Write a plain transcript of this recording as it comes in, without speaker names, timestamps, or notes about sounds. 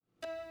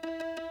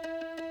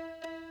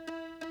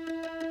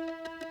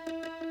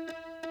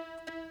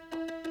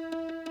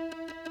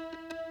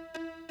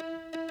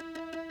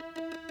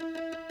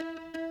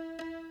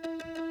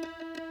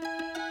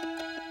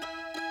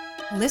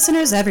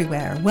Listeners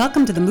everywhere,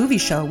 welcome to the Movie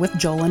Show with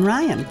Joel and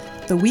Ryan,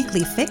 the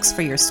weekly fix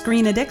for your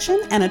screen addiction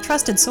and a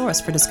trusted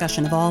source for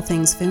discussion of all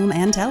things film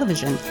and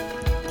television.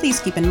 Please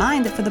keep in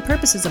mind that for the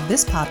purposes of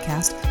this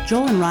podcast,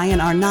 Joel and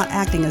Ryan are not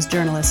acting as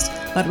journalists,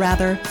 but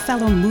rather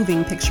fellow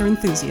moving picture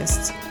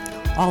enthusiasts.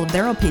 All of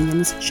their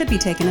opinions should be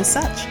taken as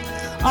such.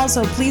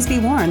 Also, please be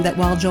warned that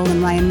while Joel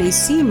and Ryan may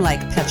seem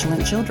like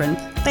petulant children,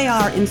 they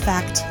are, in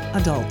fact,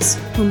 adults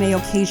who may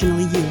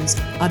occasionally use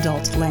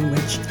adult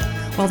language.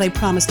 While they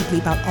promise to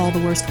bleep out all the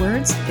worst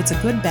words, it's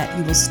a good bet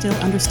you will still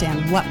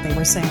understand what they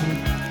were saying.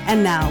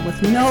 And now,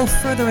 with no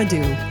further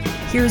ado,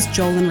 here's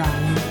Joel and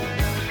Ryan.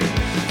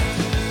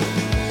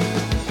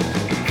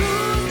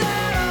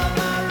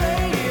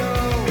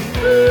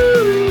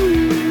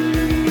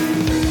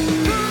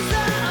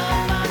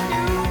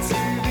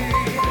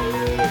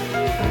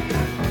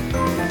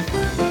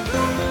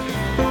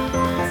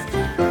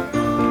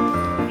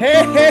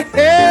 Hey, hey,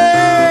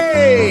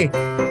 hey!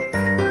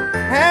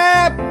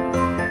 Happy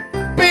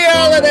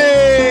holidays!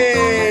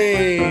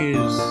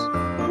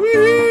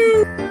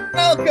 Woo-hoo!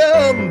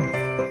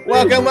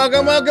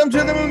 Welcome to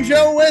the Movie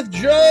Show with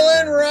Joel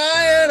and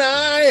Ryan.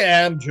 I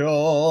am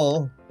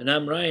Joel. And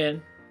I'm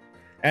Ryan.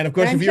 And of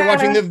course, I'm if you're Shauna.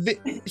 watching the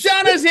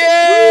Shauna's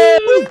here!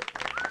 Woo!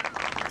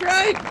 That's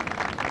right.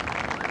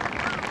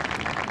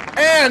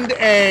 And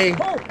a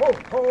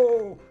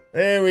Ho-Ho-Ho!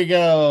 There we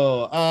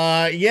go.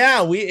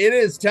 It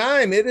is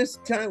time. It is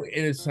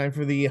time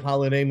for the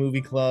Holiday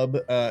Movie Club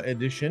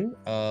edition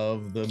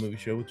of the Movie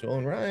Show with Joel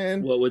and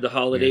Ryan. What would the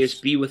holidays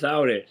be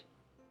without it?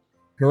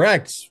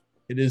 Correct.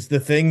 It is the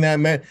thing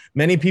that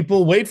many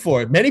people wait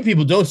for. Many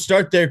people don't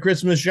start their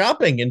Christmas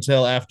shopping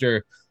until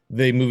after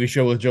the Movie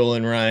Show with Joel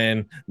and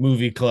Ryan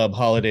Movie Club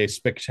Holiday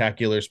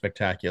Spectacular.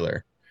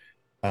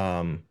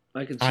 I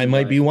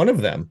might be one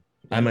of them.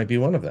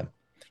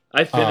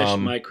 I finished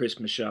my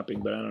Christmas shopping,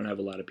 but I don't have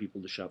a lot of people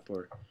to shop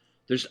for.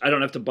 I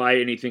don't have to buy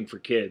anything for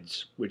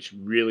kids, which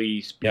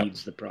really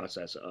speeds the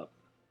process up.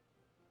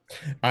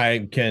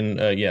 I can,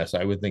 yes,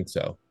 I would think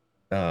so.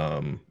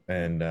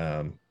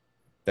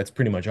 That's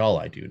pretty much all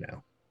I do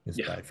now is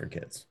buy for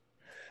kids.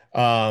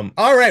 All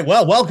right,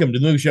 well, welcome to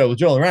the Movie Show with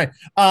Joel and Ryan.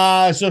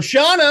 So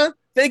Shauna,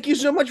 thank you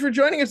so much for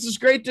joining us. It's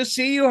great to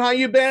see you. How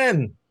you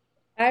been?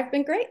 I've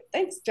been great.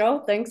 Thanks,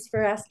 Joel. Thanks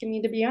for asking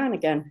me to be on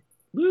again.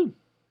 Woo!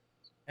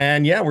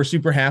 And yeah, we're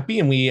super happy,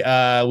 and we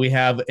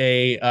have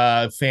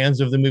a fans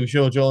of the Movie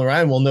Show with Joel and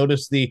Ryan will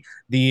notice the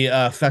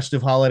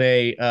festive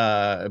holiday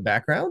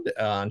background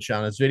on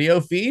Shauna's video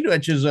feed,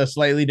 which is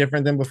slightly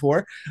different than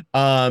before.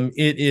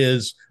 It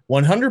is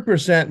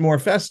 100% more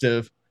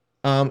festive,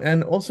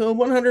 and also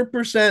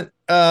 100%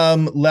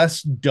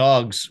 less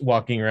dogs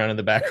walking around in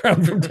the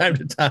background from time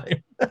to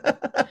time.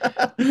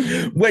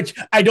 Which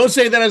I don't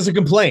say that as a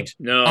complaint.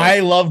 No, I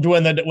loved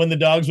when the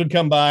dogs would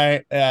come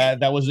by.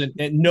 That was in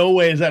no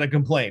way is that a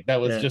complaint. That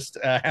was just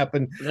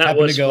happened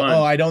to go. Fun.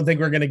 Oh, I don't think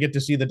we're gonna get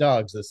to see the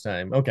dogs this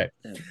time. Okay.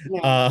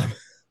 Yeah.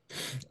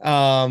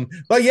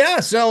 But yeah,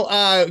 so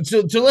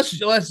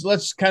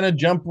let's kind of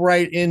jump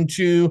right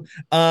into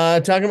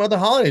talking about the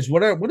holidays.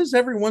 What is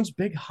everyone's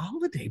big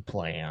holiday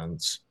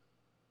plans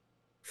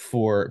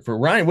for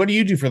Ryan? What do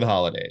you do for the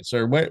holidays,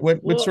 or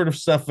what sort of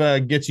stuff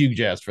gets you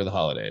jazzed for the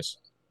holidays?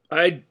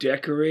 I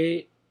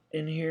decorate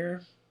in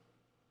here,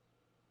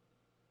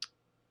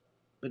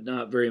 but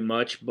not very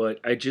much. But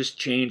I just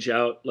change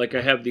out. Like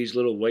I have these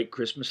little white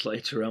Christmas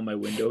lights around my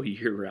window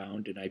year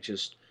round, and I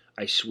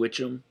switch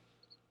them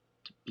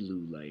to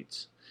blue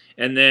lights.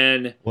 And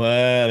then,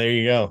 well, there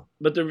you go.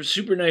 But the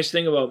super nice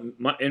thing about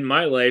in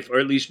my life, or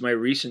at least my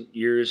recent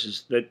years,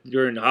 is that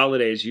during the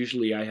holidays,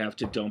 usually I have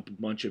to dump a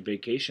bunch of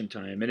vacation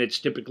time, and it's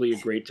typically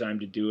a great time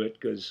to do it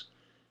because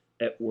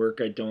at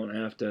work I don't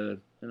have to,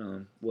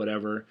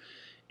 whatever,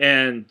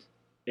 and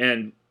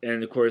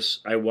of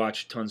course I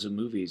watch tons of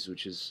movies,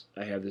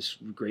 I have this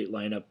great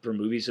lineup for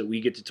movies that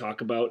we get to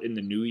talk about in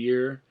the new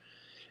year,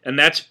 and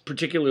that's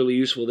particularly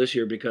useful this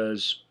year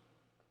because,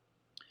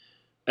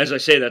 as I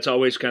say, that's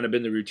always kind of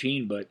been the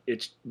routine, but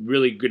it's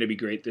really going to be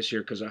great this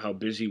year because of how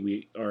busy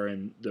we are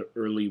in the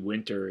early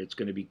winter. It's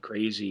going to be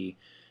crazy,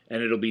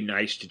 and it'll be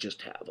nice to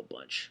just have a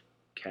bunch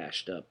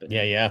cashed up. And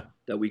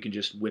that we can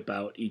just whip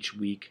out each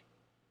week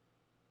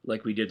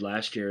like we did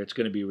last year. It's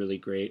going to be really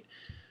great.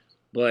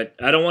 But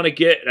I don't want to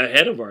get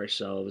ahead of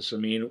ourselves. I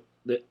mean,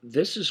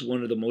 this is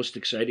one of the most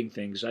exciting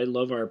things. I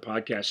love our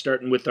podcast,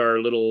 starting with our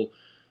little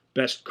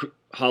best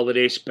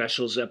holiday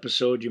specials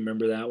episode. You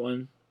remember that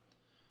one?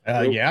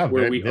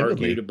 Where we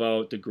argued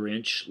about the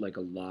Grinch like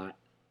a lot,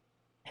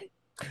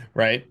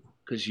 right?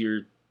 Because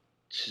you're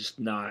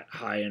just not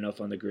high enough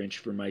on the Grinch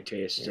for my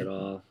tastes at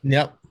all.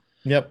 Yep.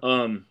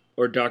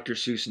 Or Dr.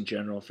 Seuss in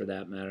general, for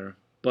that matter.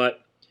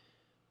 But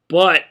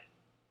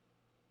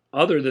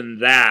other than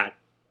that,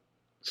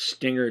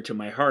 stinger to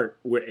my heart,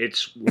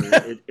 it's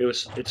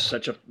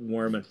such a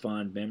warm and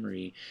fond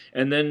memory.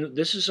 And then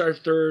this is our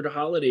third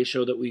holiday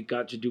show that we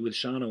got to do with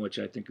Shauna, which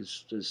I think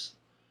is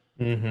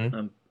mm-hmm.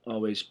 I'm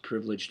always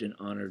privileged and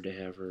honored to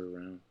have her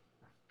around.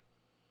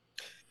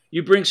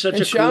 You bring such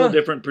And a cool, Shauna,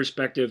 different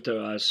perspective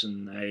to us,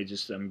 and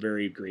I'm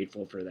very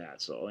grateful for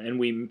that. So, and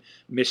we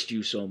missed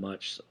you so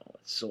much. So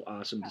it's so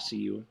awesome to see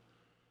you.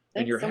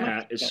 And Thanks your so much.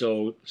 hat is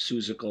so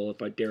Susical,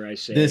 if I dare I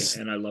say, this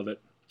and I love it.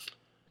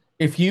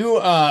 if you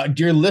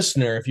dear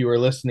listener, if you are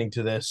listening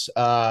to this,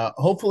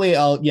 hopefully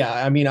I'll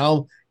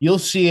you'll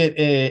see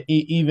it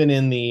even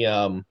in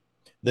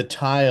the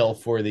tile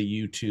for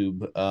the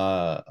YouTube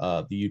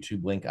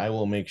link. I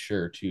will make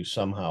sure to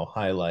somehow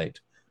highlight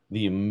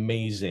the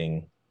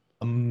amazing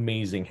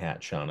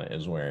hat Shauna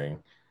is wearing.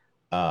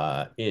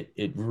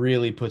 It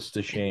really puts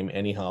to shame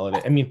any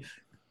holiday. I mean,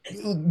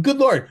 good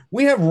Lord,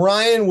 we have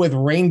Ryan with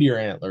reindeer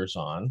antlers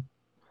on.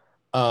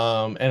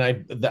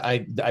 And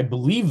I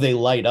believe they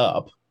light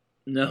up.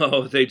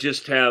 No, they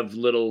just have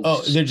little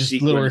Oh, they're just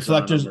little sequins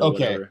on reflectors. them or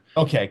Okay, whatever.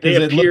 okay, They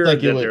because it looked appear like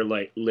it that was.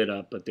 they're lit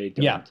up, but they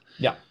Yeah, don't.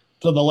 yeah.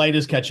 So the light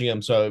is catching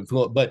them. So,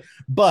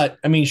 but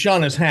I mean,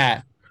 Shauna's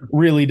hat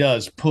really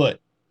does put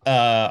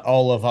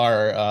all of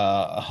our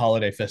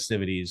holiday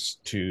festivities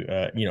to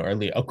or at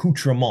least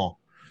accoutrement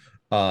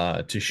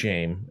to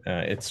shame.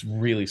 It's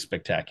really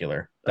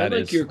spectacular. I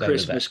like your That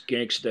is that. Christmas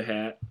gangsta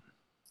hat.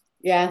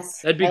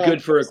 Yes, That'd be I like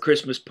good for a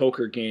Christmas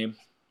poker game.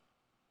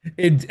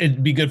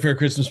 It'd be good for a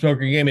Christmas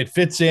poker game. It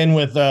fits in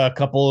with a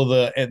couple of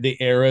the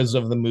eras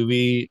of the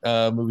movies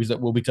that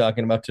we'll be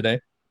talking about today.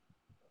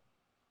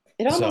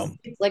 it. Almost So,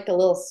 looks like a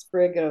little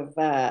sprig of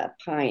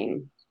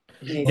pine,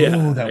 maybe. oh,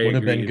 Yeah, I that would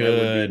have been agree. That would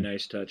be a good.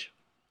 nice touch.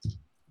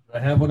 Do I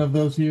have one of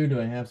those here?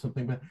 Do I have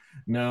something?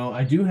 No,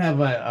 I do have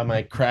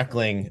my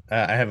crackling.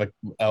 I have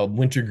a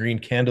wintergreen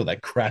candle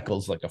that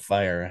crackles like a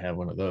fire. I have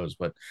one of those,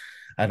 but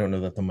I don't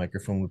know that the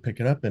microphone would pick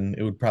it up, and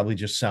it would probably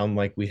just sound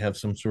like we have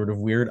some sort of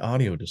weird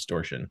audio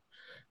distortion,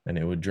 and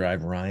it would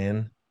drive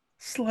Ryan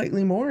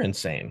slightly more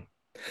insane.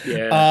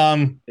 Yeah,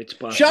 Um, it's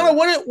Shauna,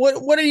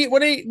 possible. what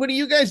do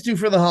you guys do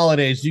for the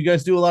holidays? Do you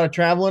guys do a lot of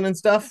traveling and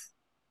stuff?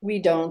 We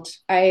don't.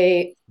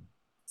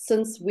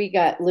 Since we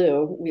got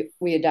Lou,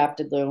 we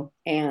adopted Lou,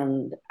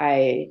 and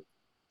I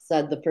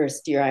said the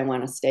first year I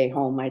want to stay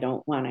home. I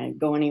don't want to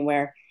go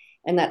anywhere.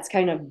 And that's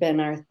kind of been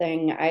our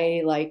thing.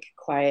 I like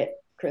quiet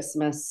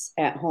Christmas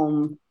at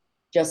home,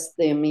 just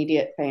the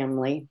immediate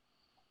family.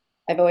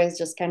 I've always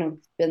just kind of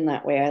been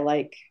that way.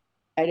 I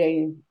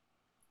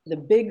the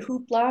big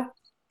hoopla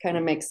kind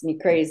of makes me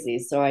crazy.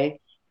 So I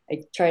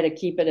try to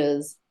keep it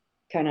as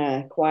kind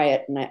of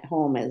quiet and at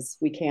home as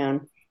we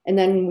can. And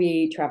then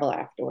we travel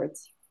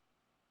afterwards.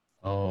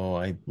 Oh,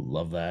 I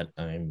love that.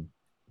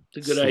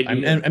 It's a good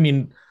idea. I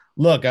mean,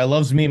 look, I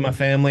loves me and my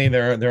family.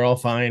 They're all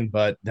fine,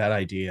 but that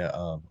idea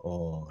of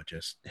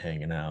just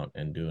hanging out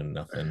and doing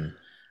nothing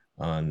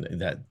on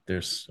that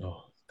that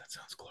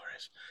sounds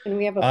glorious. And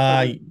we have a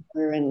Uh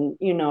fun and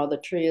the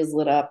tree is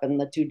lit up and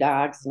the two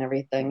dogs and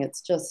everything.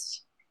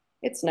 It's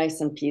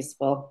nice and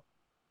peaceful.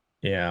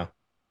 yeah.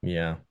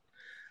 Yeah.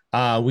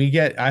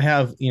 I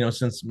have,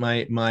 since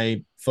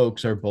my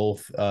folks are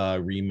both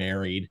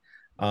remarried,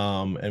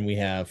 and we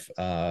have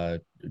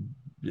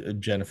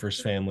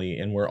Jennifer's family,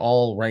 and we're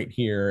all right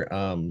here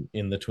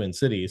in the Twin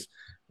Cities.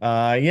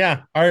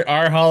 Yeah,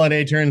 our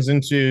holiday turns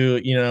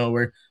into,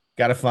 we're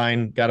gotta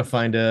find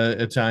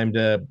a time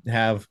to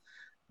have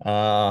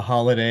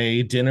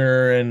holiday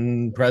dinner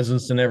and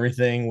presents and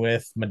everything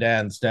with my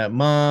dad and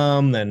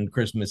stepmom. Then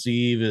Christmas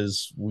Eve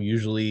is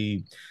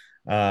usually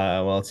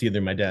well, it's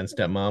either my dad and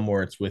stepmom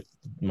or it's with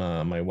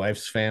my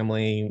wife's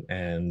family.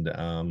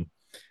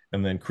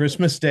 And then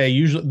Christmas Day,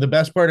 usually the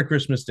best part of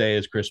Christmas Day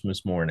is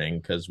Christmas morning,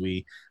 because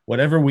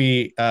whatever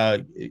we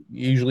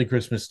usually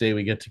Christmas Day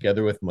we get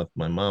together with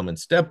my mom and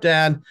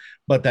stepdad,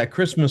 but that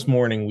Christmas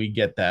morning we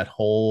get that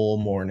whole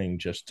morning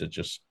just to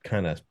just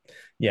kind of,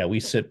 yeah, we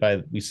sit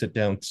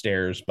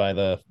downstairs by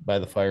the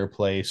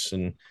fireplace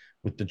and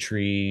with the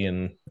tree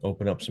and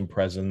open up some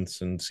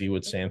presents and see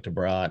what Santa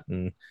brought.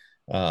 And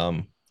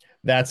um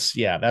that's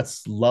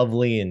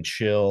lovely and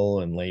chill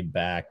and laid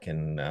back,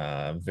 and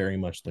very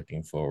much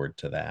looking forward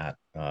to that.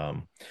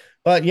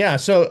 But yeah,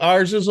 so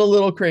ours is a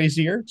little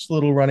crazier. It's a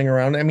little running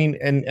around. I mean,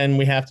 and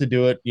we have to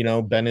do it.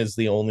 Ben is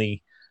the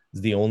only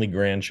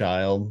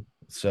grandchild,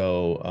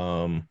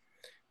 so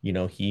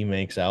he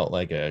makes out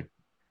like a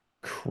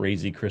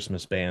crazy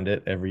Christmas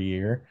bandit every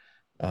year.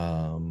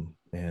 And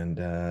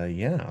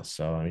yeah,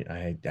 so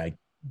I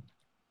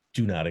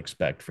do not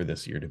expect for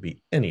this year to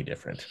be any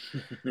different.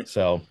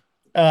 So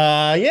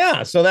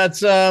yeah, so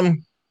that's yeah,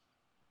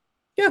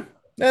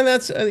 and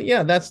that's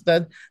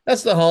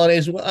the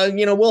holidays.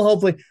 We'll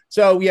hopefully,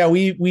 so yeah,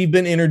 we've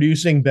been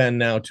introducing Ben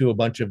now to a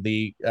bunch of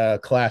the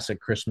classic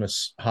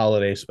Christmas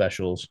holiday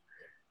specials.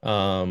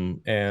 And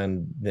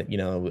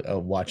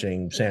that,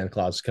 watching Santa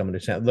Claus coming to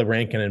town, the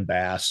Rankin and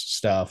Bass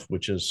stuff,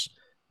 which is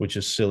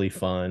silly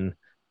fun.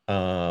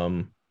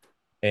 And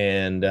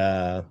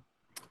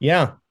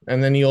yeah,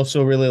 and then he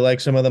also really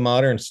likes some of the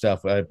modern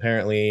stuff.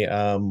 Apparently,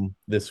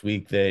 this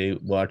week they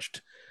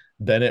watched.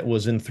 Bennett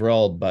was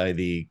enthralled by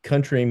the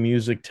country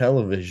music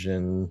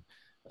television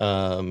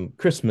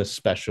Christmas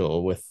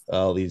special with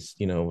all these,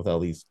 with all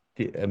these,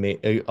 I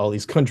mean, all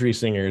these country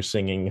singers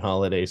singing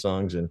holiday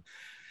songs. And,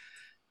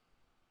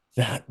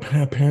 that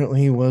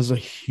apparently was a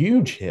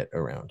huge hit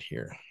around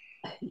here.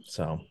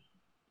 So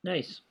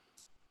Nice.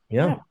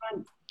 yeah.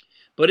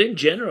 But in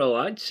general,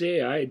 I'd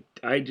say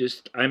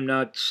I'm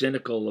not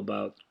cynical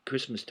about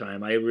Christmas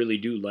time. I really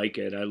do like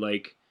it.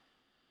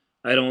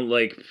 I don't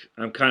like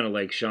I'm kind of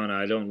like Shauna.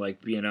 I don't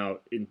like being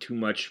out in too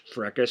much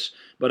fracas,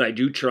 but I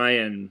do try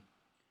and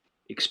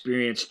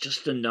experience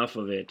just enough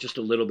of it, just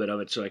a little bit of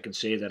it, so I can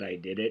say that I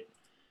did it.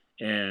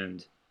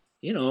 And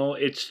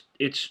it's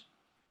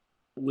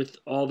with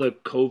all the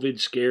COVID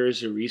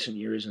scares of recent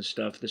years and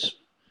stuff.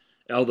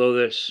 Although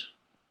this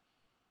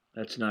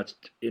that's not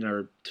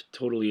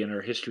totally in our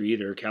history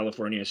either.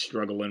 California is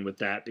struggling with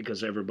that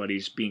because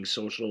everybody's being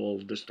social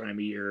this time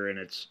of year, and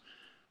it's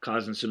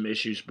causing some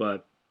issues.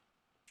 But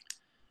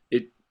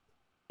it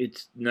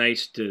it's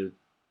nice to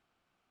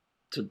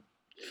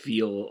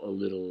feel a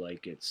little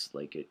like it's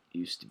like it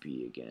used to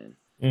be again.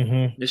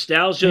 Mm-hmm.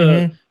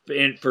 Nostalgia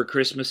and for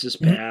Christmas is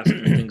past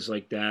and things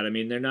like that. I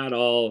mean, they're not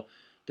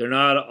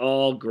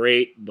all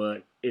great,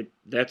 but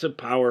that's a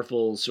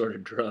powerful sort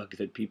of drug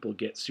that people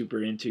get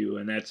super into,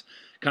 and that's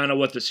kind of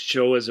what this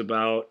show is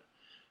about.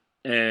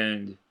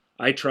 And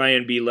I try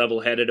and be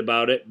level-headed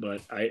about it,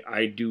 but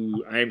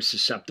I'm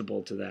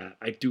susceptible to that.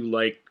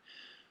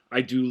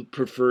 I do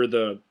prefer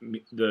the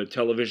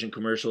television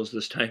commercials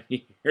this time of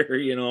year.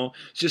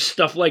 It's just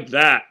stuff like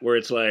that where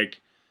it's like,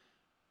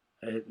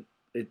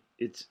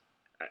 it's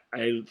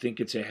I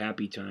think it's a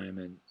happy time,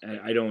 and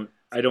I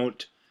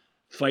don't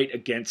fight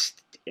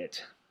against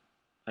it.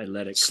 I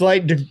let it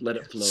let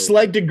it flow.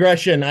 Slight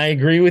digression. I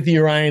agree with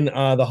you, Ryan.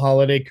 The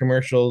holiday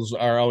commercials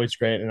are always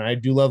great, and I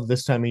do love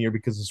this time of year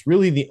because it's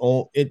really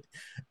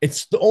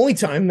it's the only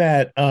time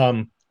that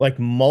like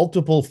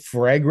multiple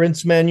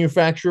fragrance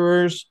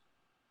manufacturers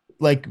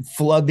like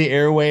flood the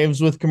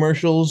airwaves with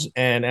commercials.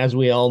 And as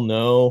we all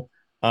know,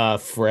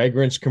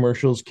 fragrance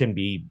commercials can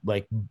be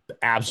like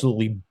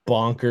absolutely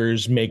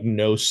bonkers, make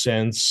no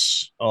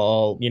sense.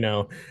 All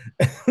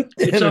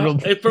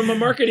From a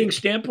marketing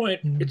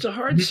standpoint, it's a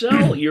hard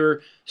sell.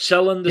 You're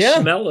selling the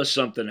smell of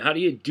something. How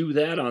do you do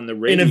that on the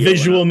radio? In a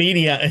visual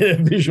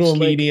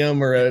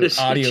medium or an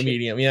audio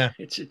medium. Yeah.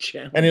 It's a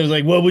challenge. And it was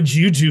like, what would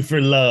you do for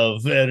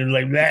love? And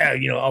like,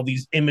 all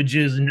these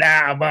images and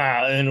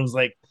blah. And it was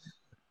like,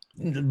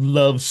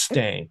 Love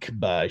Stank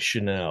by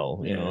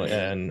Chanel,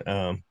 and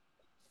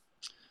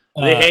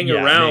they hang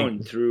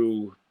around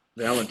through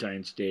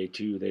Valentine's Day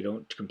too. They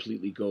don't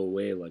completely go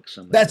away like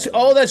some. That's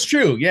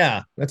true.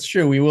 Yeah, that's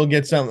true. We will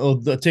get some. We'll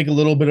take a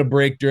little bit of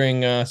break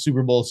during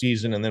Super Bowl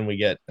season, and then we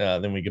get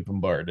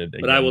bombarded.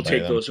 But I will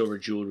take those over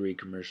jewelry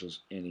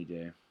commercials any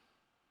day.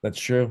 That's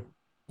true.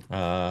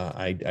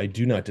 I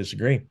do not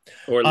disagree.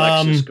 Or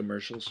Lexus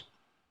commercials.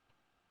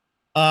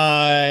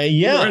 Yeah.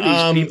 Who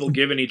are these people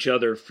giving each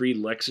other free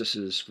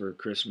Lexuses for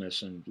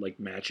Christmas and like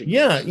matching?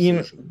 Yeah,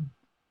 Lexuses?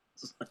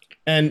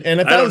 And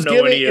if I was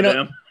giving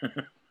them.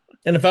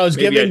 And if I was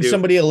giving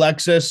somebody a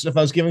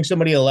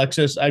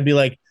Lexus, I'd be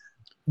like,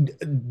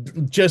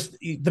 just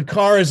the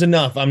car is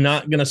enough. I'm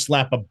not going to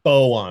slap a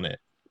bow on it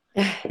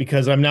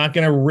because I'm not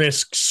going to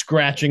risk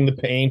scratching the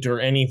paint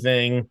or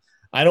anything.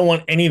 I don't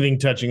want anything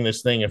touching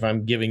this thing if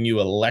I'm giving you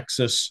a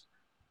Lexus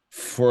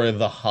for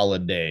the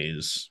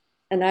holidays.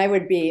 And I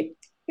would be,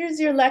 here's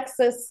your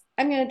Lexus.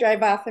 I'm going to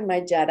drive off in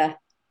my Jetta.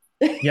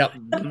 Yep.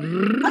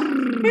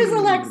 Here's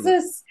a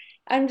Lexus.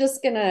 I'm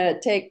just going to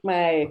take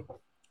my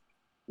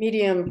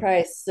medium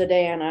price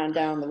sedan on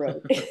down the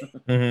road.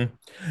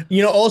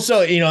 Mm-hmm.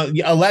 Also,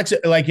 Alexa,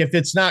 like if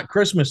it's not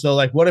Christmas though,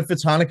 like what if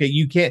it's Hanukkah?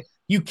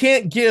 You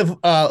can't give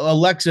a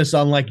Lexus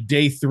on like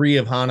day 3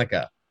 of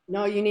Hanukkah.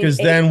 No, you need, because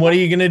then what are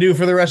you going to do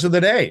for the rest of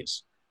the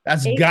days?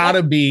 That's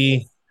gotta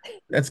be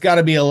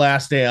a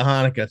last day of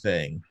Hanukkah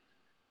thing.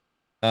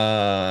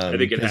 I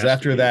think because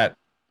after that,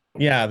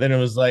 then it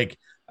was like,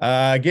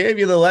 I gave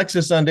you the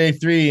Lexus on day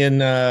 3,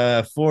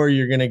 and 4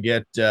 you're gonna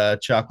get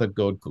chocolate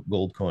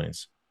gold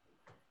coins.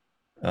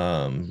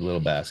 Little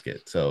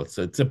basket. So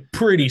it's a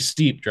pretty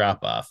steep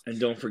drop off. And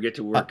don't forget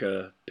to work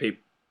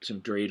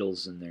some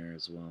dreidels in there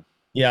as well.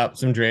 Yeah,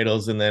 some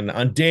dreidels, and then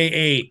on day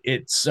 8,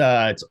 it's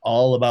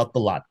all about the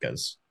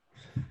latkes.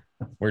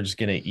 We're just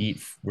gonna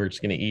eat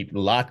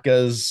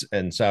latkes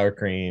and sour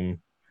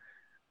cream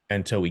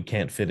until we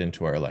can't fit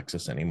into our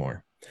Lexus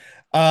anymore.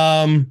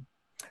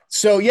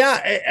 So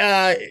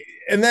yeah,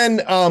 and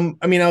then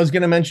I mean, I was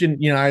gonna mention,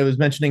 I was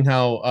mentioning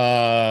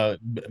how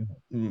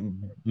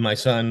my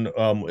son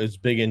is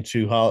big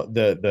into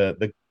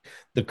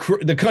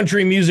the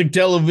country music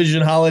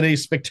television holiday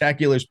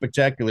spectacular.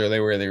 They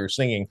were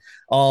singing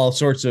all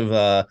sorts of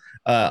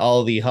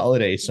all the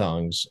holiday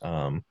songs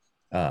of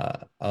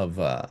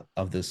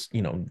this,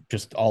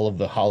 just all of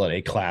the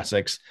holiday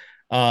classics.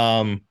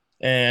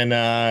 And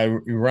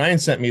Ryan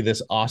sent me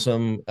this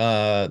awesome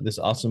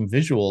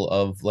visual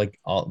of like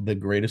all the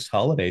greatest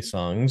holiday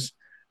songs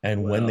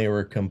and when they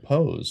were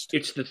composed.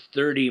 It's the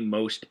 30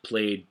 most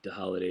played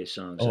holiday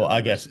songs. Oh,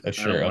 I guess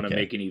sure. I don't want to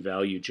make any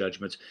value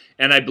judgments,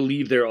 and I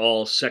believe they're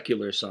all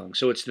secular songs.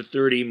 So it's the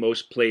 30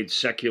 most played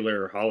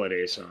secular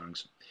holiday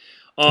songs.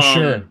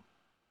 Sure.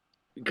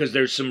 because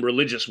there's some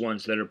religious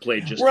ones that are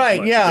played just as Right,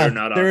 much. yeah. They're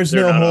not on. There's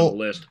They're no not on the whole.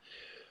 list,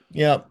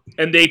 Yep.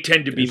 and they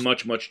tend to be There's-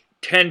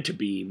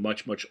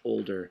 much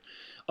older.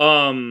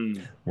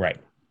 Um, Right.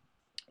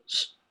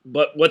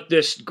 but what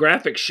this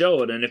graphic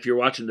showed, and if you're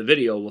watching the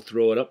video, we'll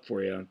throw it up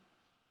for you.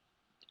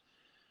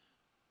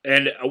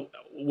 And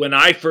when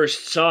I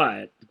first saw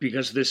it,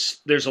 because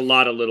there's a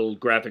lot of little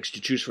graphics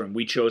to choose from,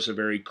 we chose a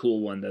very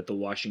cool one that the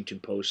Washington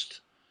Post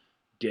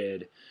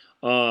did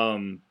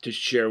to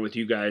share with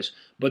you guys.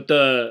 But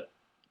to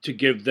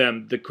give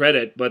them the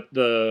credit, but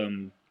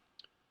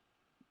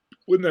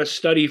when the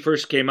study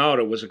first came out,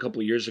 it was a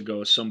couple of years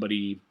ago.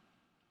 Somebody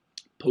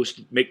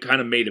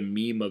kind of made a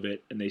meme of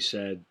it, and they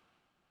said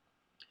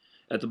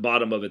at the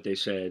bottom of it, they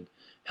said,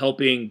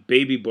 helping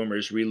baby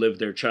boomers relive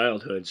their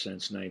childhood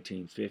since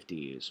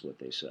 1950 is what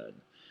they said.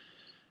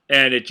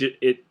 And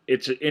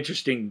it's an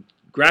interesting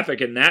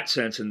graphic in that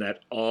sense, in that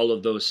all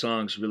of those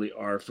songs really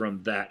are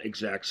from that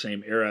exact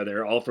same era.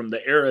 They're all from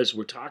the eras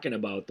we're talking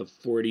about, the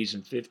 40s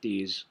and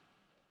 50s.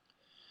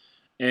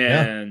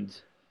 And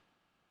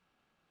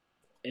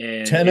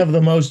and 10 of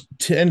the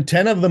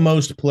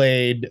most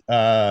played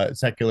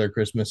secular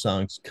Christmas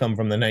songs come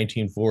from the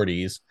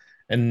 1940s,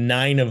 and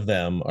 9 of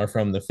them are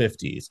from the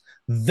 50s.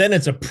 Then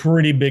it's a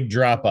pretty big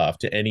drop off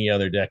to any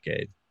other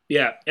decade.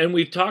 Yeah, and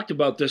we've talked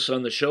about this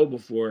on the show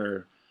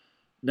before.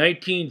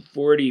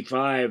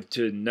 1945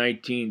 to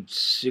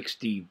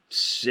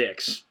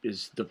 1966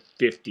 is the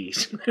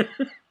 50s.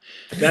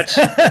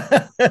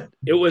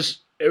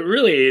 It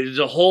really is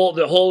the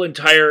whole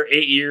entire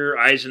 8-year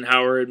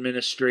Eisenhower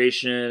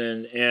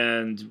administration,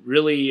 and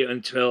really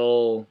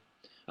until,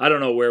 I don't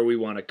know where we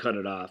want to cut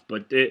it off,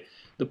 but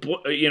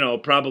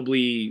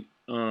probably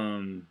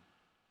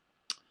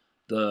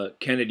the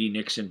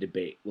Kennedy-Nixon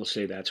debate. We'll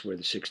say that's where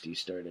the 60s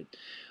started.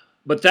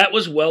 But that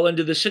was well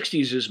into the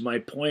 60s is my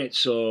point.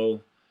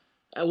 So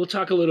we'll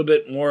talk a little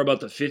bit more about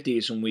the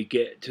 50s when we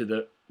get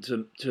to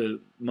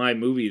my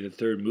movie, the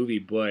third movie.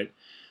 But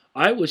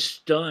I was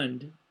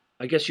stunned.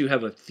 I guess you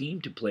have a theme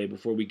to play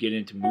before we get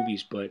into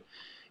movies, but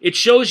it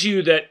shows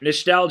you that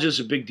nostalgia is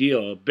a big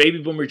deal.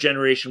 Baby boomer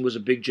generation was a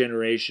big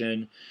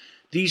generation.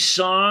 These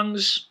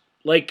songs,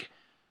 like,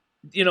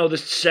 the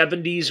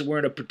 70s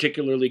weren't a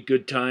particularly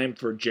good time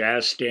for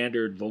jazz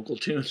standard vocal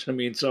tunes. I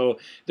mean, so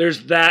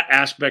there's that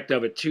aspect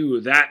of it too.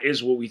 That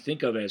is what we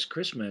think of as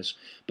Christmas.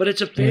 But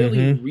it's a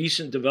fairly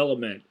recent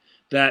development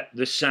that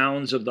the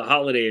sounds of the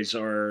holidays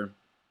are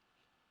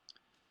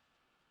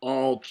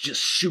all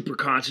just super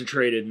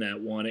concentrated in that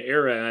one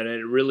era. And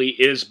it really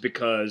is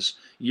because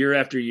year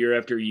after year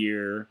after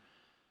year,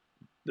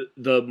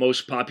 the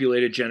most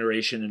populated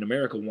generation in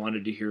America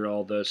wanted to hear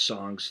all the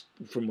songs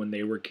from when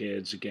they were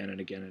kids again and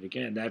again and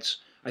again.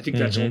 I think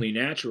that's only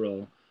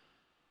natural,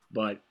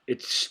 but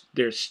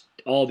there's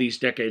all these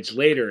decades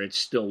later, it's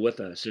still with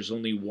us. There's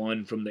only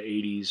one from the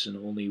 80s and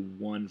only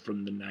one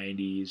from the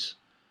 90s.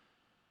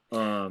 You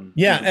can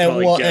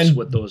probably guess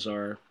what those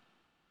are.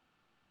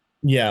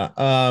 Yeah.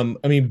 I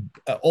mean,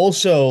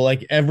 also,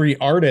 like, every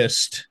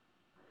artist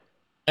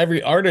of the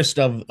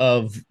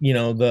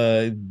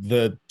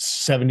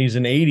 70s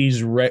and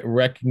 80s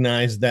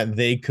recognized that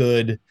they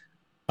could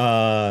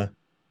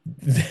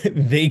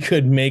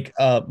make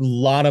a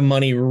lot of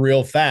money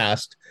real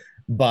fast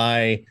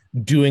by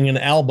doing an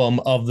album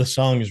of the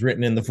songs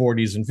written in the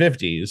 40s and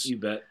 50s. You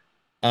bet.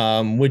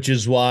 Which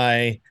is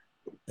why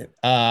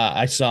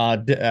I saw,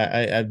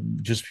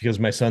 just because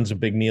my son's a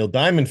big Neil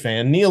Diamond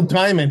fan, Neil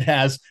Diamond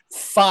has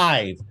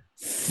five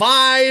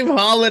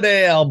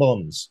holiday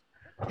albums.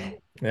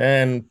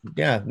 And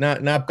yeah,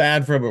 not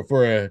bad for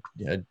a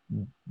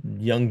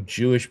young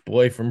Jewish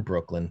boy from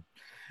Brooklyn.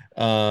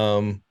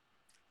 Yeah,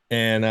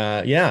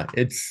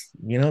 it's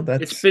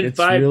been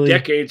 5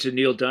 decades of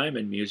Neil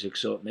Diamond music,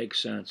 so it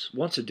makes sense.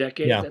 Once a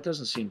decade, that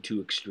doesn't seem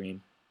too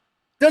extreme.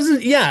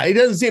 It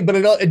doesn't seem, but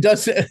it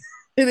does. It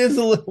is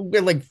a little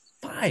bit like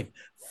five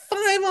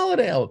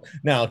holiday albums.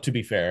 Now, to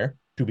be fair,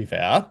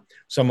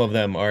 some of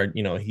them are,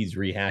 he's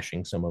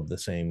rehashing some of the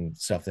same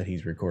stuff that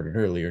he's recorded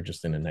earlier,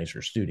 just in a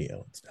nicer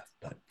studio and stuff.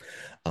 But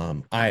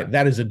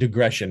that is a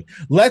digression.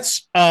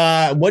 Let's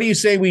what do you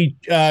say we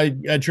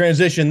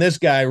transition this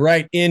guy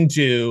right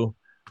into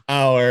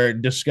our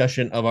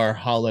discussion of our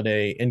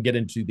holiday and get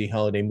into the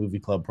holiday movie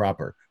club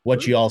proper?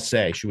 What you all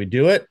say? Should we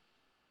do it?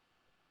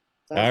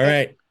 All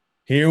right,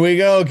 here we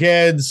go,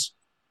 kids.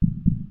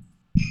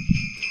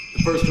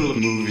 The first rule of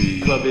movie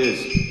club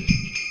is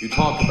you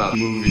talk about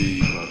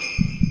movie club.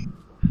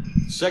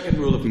 The second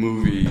rule of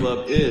movie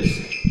club is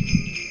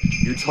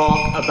you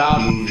talk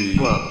about movie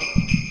club.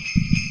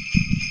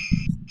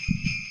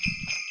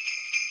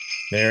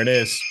 There it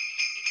is.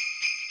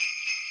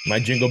 My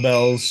jingle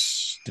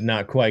bells did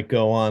not quite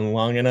go on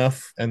long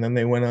enough, and then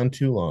they went on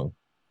too long.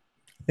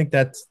 I think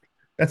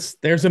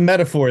there's a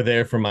metaphor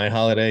there for my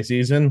holiday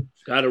season.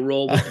 Got to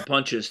roll with the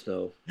punches,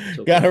 though.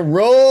 Okay. Got to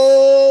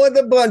roll with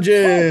the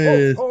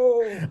punches.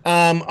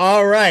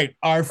 All right.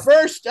 Our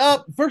first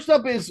up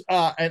is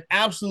an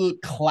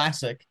absolute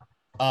classic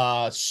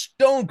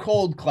Stone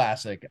cold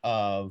classic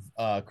of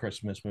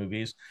Christmas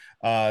movies.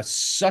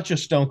 Such a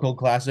stone cold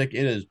classic.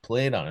 It is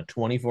played on a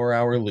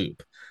 24-hour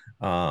loop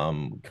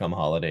come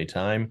holiday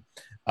time.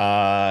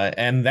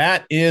 And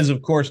that is,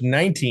 of course,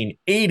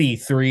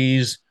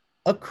 1983's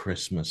A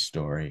Christmas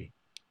Story.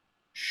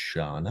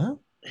 Shauna?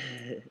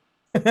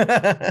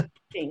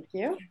 Thank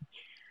you.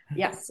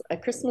 Yes, A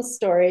Christmas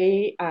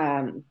Story.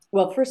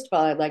 Well, first of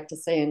all, I'd like to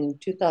say in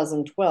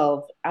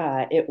 2012,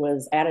 it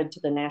was added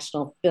to the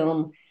National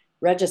Film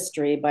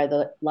Registry by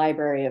the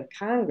Library of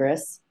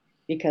Congress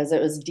because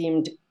it was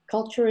deemed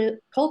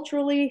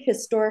culturally,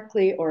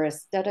 historically, or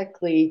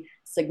aesthetically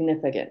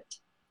significant.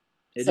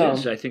 It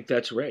is. I think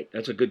that's right.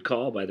 That's a good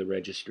call by the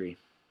registry.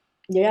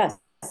 Yes,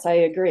 I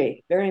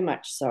agree. Very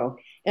much so.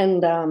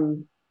 And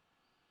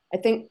I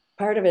think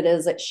part of it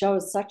is it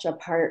shows such a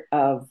part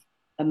of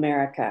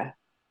America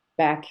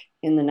back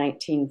in the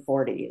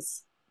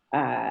 1940s.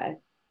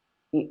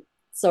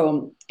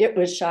 So it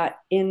was shot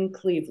in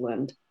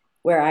Cleveland,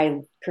 where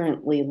I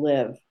currently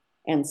live.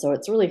 And so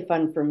it's really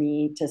fun for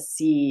me to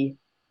see.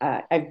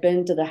 I've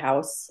been to the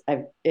house.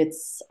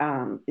 It's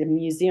a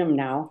museum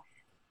now.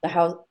 The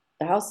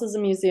house is a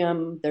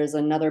museum. There's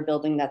another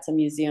building that's a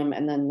museum,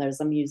 and then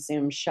there's a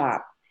museum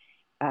shop.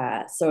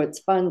 So it's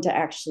fun to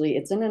actually.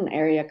 It's in an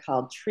area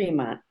called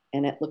Tremont,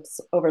 and it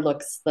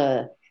overlooks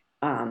the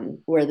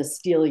where the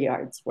steel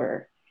yards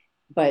were.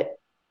 But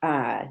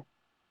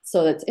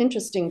so it's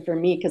interesting for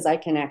me because I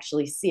can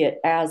actually see it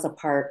as a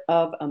part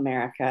of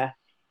America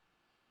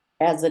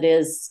as it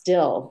is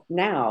still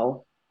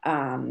now.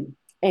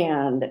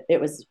 And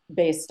it was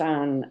based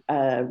on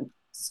a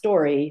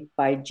story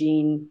by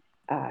Gene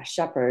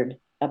Shepherd,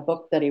 a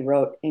book that he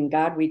wrote, In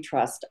God We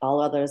Trust,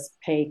 All Others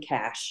Pay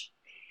Cash.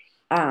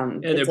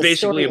 And they're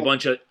basically a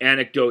bunch of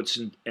anecdotes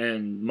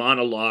and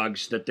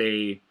monologues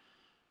that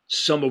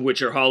some of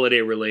which are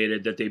holiday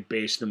related, that they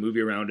based the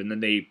movie around, and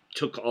then they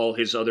took all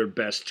his other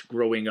best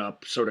growing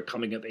up, sort of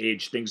coming of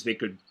age things they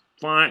could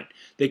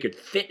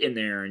fit in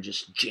there, and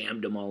just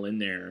jammed them all in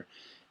there.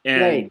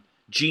 And right.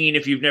 Gene,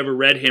 if you've never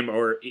read him,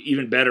 or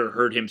even better,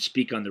 heard him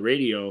speak on the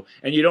radio,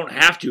 and you don't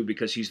have to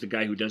because he's the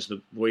guy who does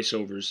the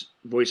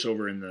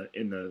voiceover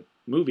in the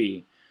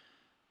movie,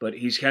 but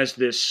he has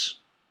this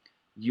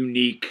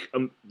unique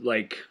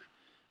like.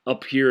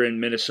 Up here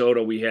in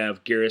Minnesota, we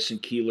have Garrison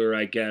Keillor,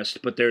 I guess,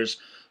 but there's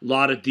a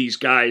lot of these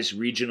guys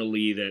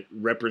regionally that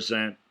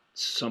represent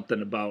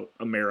something about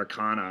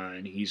Americana,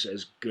 and he's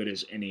as good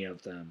as any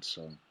of them.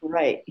 So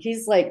right,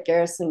 he's like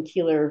Garrison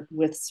Keillor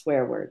with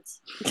swear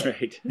words.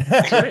 Right,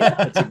 that's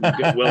right.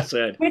 That's well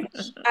said. Which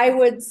I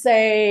would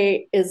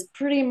say is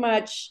pretty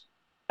much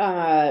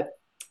it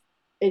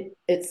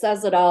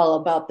says it all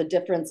about the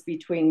difference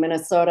between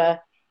Minnesota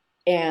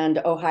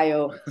and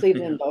Ohio,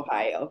 Cleveland,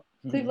 Ohio.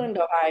 Cleveland,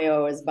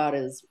 Ohio is about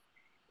as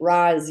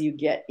raw as you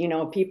get.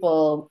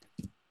 People,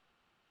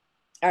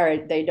 all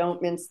right, they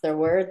don't mince their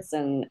words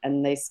and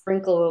they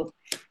sprinkle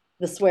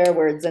the swear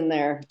words in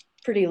there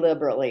pretty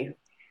liberally.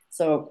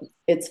 So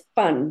it's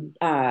fun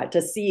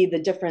to see the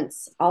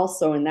difference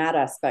also in that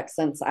aspect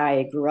since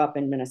I grew up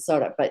in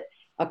Minnesota, but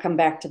I'll come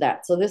back to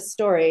that. So this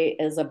story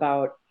is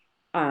about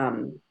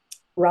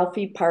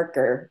Ralphie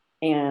Parker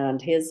and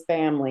his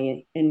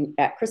family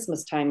at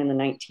Christmas time in the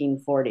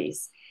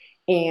 1940s.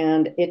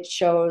 And it's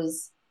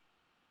just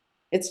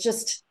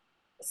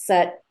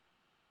set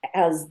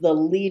as the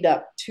lead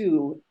up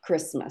to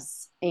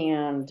Christmas.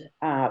 And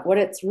what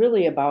it's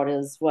really about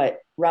is what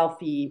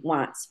Ralphie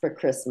wants for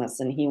Christmas.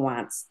 And he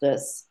wants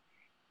this,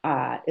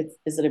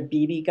 is it a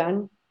BB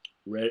gun?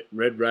 Red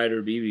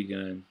Ryder BB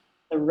gun.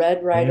 The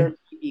Red Ryder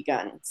BB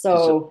gun.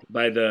 So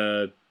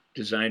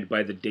designed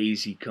by the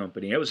Daisy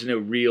Company. That was a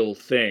real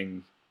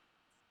thing.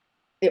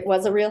 It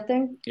was a real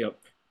thing? Yep.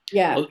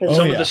 Yeah,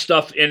 some of the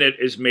stuff in it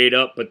is made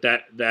up, but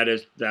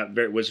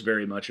that was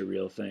very much a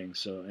real thing.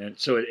 So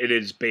it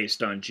is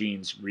based on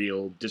Gene's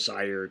real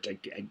desire to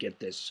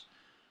get this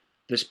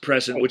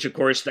present, right. Which of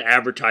course the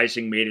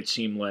advertising made it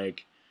seem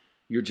like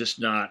you're just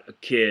not a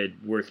kid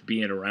worth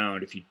being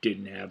around if you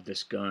didn't have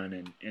this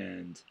gun,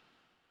 and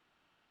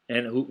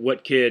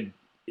what kid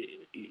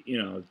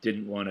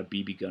didn't want a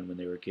BB gun when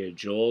they were a kid?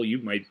 Joel, you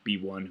might be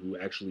one who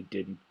actually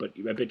didn't, but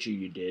I bet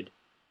you did.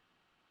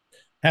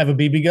 Have a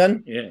BB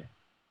gun? Yeah.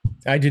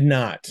 I did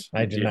not.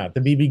 The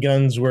BB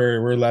guns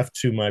were left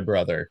to my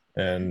brother,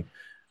 and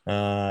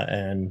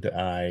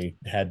I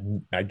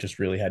just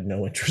really had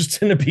no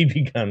interest in a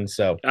BB gun.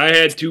 So I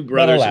had two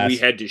brothers, and we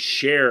had to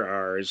share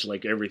ours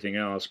like everything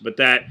else. But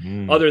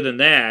other than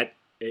that,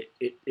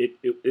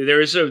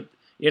 there is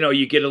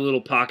you get a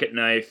little pocket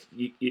knife,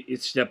 you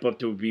step up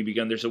to a BB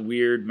gun. There's a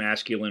weird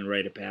masculine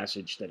rite of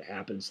passage that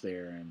happens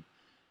there, and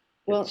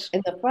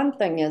the fun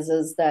thing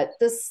is that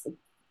this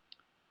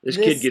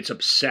kid gets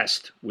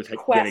obsessed with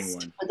getting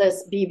one. For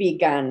this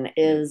BB gun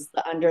is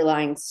the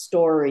underlying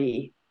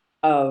story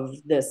of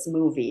this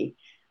movie.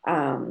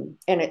 And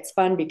it's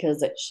fun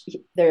because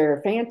there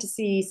are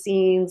fantasy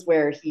scenes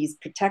where he's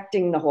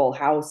protecting the whole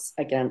house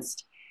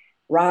against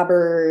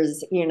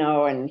robbers,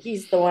 and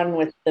he's the one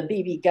with the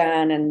BB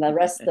gun, and the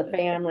rest of the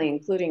family,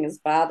 including his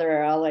father,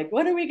 are all like,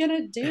 what are we going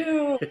to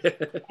do?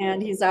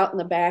 And he's out in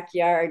the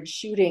backyard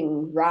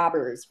shooting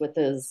robbers with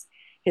his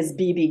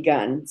BB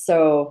gun.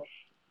 So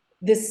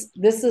this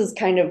is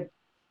kind of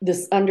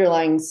this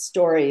underlying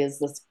story, is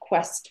this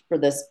quest for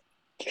this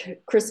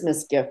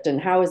Christmas gift, and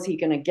how is he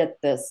going to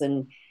get this?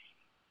 And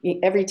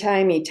every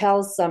time he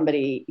tells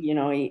somebody,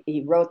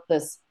 he wrote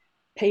this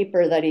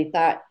paper that he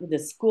thought, the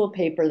school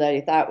paper that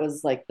he thought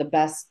was like the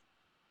best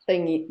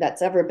thing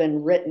that's ever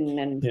been written,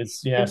 and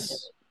It's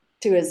yes.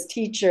 to his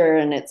teacher,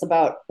 and it's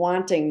about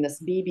wanting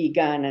this BB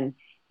gun,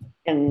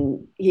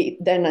 and he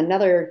then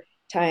another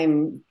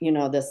time,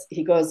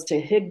 he goes to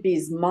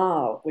Higby's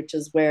Mall, which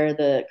is where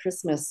the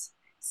Christmas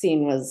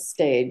scene was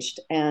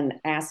staged, and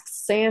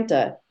asks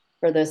Santa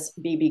for this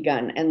BB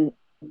gun,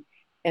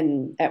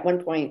 and at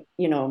one point,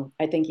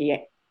 I think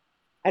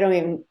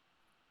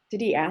did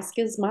he ask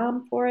his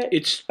mom for it?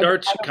 It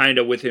starts kind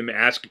of with him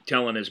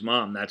telling his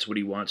mom that's what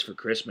he wants for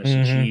Christmas,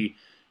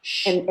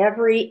 Mm-hmm. and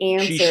every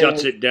answer she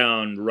shuts it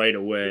down right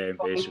away,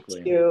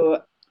 basically.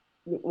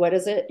 What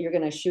is it? You're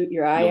going to shoot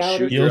your eye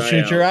out? You'll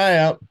shoot your eye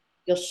out.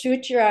 You'll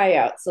shoot your eye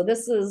out. So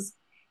this is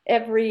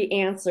every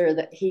answer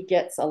that he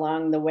gets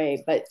along the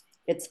way. But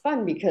it's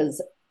fun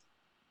because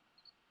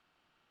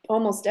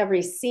almost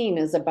every scene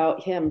is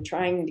about him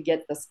trying to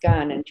get this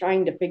gun and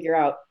trying to figure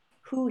out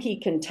who he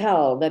can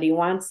tell that he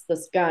wants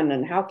this gun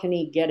and how can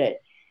he get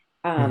it.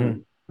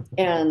 And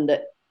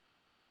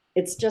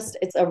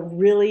it's a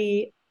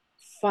really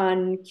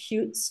fun,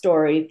 cute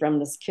story from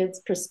this kid's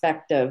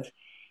perspective.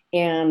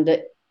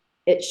 And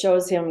it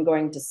shows him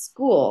going to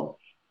school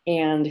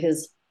and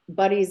his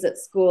buddies at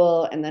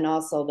school, and then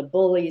also the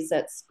bullies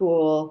at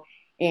school,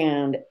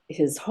 and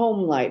his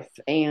home life.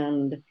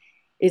 And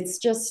it's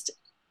just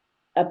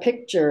a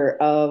picture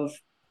of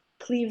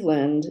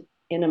Cleveland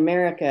in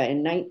America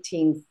in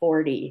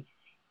 1940.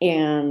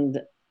 And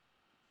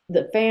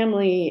the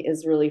family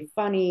is really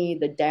funny.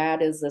 The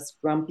dad is this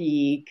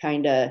grumpy,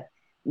 kind of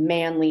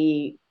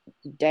manly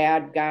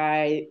dad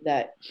guy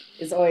that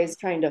is always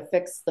trying to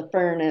fix the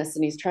furnace,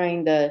 and he's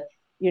trying to,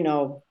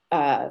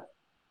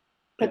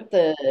 put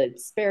the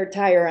spare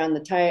tire on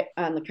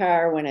the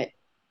car when it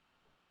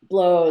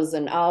blows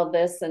and all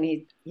this, and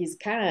he's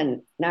kind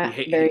of not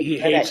very he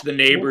good hates at the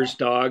neighbors'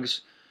 dogs.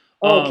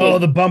 Oh,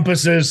 the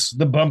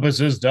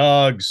Bumpuses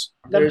dogs.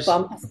 There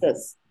So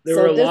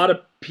were a lot of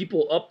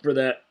people up for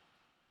that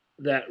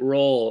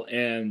role,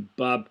 and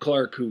Bob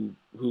Clark,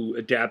 who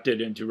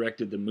adapted and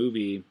directed the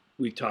movie,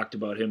 we talked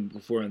about him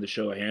before on the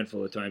show a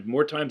handful of times,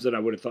 more times than I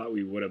would have thought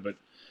we would have, but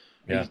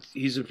yeah,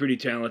 he's a pretty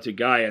talented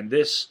guy, and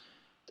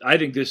I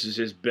think this is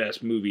his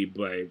best movie,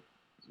 by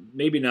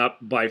maybe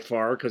not by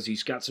far, because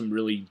he's got some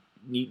really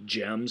neat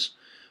gems,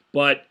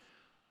 but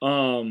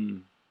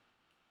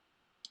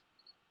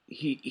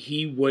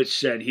he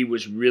said he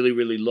was really,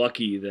 really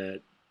lucky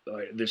that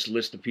this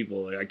list of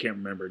people, I can't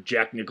remember,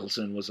 Jack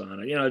Nicholson was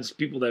on it. It's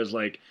people that was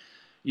like,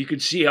 you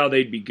could see how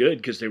they'd be good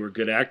because they were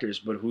good actors,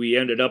 but who he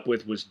ended up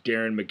with was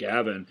Darren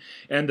McGavin.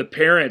 And the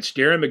parents,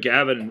 Darren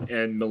McGavin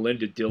and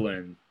Melinda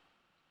Dillon,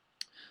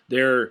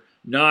 they're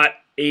not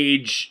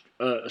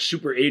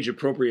super age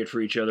appropriate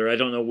for each other. I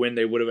don't know when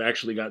they would have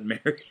actually gotten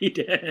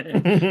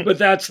married, but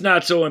that's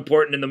not so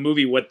important in the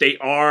movie. What they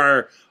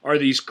are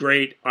these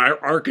great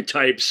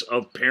archetypes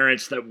of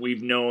parents that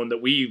we've known,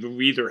 that we've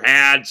either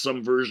had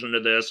some version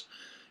of this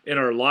in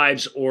our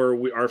lives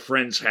or our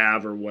friends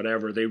have or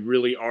whatever. They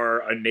really are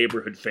a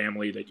neighborhood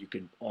family that you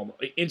can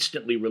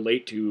instantly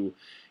relate to,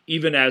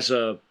 even as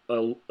a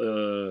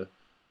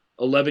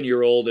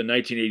 11-year-old in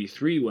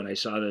 1983 when I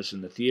saw this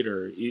in the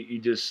theater. You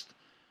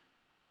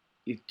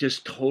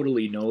just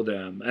totally know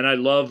them. And I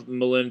love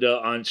Melinda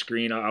on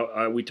screen.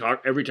 We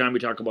talk every time we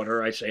talk about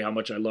her, I say how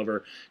much I love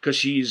her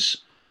because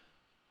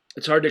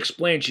it's hard to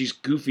explain. She's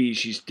goofy.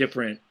 She's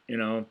different.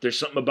 There's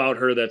something about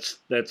her that's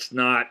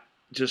not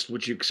just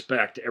what you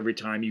expect every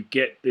time. You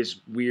get this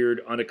weird,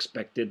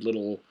 unexpected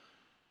little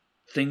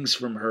things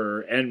from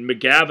her. And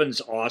McGavin's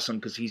awesome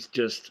because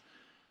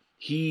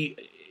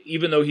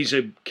even though he's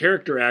a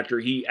character actor,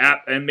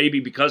 and maybe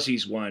because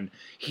he's one,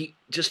 he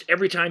just,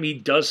 every time he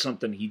does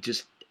something, he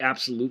just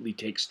absolutely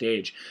takes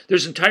stage.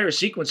 There's entire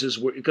sequences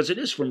because it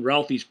is from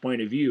Ralphie's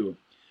point of view,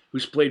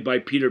 who's played by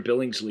Peter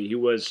Billingsley,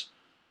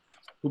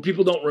 who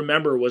people don't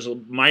remember was a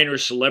minor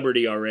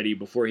celebrity already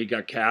before he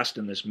got cast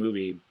in this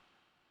movie.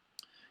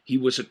 He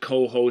was a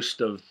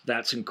co-host of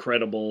That's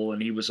Incredible,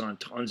 and he was on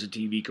tons of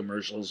TV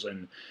commercials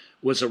and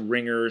was a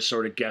ringer,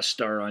 sort of guest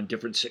star on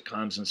different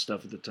sitcoms and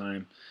stuff at the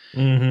time.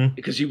 Mm-hmm.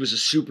 Because he was a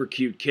super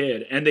cute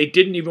kid. And they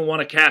didn't even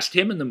want to cast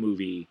him in the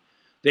movie.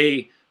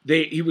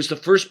 He was the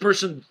first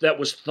person that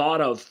was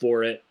thought of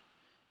for it.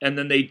 And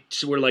then they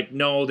were like,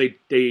 no,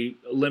 they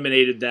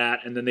eliminated that.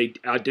 And then they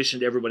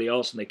auditioned everybody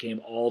else, and they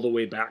came all the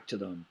way back to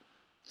them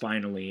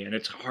finally. And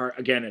it's hard.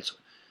 Again,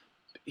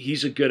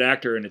 he's a good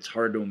actor, and it's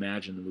hard to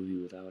imagine the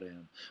movie without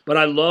him. But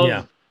I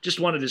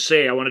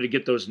wanted to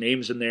get those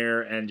names in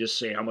there and just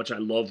say how much I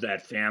love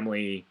that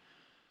family,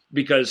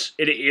 because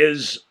it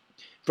is,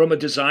 from a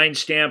design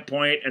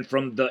standpoint and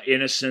from the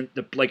innocent,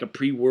 like a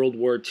pre-World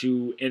War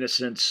II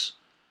innocence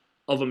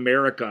of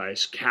America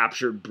is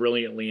captured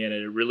brilliantly in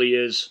it. It really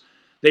is.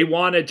 They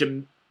wanted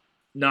to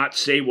not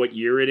say what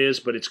year it is,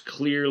 but it's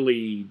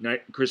clearly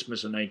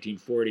Christmas of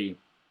 1940.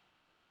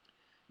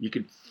 You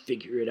can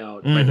figure it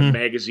out by the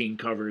magazine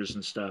covers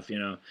and stuff,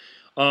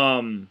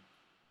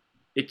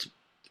 It's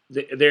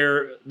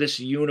they're this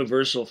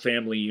universal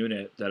family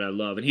unit that I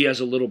love. And he has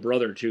a little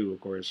brother too, of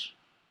course,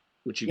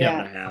 which you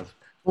gotta have.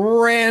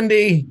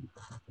 Randy.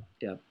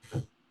 Yeah.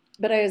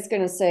 But I was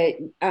gonna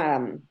say,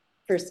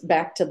 first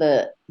back to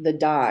the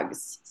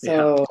dogs.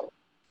 So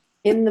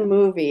in the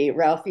movie,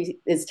 Ralphie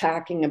is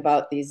talking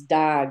about these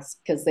dogs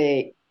because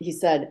he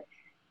said,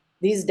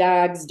 these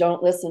dogs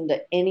don't listen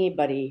to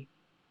anybody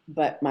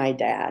but my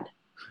dad.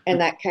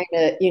 And that kind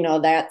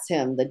of, that's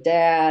him, the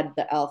dad,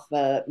 the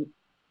alpha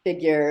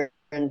figure.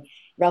 And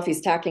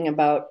Ralphie's talking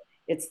about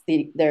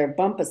their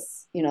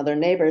bumpus, their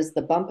neighbors,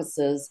 the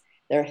bumpuses,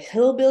 their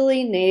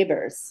hillbilly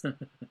neighbors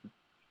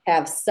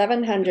have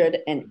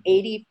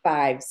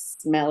 785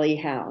 smelly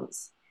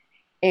hounds.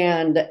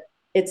 And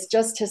it's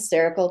just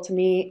hysterical to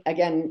me.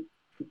 Again,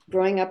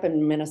 growing up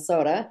in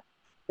Minnesota,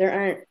 there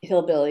aren't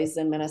hillbillies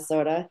in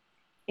Minnesota.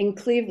 In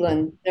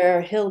Cleveland, there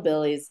are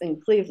hillbillies in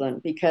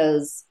Cleveland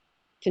because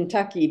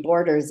Kentucky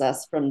borders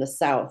us from the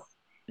south,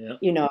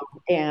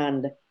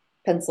 and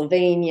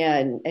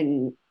Pennsylvania.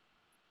 And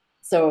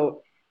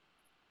so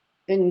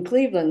in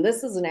Cleveland,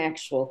 this is an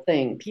actual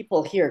thing.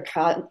 People here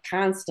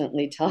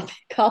constantly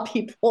call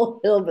people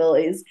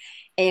hillbillies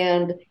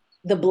and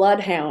the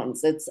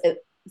bloodhounds. It's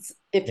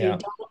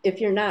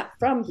if you're not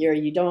from here,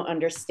 you don't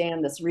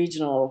understand this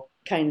regional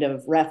kind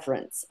of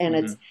reference.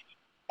 And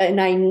and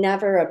I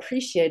never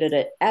appreciated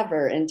it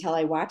ever until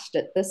I watched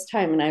it this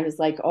time. And I was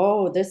like,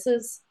 oh, this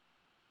is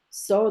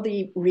so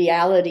the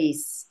reality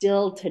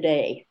still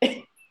today.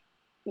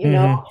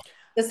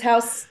 This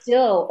house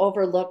still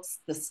overlooks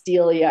the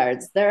steel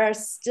yards. There are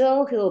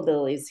still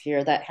hillbillies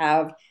here that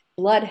have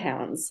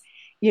bloodhounds.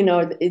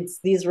 It's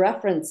these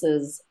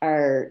references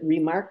are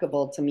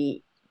remarkable to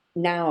me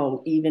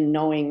now, even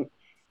knowing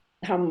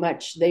how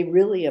much they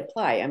really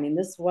apply. I mean,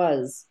 this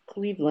was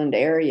Cleveland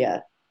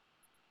area.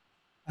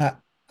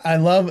 I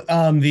love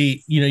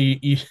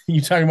you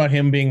talking about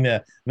him being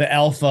the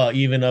alpha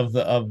even of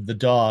the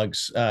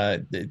dogs,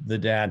 the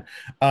dad,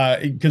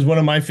 because one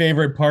of my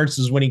favorite parts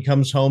is when he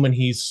comes home and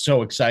he's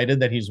so excited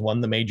that he's won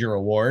the major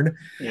award,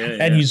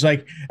 and he's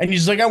like I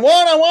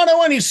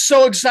won, he's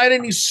so excited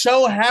and he's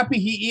so happy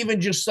he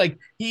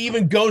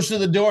even goes to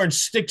the door and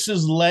sticks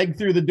his leg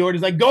through the door and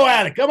he's like, go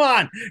at it, come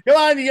on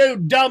you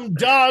dumb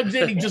dogs,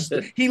 and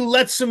he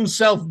lets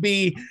himself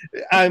be,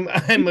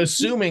 I'm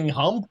assuming,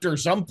 humped or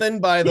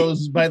something by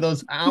those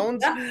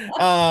hounds,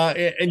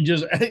 and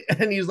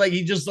he's like,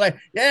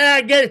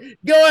 yeah,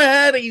 go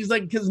ahead. And he's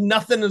like, because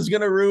nothing is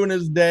gonna ruin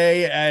his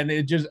day, and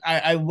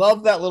I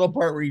love that little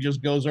part where he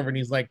just goes over and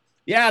he's like,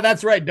 yeah,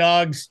 that's right,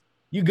 dogs.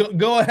 You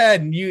go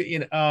ahead, and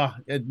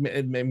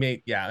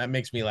that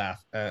makes me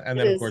laugh. And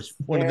then of course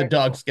one of the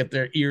dogs get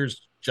their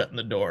ears shut in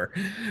the door.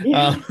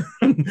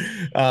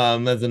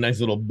 That's a nice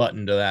little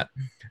button to that.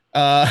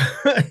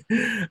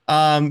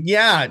 I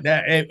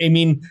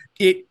mean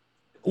it.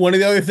 One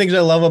of the other things I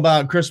love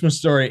about Christmas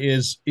Story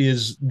is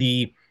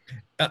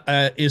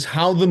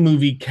how the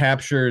movie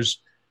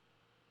captures,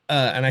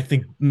 and I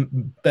think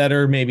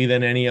better maybe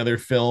than any other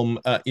film,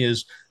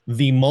 is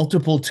the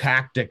multiple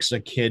tactics a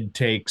kid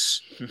takes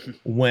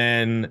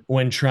when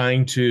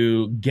trying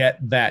to get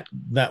that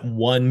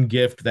one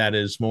gift that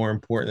is more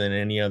important than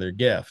any other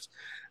gift.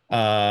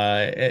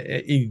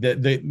 Even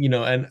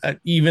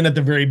at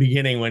the very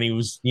beginning when he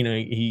was,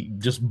 he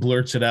just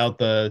blurts it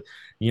out, I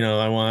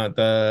want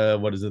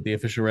the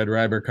official Red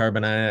Ryder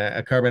carbon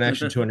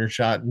action 200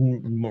 shot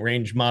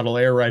range model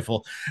air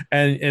rifle,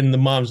 and the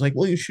mom's like,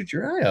 well, you shoot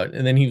your eye out,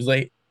 and then he was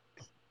like,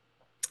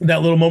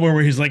 that little moment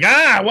where he's like,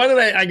 why did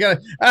I got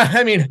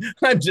I mean,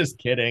 I'm just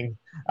kidding.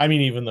 I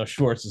mean, even though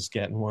Schwartz is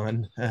getting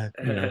one, got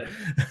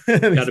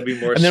to be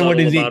more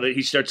subtle about it.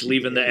 He starts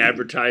leaving the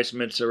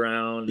advertisements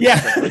around.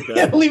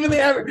 Leaving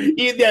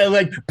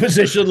like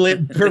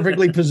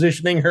perfectly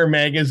positioning her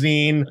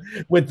magazine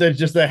with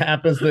with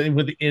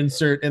the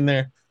insert in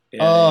there.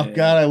 God,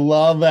 I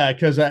love that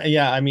because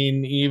I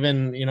mean,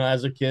 even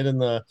as a kid in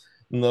the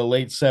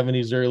late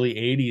 70s, early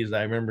 80s,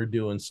 I remember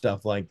doing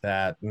stuff like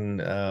that,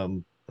 and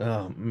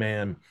oh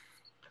man.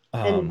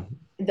 And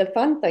the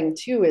fun thing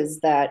too is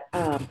that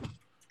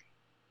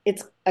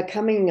it's a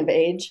coming of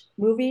age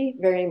movie,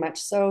 very much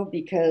so,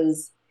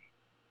 because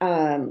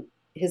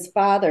his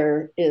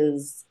father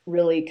is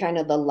really kind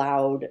of the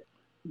loud,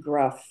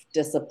 gruff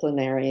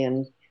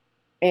disciplinarian,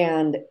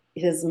 and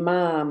his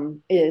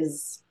mom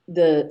is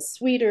the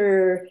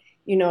sweeter,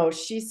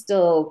 she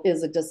still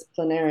is a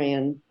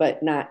disciplinarian,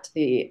 but not to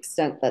the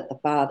extent that the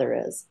father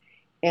is.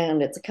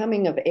 And it's a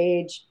coming of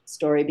age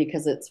story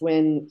because it's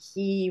when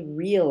he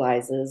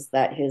realizes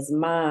that his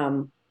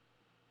mom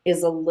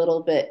is a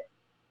little bit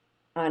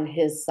on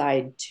his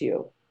side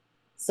too.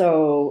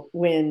 So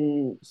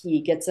when he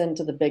gets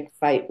into the big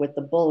fight with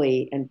the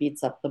bully and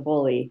beats up the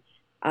bully,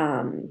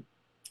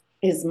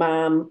 his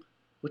mom.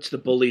 What's the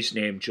bully's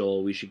name,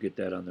 Joel? We should get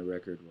that on the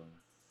record.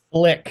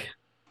 Flick.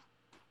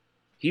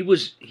 He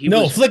was.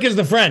 Flick is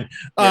the friend.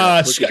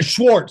 Yeah,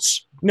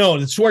 Schwartz. No,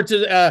 the Schwartz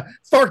is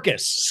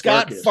Farkas.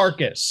 Scott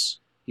Farkas.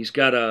 He's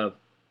got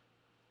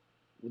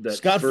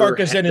Scott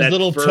Farkas and his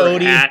little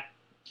toady. Hat.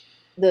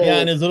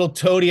 And his little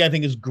toady, I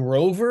think, is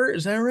Grover.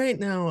 Is that right?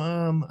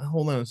 Now,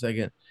 hold on a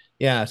second.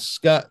 Yeah,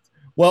 Scott.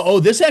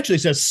 Well, this actually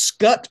says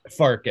Scut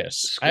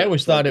Farkas. I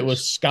always thought it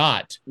was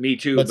Scott. Me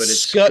too, but it's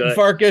Scut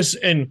Farkas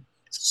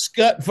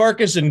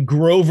and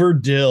Grover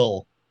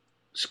Dill.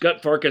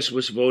 Scott Farkas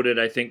was voted,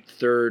 I think,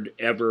 3rd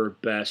ever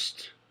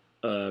best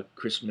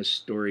Christmas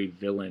Story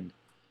villain.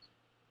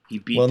 He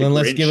beat the Grinch.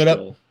 Let's give it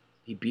up.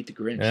 He beat the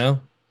Grinch. Yeah,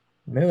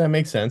 maybe that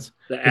makes sense.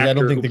 Because I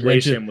don't think the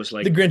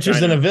Grinch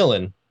isn't a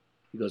villain.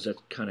 He goes, I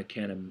kind of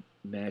can't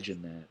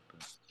imagine that.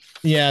 But.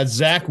 Yeah,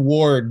 Zach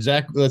Ward.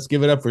 Let's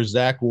give it up for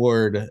Zach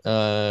Ward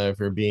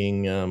for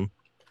being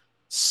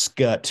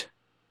Scut.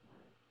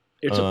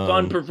 It's a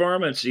fun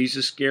performance. He's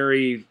a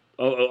scary,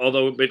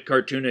 although a bit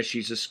cartoonish.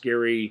 He's a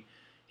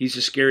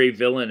scary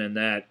villain, and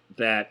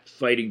that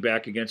fighting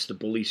back against the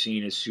bully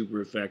scene is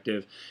super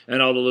effective.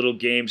 And all the little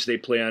games they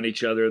play on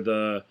each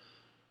other.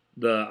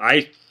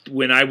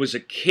 When I was a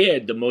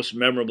kid, the most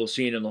memorable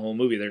scene in the whole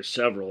movie, there's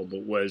several,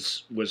 but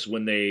was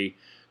when they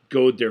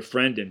goad their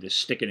friend into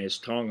sticking his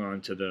tongue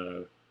onto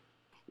the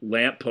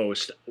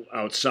lamppost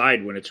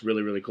outside when it's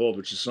really, really cold,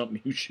 which is something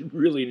you should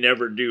really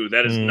never do.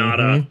 That is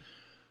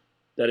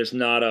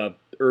not a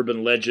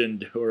urban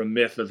legend or a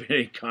myth of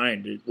any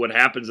kind. What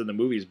happens in the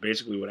movie is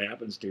basically what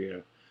happens to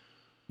you.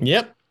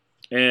 Yep.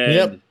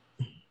 And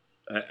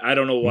I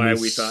don't know why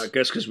we thought, I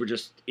guess because we're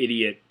just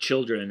idiot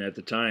children at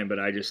the time, but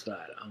I just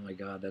thought, oh my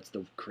God, that's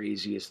the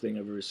craziest thing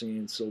I've ever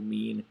seen. It's so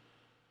mean.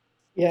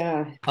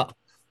 Yeah.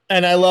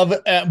 And I love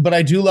it, but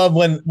I do love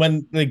when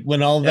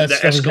all of that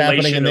stuff is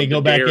happening and they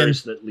go back in.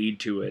 That lead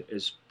to it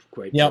is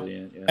quite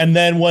brilliant. Yeah. And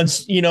then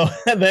once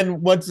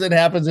it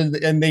happens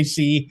and they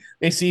see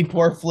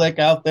poor Flick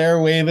out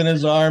there waving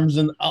his arms,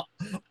 and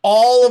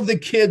all of the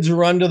kids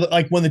run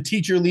to when the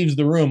teacher leaves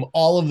the room,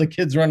 all of the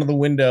kids run to the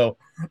window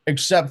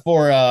except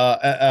for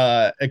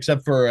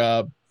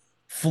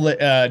Flick.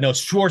 No,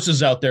 Schwartz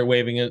is out there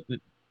waving it.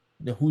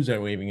 Who's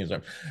there waving his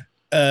arm?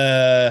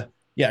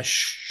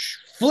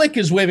 Flick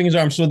is waving his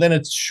arm. So then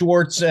it's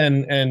Schwartz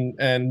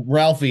and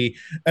Ralphie,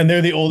 and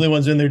they're the only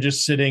ones, and they're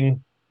just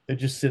sitting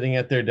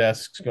at their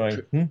desks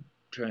going,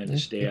 trying to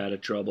stay out of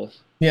trouble.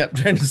 Yeah,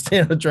 trying to stay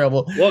out of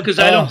trouble. Well, because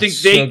I don't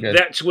think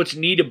that's what's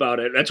neat about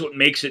it. That's what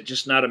makes it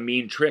just not a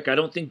mean trick. I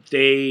don't think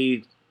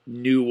they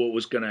knew what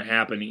was going to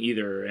happen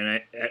either,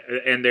 and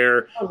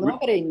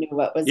nobody knew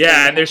what was.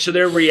 Yeah, and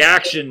their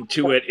reaction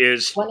to it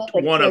is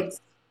one of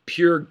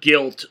pure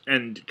guilt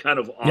and kind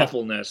of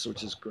awfulness,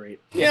 which is great.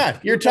 Yeah,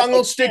 your tongue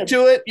will stick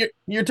to it.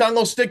 Your tongue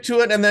will stick to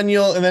it, and then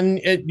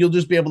you'll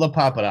just be able to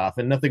pop it off,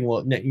 and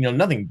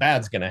nothing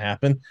bad's going to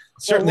happen.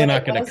 Certainly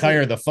not going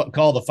to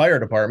call the fire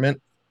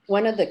department.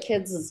 One of the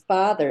kids'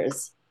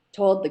 fathers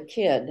told the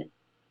kid,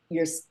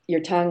 "Your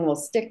tongue will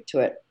stick to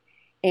it,"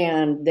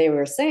 and they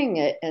were saying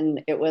it,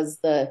 and it was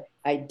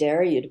 "I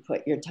dare you to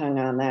put your tongue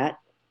on that.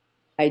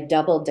 I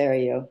double dare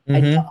you.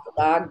 I double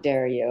dog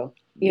dare you.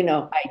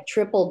 I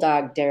triple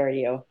dog dare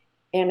you."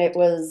 And it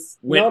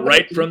went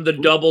right from the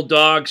double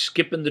dog,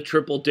 skipping the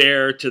triple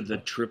dare to the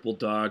triple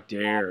dog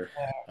dare.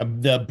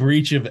 The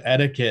breach of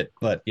etiquette,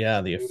 but the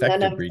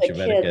effective breach of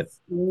etiquette.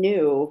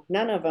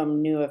 None of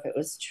them knew if it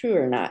was true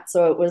or not.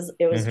 So it was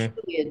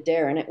truly a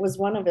dare, and it was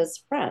one of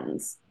his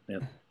friends. Yeah.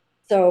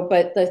 So,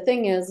 but the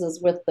thing is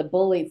with the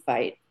bully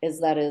fight,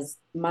 is that his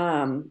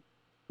mom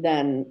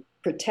then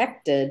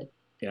protected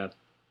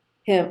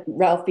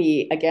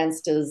Ralphie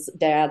against his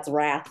dad's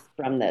wrath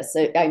from this.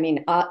 I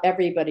mean,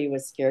 everybody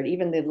was scared.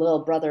 Even the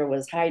little brother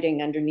was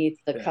hiding underneath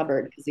the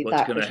cupboard because he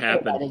thought going to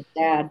happen. His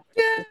dad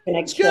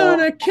was going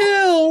to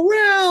kill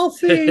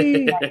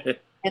Ralphie.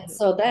 And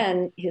so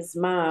then his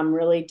mom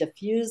really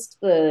diffused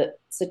the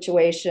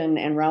situation,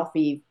 and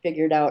Ralphie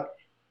figured out,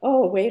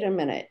 oh, wait a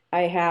minute,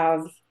 I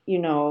have,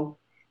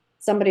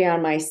 somebody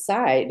on my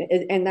side.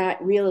 And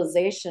that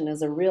realization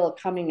is a real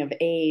coming of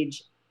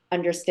age,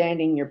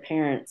 understanding your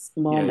parents'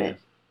 moment.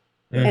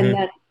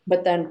 And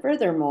then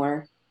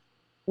furthermore,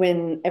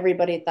 when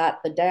everybody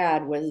thought the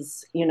dad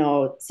was,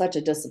 such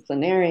a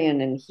disciplinarian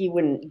and he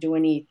wouldn't do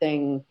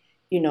anything,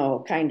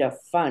 kind of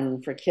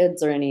fun for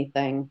kids or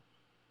anything,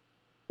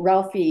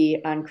 Ralphie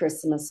on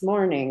Christmas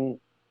morning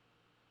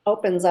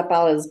opens up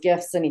all his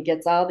gifts and he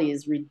gets all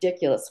these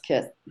ridiculous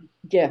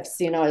gifts.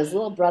 His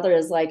little brother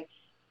is like,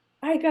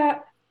 I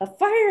got a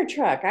fire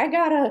truck. I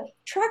got a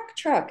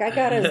truck. I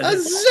got a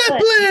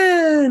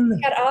Zeppelin.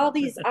 I got all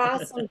these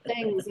awesome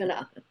things. And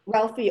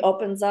Ralphie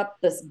opens up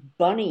this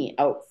bunny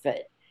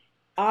outfit.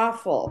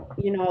 Awful.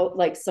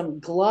 Like some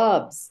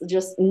gloves.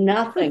 Just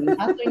nothing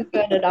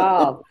good at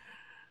all.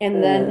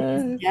 And then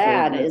his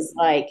dad is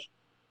like,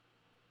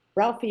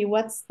 Ralphie,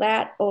 what's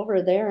that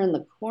over there in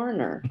the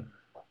corner?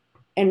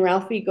 And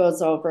Ralphie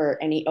goes over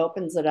and he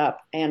opens it up,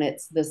 and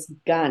it's this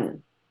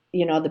gun, the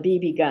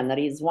BB gun that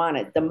he's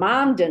wanted. The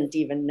mom didn't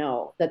even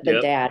know that the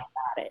Yep. dad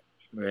got it.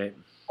 Right.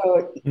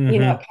 So, Mhm. it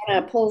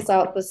kind of pulls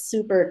out the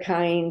super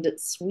kind,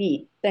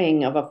 sweet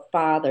thing of a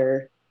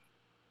father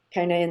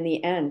kind of in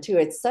the end, too.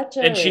 It's such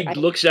And a, she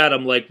looks at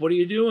him like, "What are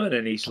you doing?"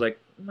 And he's like,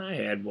 "I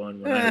had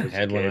one when I was a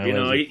Had when kid."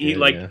 I was a He kid,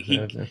 like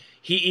yeah.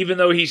 he even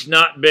though he's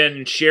not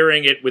been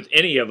sharing it with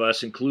any of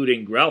us,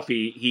 including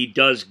Ralphie, he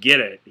does get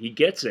it. He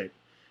gets it.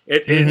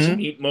 It's a Mhm.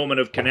 neat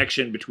moment of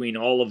connection between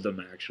all of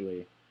them,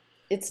 actually.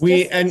 it's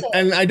We just such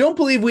and I don't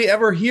believe we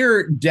ever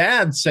hear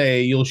dad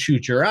say you'll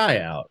shoot your eye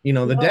out.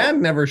 The dad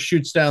no, never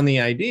shoots down the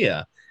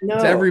idea.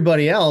 It's no,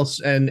 everybody else.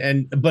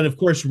 But of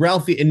course,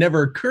 Ralphie, it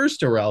never occurs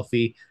to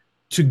Ralphie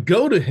to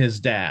go to his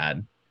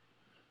dad,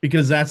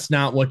 because that's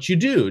not what you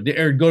do,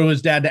 or go to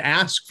his dad to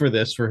ask for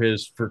this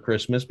for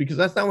Christmas, because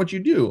that's not what you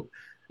do.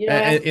 you don't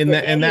ask In for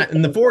that in the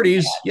anything from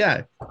 40s, dad.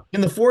 yeah, in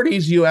the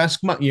 40s, you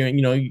ask mom,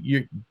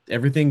 you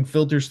everything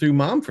filters through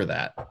mom for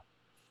that.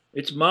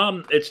 It's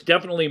mom. It's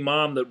definitely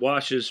mom that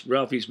washes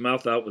Ralphie's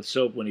mouth out with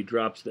soap when he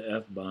drops the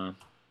f bomb.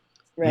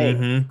 Right,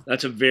 Mm-hmm.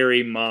 That's a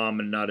very mom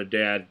and not a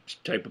dad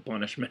type of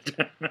punishment,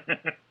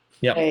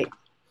 Yep. right.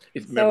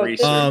 if So memory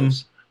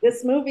serves.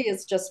 this movie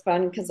is just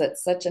fun because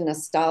it's such a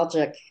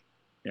nostalgic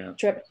Yeah.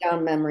 trip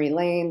down memory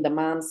lane. The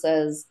mom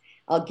says,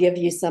 "I'll give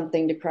you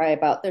something to cry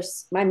about."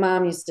 There's my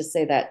mom used to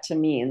say that to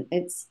me, and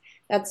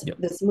that's Yep.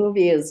 this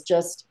movie is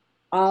just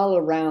all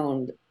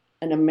around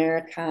an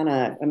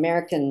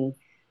American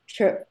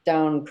trip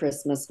down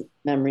Christmas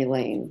memory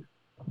lane.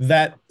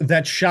 That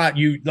shot,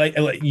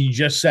 like you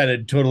just said,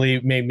 it totally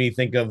made me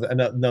think of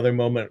another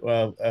moment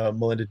of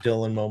Melinda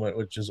Dillon moment,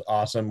 which is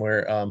awesome,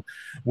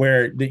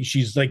 where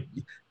she's like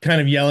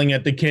kind of yelling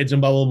at the kids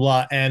and blah blah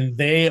blah, and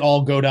they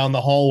all go down the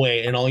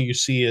hallway, and all you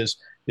see is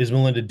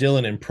Melinda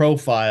Dillon in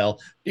profile,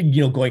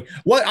 going,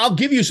 "What? I'll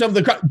give you some of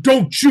the.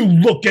 Don't you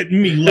look at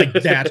me like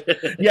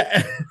that."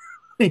 Yeah.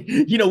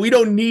 We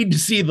don't need to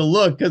see the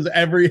look, because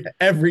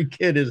every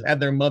kid has had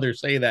their mother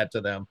say that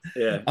to them.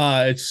 Yeah.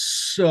 It's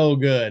so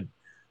good.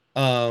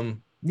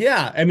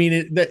 Yeah, I mean,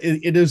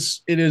 it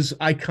is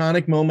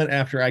iconic moment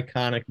after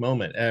iconic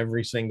moment.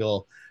 Every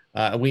single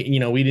we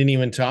didn't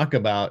even talk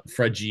about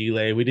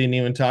Fragile. We didn't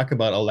even talk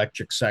about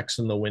Electric Sex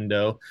in the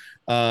Window.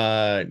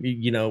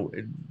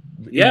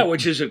 Yeah,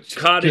 which is a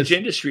cottage Just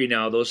industry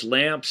now. Those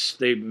lamps,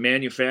 they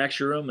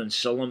manufacture them and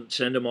sell them,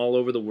 send them all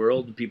over the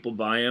world, and people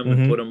buy them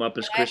and put mhm. them up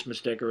as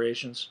Christmas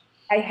decorations.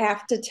 I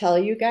have to tell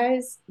you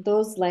guys,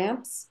 those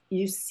lamps,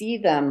 you see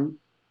them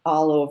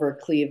all over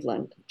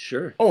Cleveland.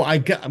 Sure. Oh,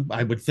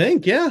 I would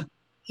think, yeah.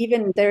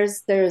 Even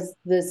there's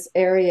this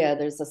area,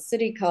 there's a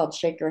city called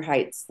Shaker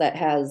Heights that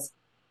has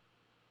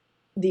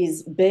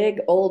these big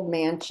old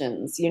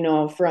mansions,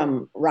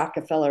 from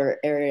Rockefeller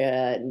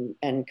area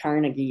and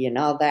Carnegie and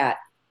all that,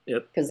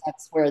 Yep. because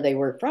that's where they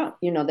were from.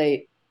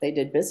 They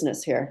did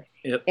business here.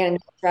 Yep. And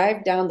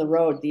drive down the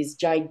road, these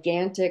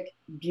gigantic,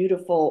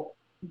 beautiful,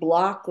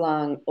 block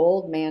long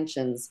old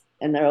mansions,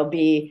 and there'll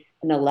be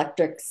an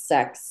electric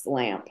sex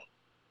lamp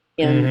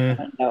in the Mhm.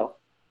 window.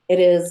 It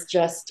is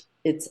just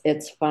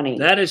it's funny.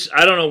 That is,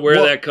 I don't know where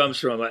Well, that comes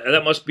from.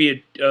 That must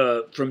be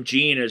from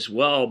Gene as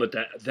well. But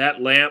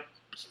that lamp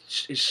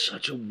is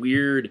such a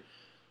weird.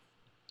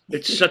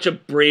 It's such a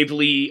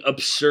bravely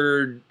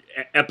absurd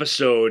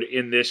episode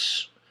in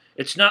this.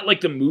 It's not like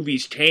the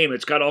movie's tame.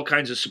 It's got all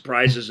kinds of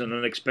surprises and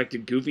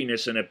unexpected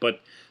goofiness in it. But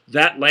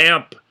that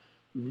lamp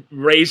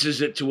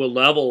raises it to a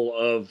level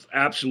of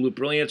absolute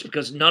brilliance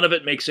because none of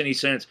it makes any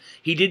sense.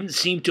 He didn't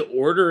seem to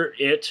order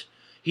it.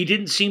 He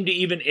didn't seem to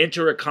even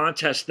enter a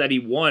contest that he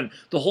won.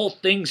 The whole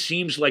thing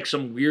seems like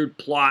some weird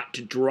plot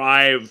to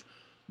drive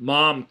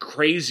mom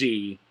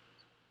crazy,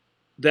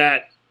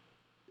 that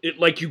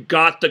like you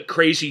got the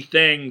crazy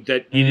thing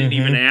that you didn't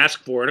even mhm.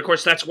 ask for. And of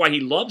course that's why he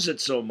loves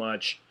it so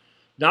much.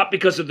 Not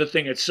because of the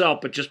thing itself,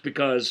 but just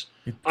because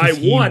I Because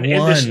he won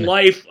in this won.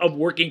 life of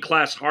working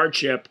class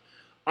hardship.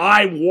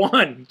 I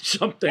won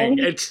something. And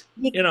It's,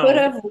 he could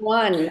have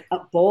won a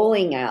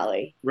bowling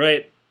alley.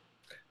 right.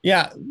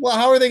 Yeah. Well,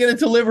 how are they going to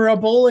deliver a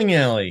bowling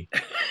alley?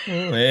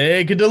 Well,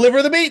 they could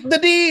deliver the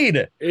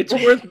deed. It's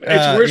worth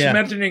Yeah.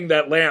 mentioning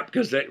that lamp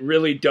because that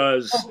really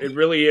does. It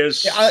really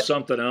is Yeah,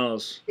 something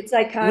else. It's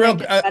real,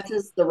 iconic. It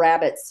matches the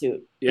rabbit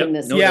suit in Yep,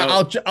 this. no yeah,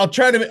 doubt. I'll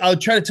try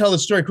to tell the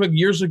story quick.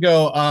 Years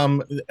ago,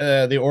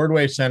 the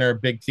Ordway Center,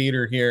 big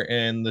theater here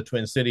in the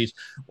Twin Cities,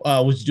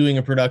 was doing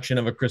a production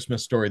of A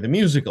Christmas Story, the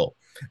musical.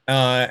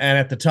 And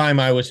at the time,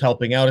 I was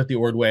helping out at the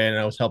Ordway, and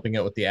I was helping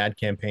out with the ad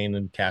campaign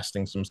and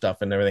casting some stuff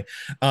and everything.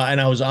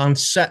 And I was on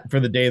set for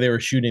the day they were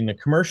shooting the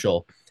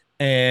commercial,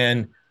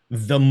 and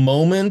the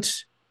moment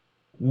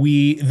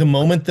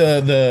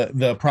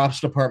the props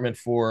department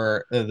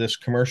for this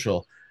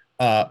commercial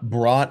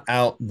brought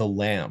out the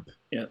lamp,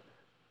 Yeah.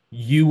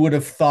 you would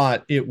have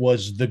thought it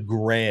was the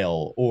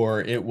Grail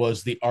or it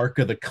was the Ark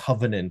of the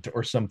Covenant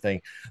or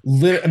something.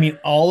 I mean,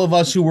 all of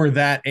us who were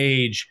that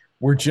age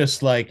were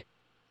just like,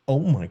 "Oh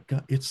my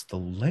God, it's the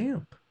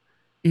lamp!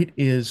 It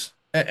is,"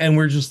 and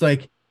we're just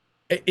like,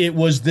 it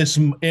was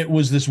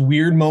this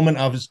weird moment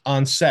of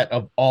on set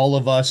of all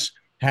of us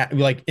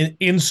like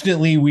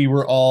instantly we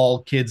were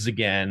all kids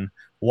again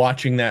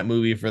watching that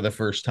movie for the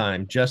first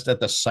time just at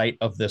the sight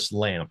of this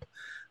lamp.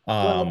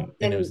 Well, And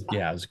and it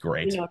was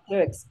great. to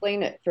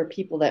explain it for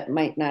people that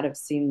might not have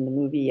seen the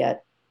movie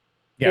yet,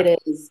 Yeah. it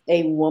is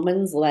a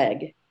woman's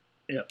leg,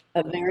 Yeah.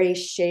 a very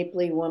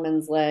shapely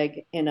woman's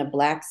leg in a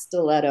black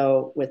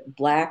stiletto with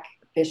black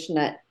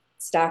fishnet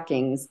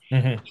stockings.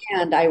 Mm-hmm.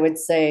 And I would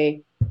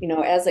say,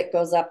 as it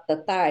goes up the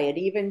thigh, it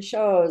even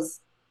shows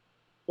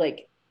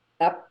like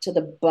up to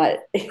the butt,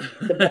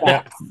 the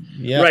butt.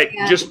 Yeah. Right,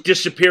 And, just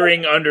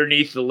disappearing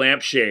underneath the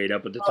lampshade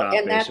up at the top,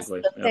 and basically.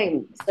 That's the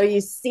thing. So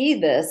you see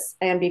this,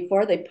 and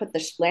before they put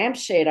the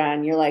lampshade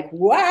on, you're like,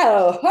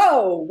 wow,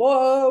 ho,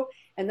 whoa.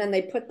 And then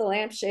they put the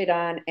lampshade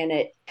on, and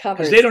it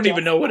covers. Because they don't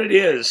even know what it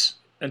is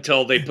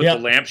until they put the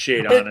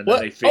lampshade on, and then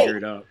they figure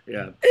it out.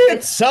 Yeah,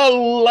 it's a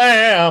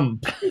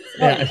lamp.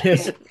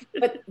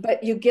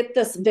 But you get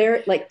this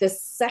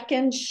this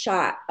second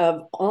shot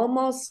of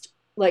almost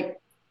like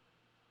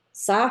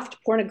soft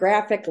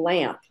pornographic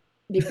lamp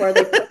before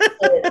they put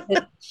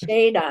the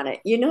shade on it.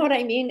 You know what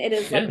I mean? It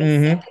is like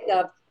a second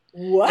of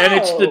wow. And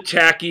it's the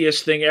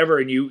tackiest thing ever,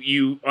 and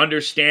you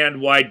understand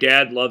why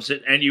Dad loves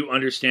it, and you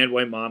understand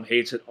why Mom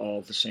hates it all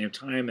at the same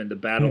time. And the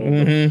battle,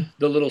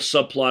 the little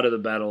subplot of the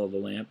Battle of the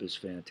Lamp is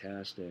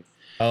fantastic.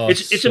 Oh,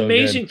 it's so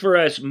amazing good. for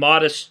as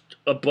modest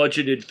a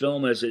budgeted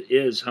film as it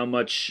is, how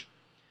much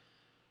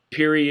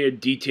period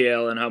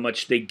detail and how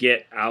much they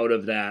get out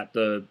of that.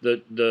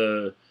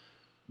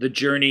 The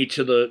journey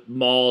to the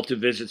mall to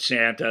visit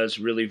Santa is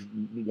really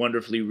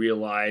wonderfully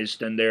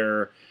realized, and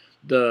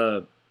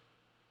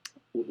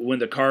when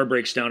the car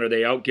breaks down, are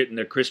they out getting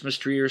their Christmas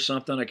tree or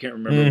something? I can't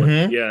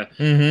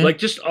remember. Like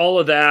just all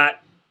of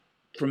that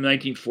from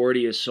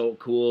 1940 is so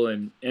cool,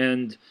 and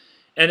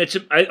it's.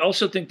 I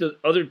also think the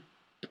other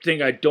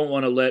thing I don't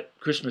want to let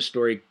Christmas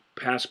Story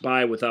pass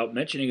by without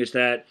mentioning is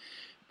that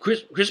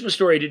Christmas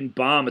Story didn't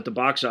bomb at the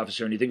box office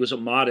or anything. It was a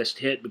modest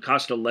hit. It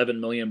cost $11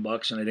 million,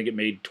 and I think it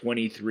made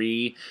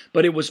 23.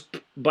 But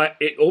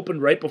it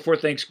opened right before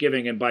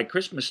Thanksgiving, and by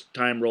Christmas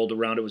time rolled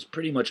around, it was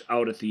pretty much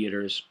out of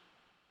theaters.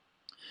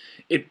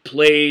 It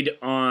played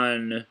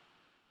on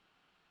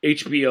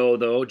HBO,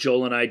 though.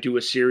 Joel and I do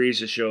a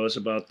series of shows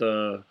about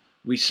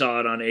we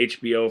saw it on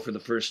HBO for the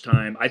first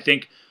time. I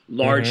think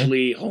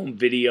largely home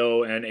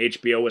video and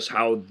HBO was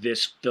how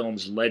this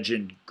film's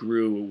legend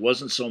grew. It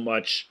wasn't so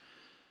much...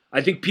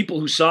 I think people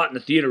who saw it in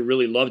the theater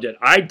really loved it.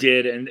 I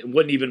did, and it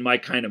wasn't even my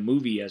kind of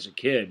movie as a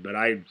kid, but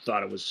I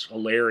thought it was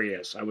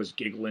hilarious. I was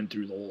giggling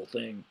through the whole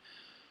thing.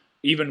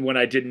 Even when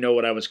I didn't know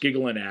what I was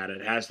giggling at,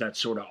 it has that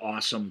sort of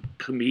awesome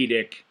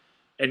comedic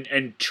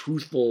and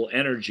truthful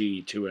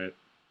energy to it.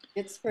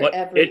 It's for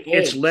every age.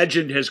 Its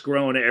legend has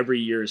grown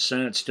every year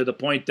since, to the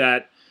point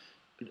that,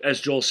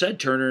 as Joel said,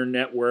 Turner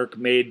Network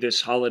made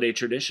this holiday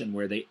tradition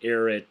where they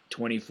air it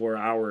 24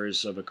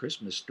 hours of A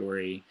Christmas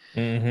Story.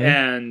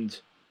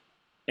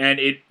 And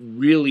it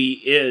really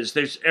is.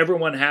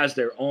 Everyone has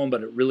their own,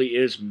 but it really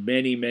is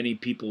many, many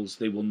people's.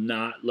 They will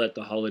not let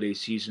the holiday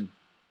season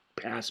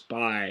pass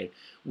by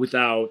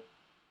without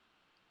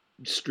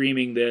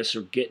streaming this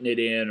or getting it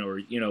in or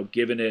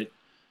giving it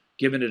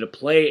a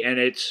play. And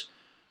it's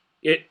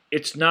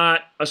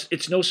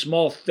no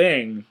small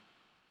thing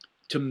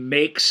to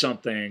make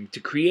something, to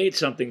create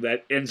something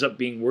that ends up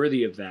being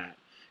worthy of that.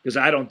 Because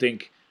I don't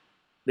think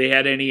they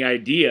had any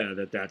idea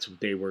that that's what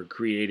they were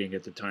creating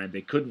at the time. They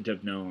couldn't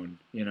have known,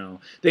 I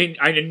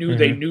knew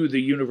they knew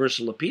the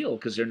universal appeal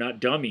because they're not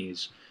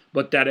dummies,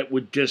 but that it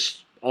would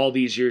just, all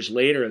these years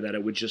later, that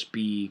it would just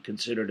be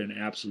considered an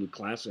absolute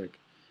classic.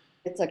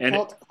 It's a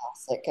cult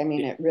classic. I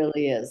mean, it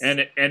really is.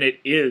 And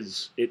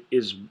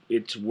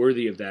it's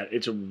worthy of that.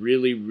 It's a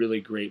really,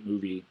 really great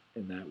movie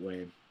in that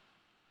way.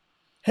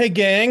 Hey,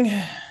 gang.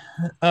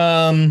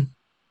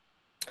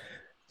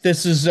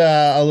 This is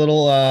a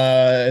little.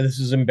 This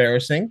is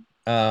embarrassing.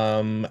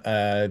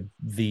 The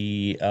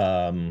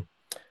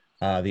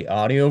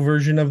audio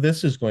version of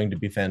this is going to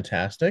be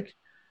fantastic,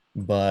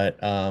 but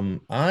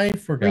I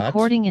forgot.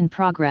 Recording in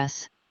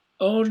progress.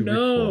 Oh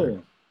no!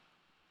 Record.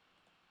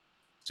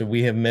 So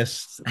we have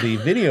missed the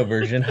video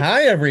version.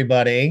 Hi,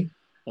 everybody.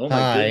 Oh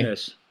my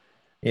goodness!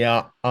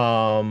 Yeah.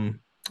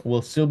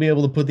 We'll still be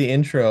able to put the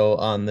intro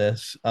on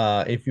this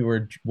if you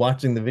were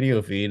watching the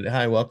video feed.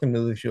 Hi, welcome to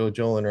the show,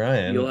 Joel and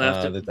Ryan. You'll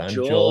have to,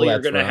 Joel, you're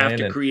going to have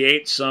to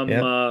create some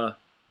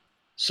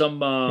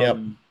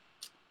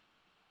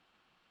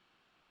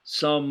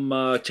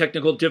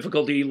technical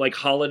difficulty, like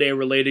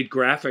holiday-related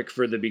graphic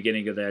for the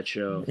beginning of that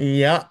show.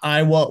 Yeah,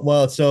 I will.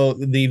 Well, so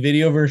the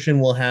video version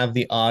will have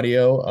the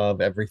audio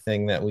of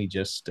everything that we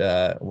just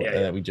that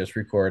we just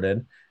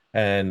recorded.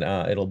 And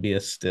it'll be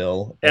a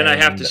still. And I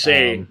have to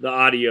say, the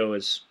audio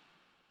is,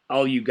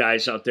 all you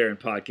guys out there in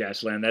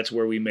podcast land, that's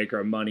where we make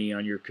our money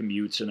on your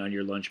commutes and on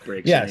your lunch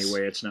breaks. Yes.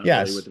 Anyway, it's not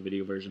really with the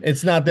video version.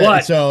 It's not that.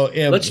 But so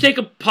let's take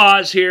a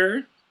pause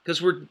here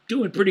because we're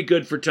doing pretty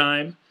good for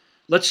time.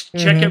 Let's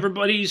check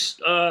everybody's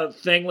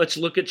thing. Let's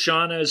look at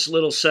Shauna's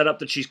little setup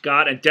that she's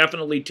got and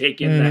definitely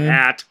take in the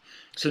hat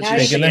Since Now you're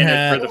you seeing can-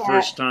 it for the Yeah.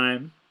 first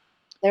time.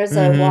 There's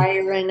a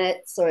wire in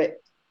it, so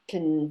it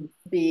can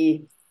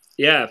be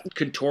Yeah,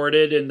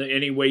 contorted in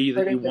any way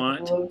that you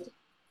want. moved.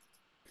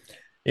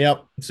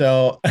 Yep.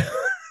 So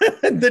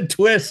the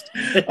twist.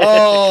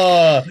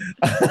 Oh.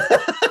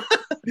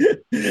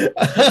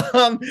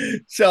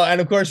 So,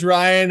 and of course,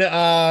 Ryan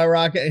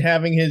Rocket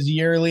having his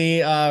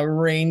yearly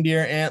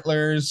reindeer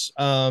antlers.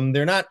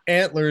 They're not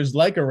antlers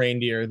like a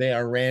reindeer. They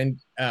are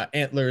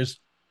antlers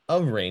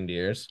of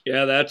reindeers.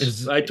 Yeah,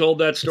 I told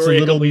that a story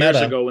a little couple years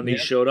meta. ago when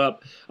these showed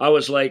up. I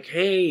was like,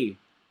 hey,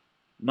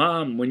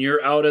 Mom, when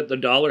you're out at the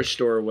dollar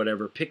store or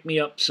whatever, pick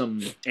me up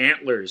some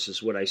antlers,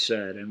 is what I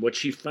said. And what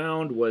she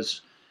found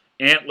was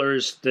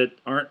antlers that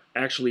aren't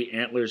actually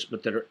antlers,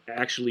 but that are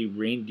actually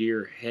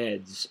reindeer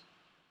heads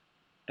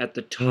at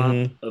the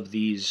top of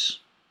these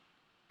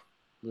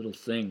little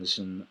things.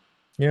 And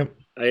Yep.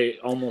 I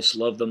almost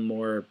love them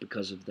more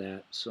because of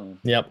that. So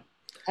Yep.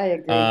 I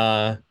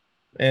agree.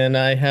 And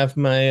I have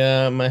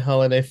my my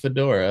holiday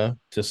fedora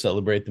to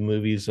celebrate the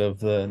movies of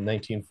the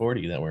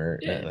 1940 that were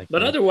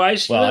but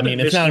otherwise, you haven't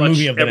it's missed not a much.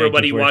 movie of the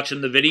Everybody 1940s. watching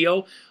the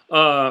video.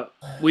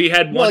 We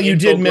had one you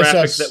did miss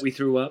infographic us. that we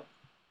threw up.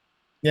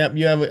 Yep,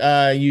 you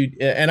have you,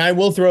 and I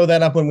will throw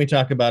that up when we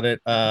talk about it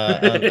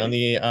on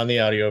the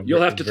audio.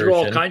 You'll have to version. throw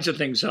all kinds of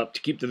things up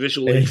to keep the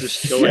visual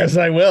interest going. Yes,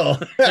 I will.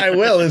 I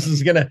will. This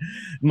is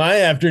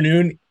my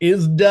afternoon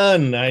is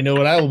done. I know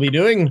what I will be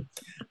doing.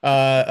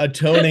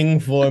 Atoning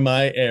for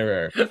my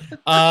error.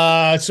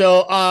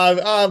 So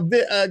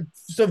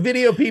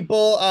video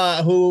people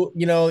who,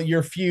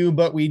 you're few,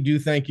 but we do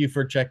thank you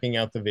for checking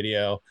out the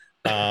video.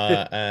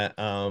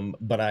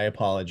 But I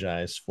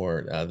apologize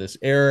for this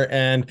error.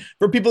 And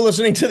for people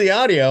listening to the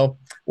audio,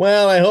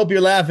 well, I hope you're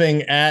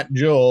laughing at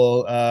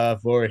Joel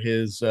for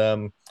his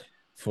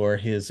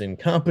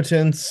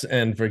incompetence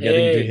and for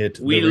getting to hit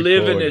the we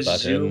live in a button.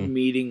 Zoom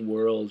meeting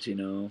world,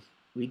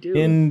 we do.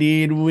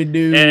 Indeed we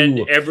do.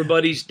 And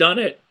everybody's done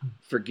it.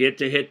 Forget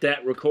to hit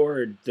that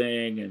record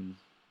thing and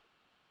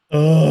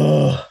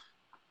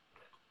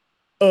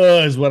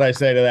is what I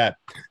say to that.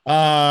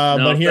 no,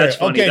 but here, that's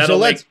funny. Okay,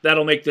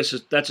 that'll make this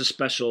that's a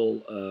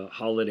special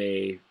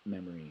holiday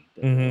memory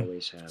that we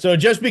always have. So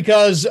just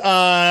because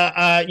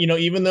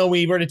even though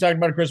we've already talked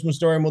about A Christmas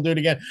Story and we'll do it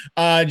again,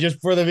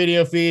 just for the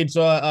video feed.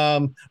 So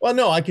well,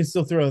 no, I can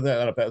still throw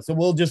that up. So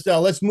we'll just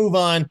let's move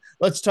on.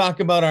 Let's talk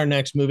about our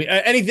next movie.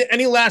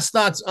 Any last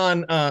thoughts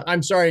on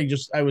I'm sorry,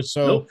 I was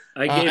so nope,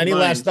 I gave any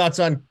mine. last thoughts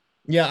on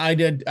I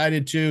did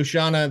too.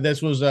 Shauna,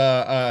 this was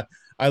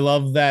I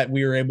love that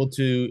we were able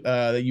to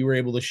that you were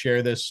able to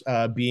share this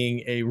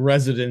being a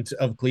resident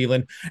of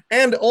Cleveland,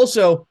 and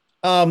also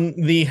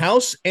the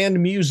house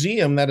and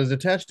museum that is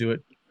attached to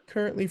it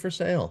currently for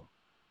sale.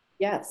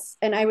 Yes,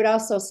 and I would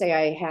also say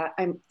I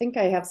think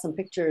I have some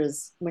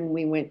pictures when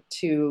we went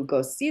to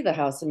go see the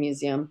house and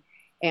museum,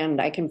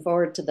 and I can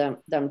forward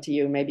them to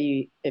you.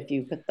 Maybe if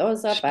you put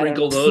those up,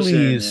 sprinkle those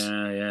Please. in.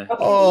 Yeah. Okay.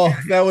 Oh,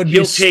 that would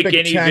He'll be take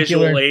any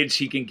spectacular. visual aids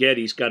he can get.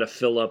 He's got to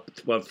fill up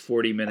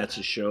 40 minutes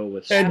of show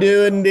with. I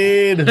do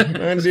indeed.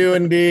 I do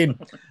indeed.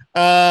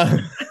 I'm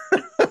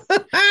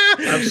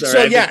sorry.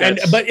 So yeah,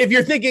 but if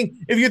you're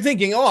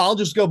thinking, oh, I'll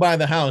just go buy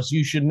the house,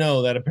 you should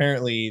know that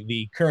apparently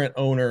the current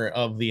owner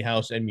of the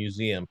house and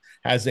museum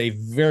has a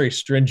very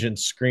stringent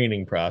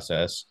screening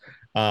process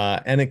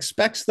and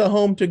expects the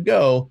home to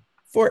go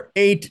for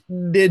 8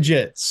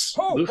 digits.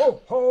 Ho,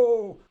 ho,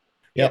 ho.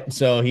 Yep.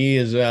 So he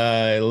is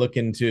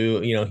looking to,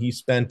 he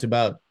spent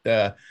about,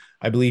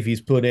 I believe he's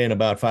put in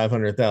about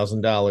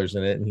 $500,000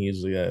 in it, and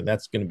he's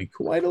that's going to be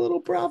quite a little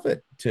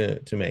profit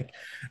to make.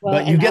 Well,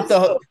 but you get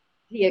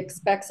he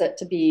expects it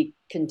to be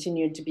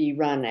continued to be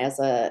run as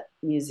a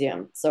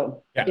museum.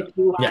 So if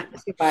you want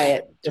to buy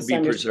it, to be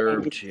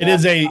preserved,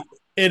 it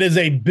is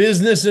a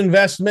business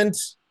investment,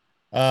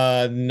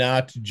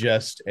 not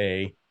just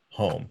a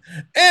home.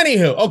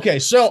 Anywho, okay,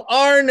 so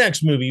our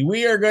next movie,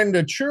 we are going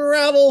to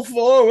travel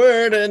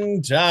forward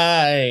in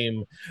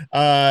time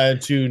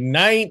to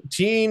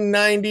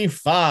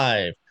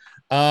 1995.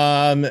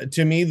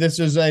 To me, this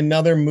is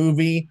another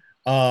movie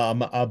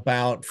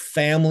about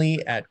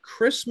family at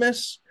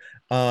Christmas,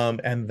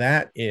 and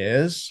that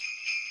is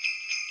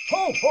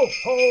Ho, ho,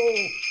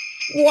 ho.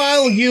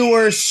 While You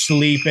Were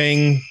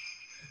Sleeping,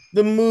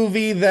 the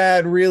movie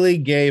that really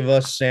gave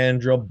us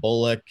Sandra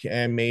Bullock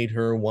and made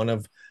her one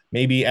of,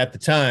 maybe at the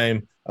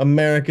time,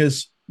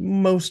 America's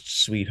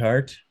most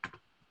sweetheart.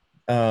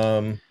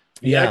 I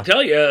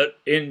tell you,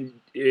 in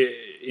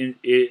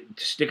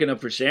sticking up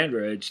for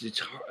Sandra,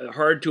 it's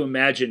hard to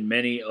imagine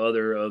many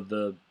other of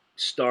the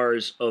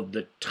stars of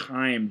the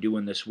time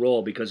doing this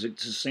role, because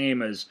it's the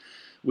same as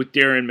with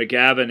Darren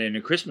McGavin in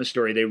A Christmas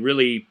Story. They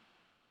really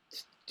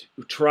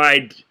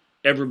tried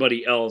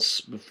everybody else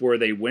before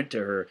they went to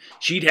her.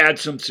 She'd had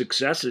some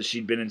successes.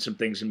 She'd been in some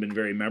things and been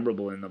very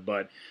memorable in them,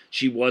 but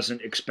she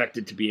wasn't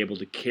expected to be able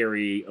to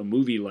carry a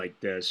movie like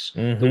this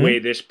the way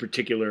this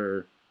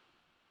particular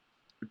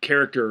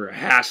character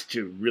has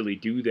to really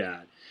do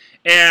that.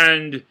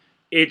 And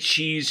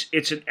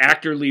it's an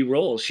actorly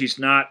role. She's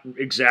not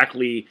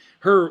exactly,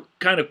 her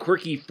kind of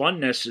quirky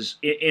funness is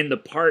in the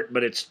part,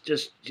 but it's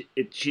just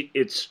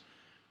it's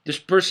this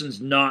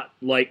person's not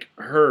like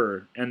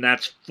her, and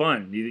that's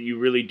fun. You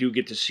really do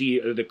get to see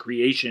the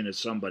creation of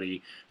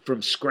somebody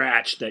from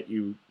scratch that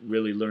you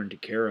really learn to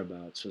care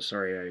about. So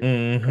sorry I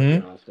cut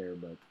you off there,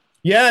 but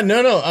yeah,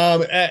 no,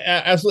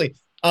 absolutely.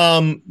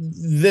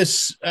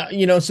 This,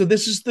 so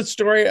this is the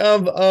story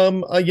of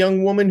a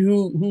young woman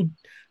who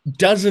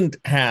doesn't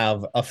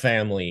have a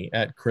family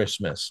at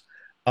Christmas.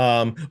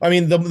 I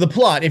mean, the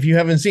plot, if you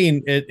haven't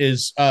seen it,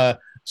 is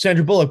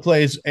Sandra Bullock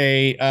plays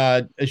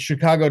a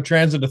Chicago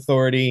Transit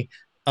Authority,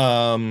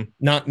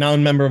 not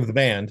non-member of the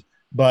band,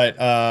 but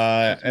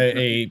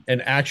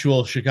an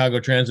actual Chicago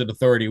Transit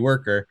Authority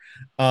worker.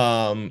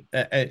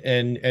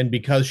 And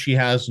because she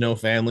has no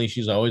family,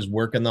 she's always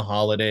working the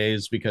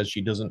holidays because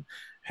she doesn't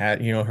have,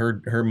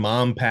 her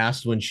mom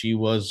passed when she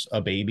was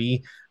a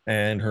baby,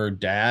 and her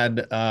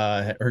dad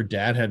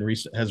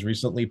has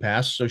recently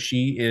passed, so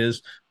she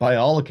is by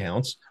all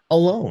accounts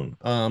alone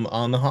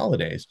on the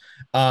holidays.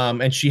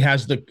 And she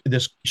has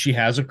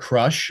a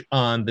crush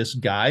on this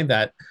guy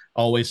that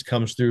always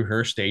comes through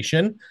her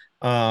station.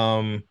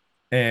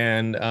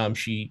 And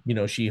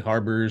she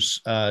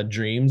harbors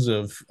dreams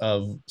of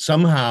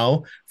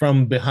somehow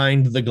from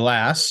behind the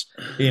glass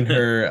in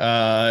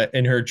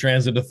her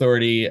transit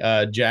authority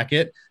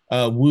jacket,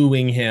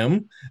 wooing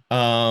him.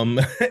 And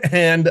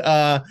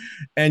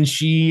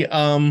she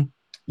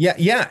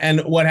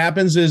and what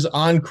happens is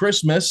on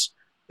Christmas,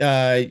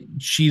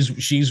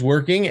 she's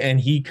working, and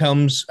he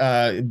comes,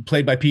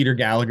 played by Peter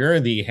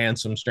Gallagher, the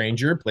handsome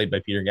stranger played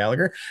by Peter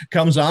Gallagher,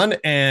 comes on,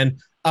 and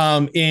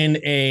in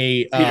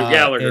a Peter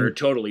Gallagher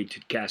totally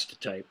cast a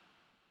type.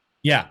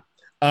 Yeah.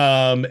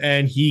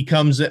 And he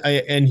comes,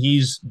 and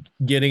he's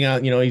getting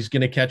out, he's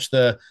going to catch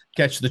the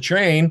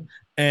train,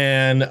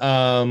 and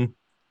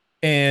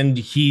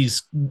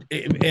he's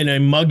in a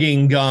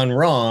mugging gone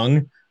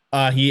wrong.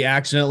 He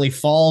accidentally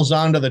falls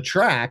onto the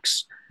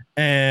tracks,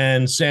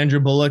 and Sandra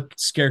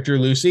Bullock's character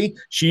Lucy,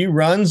 she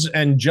runs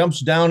and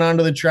jumps down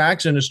onto the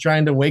tracks and is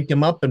trying to wake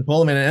him up and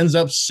pull him, and ends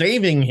up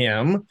saving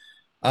him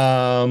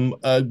from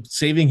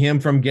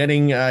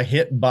getting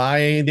hit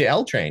by the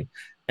L train.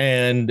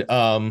 And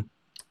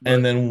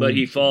but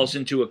he falls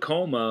into a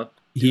coma.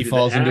 He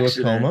falls into a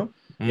coma.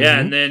 Mm-hmm. Yeah,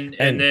 and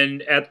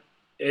then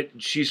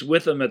she's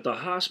with him at the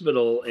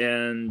hospital,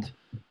 and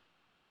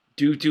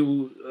due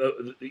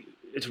to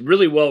it's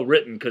really well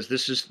written, because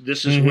this is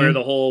mm-hmm. where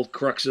the whole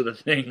crux of the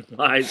thing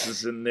lies,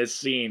 is in this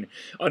scene.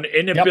 An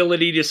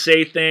inability to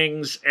say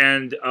things,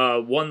 and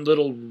one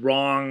little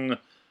wrong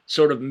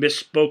sort of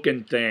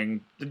misspoken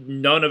thing.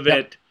 None of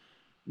it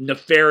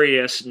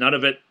nefarious, none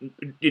of it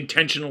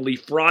intentionally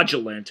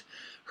fraudulent.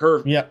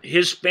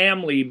 His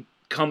family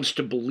comes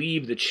to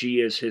believe that she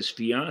is his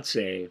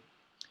fiance,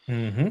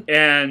 mm-hmm.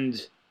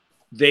 and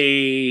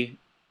they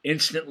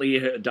instantly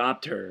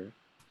adopt her.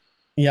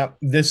 Yeah,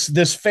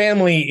 this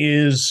family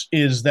is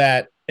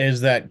that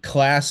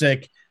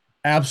classic.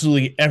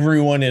 Absolutely,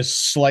 everyone is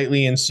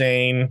slightly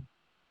insane.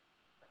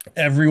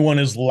 Everyone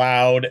is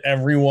loud.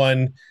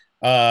 Everyone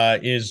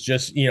is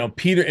just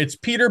Peter. It's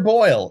Peter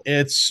Boyle.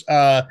 It's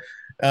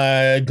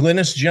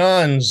Glynis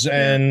Johns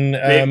and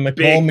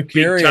Nicole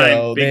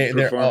Mercurio. Big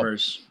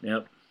performers.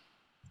 Yep.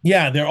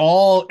 Yeah,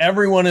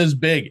 everyone is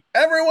big.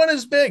 Everyone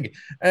is big.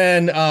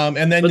 And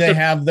then they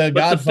have the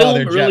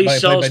Godfather. The film really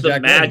sells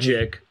the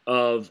magic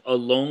of a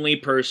lonely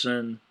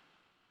person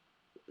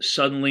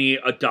suddenly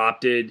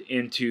adopted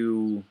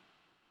into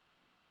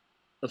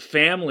a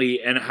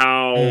family, and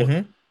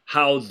how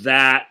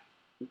that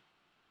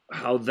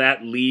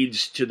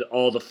leads to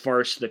all the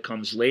farce that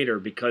comes later,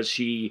 because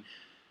she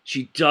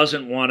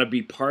doesn't want to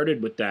be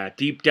parted with that.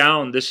 Deep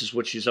down, this is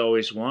what she's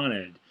always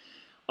wanted.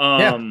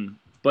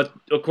 But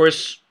of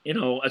course,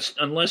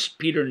 unless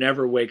Peter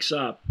never wakes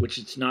up, which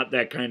it's not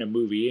that kind of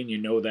movie, and you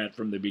know that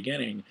from the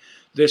beginning,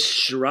 this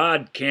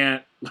charade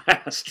can't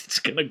last. It's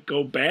gonna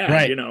go bad.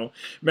 Right.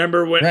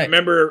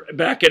 Remember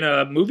back in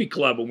a movie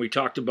club when we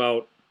talked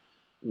about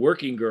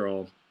Working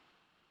Girl,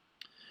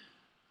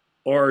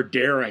 or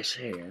dare I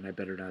say, and I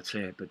better not say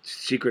it, but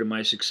Secret of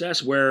My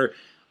Success, where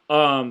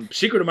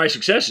Secret of My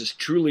Success is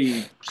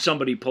truly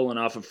somebody pulling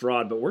off a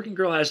fraud, but Working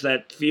Girl has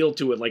that feel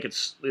to it, like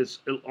it's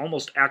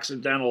almost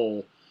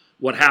accidental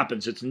what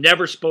happens. It's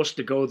never supposed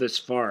to go this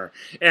far,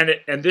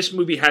 and this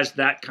movie has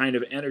that kind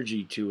of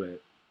energy to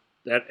it.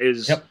 That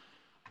is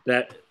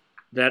that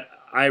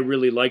I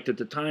really liked at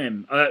the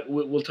time.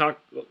 We'll talk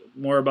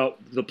more about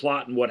the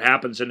plot and what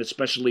happens, and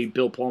especially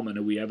Bill Pullman,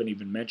 who we haven't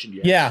even mentioned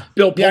yet. Yeah,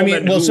 Bill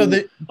Pullman,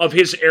 of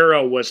his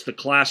era, was the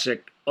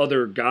classic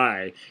other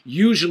guy,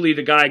 usually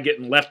the guy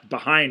getting left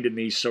behind in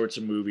these sorts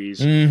of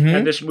movies. Mm-hmm.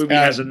 And this movie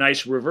has a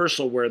nice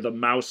reversal where the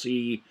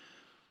mousy,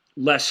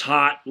 less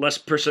hot, less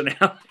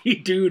personality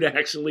dude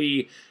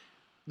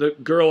the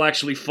girl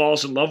actually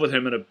falls in love with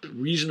him in a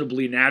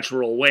reasonably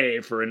natural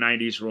way for a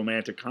 90s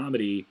romantic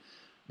comedy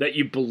that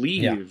you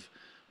believe. Yeah.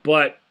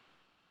 But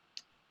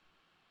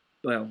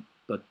no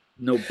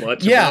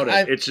buts about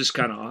it. It's just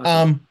kind of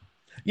awesome.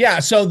 Yeah,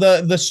 so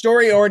the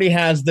story already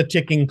has the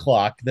ticking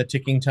clock, the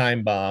ticking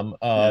time bomb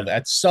of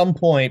at some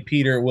point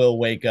Peter will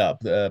wake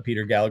up.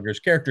 Peter Gallagher's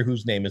character,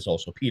 whose name is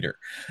also Peter.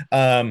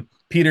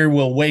 Peter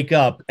will wake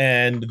up,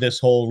 and this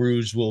whole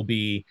ruse will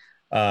be,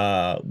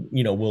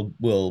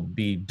 will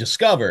be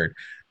discovered.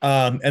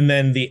 And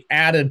then the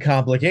added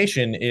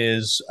complication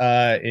is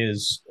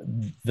the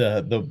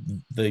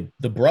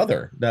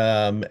brother,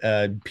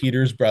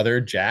 Peter's brother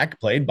Jack,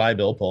 played by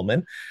Bill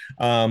Pullman,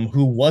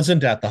 who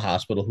wasn't at the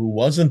hospital, who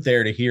wasn't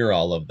there to hear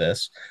all of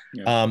this,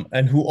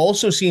 and who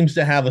also seems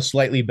to have a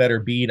slightly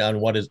better bead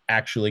on what is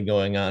actually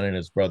going on in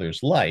his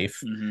brother's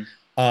life,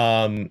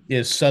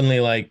 is suddenly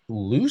like,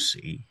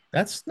 Lucy,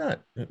 that's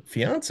not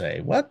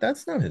fiance. What?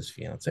 That's not his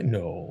fiance.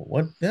 No.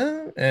 What?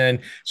 And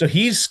so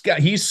he's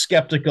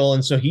skeptical,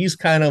 and so he's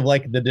kind of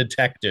like the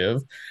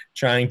detective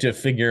trying to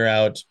figure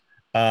out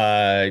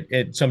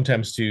it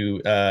sometimes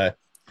to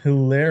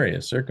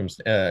hilarious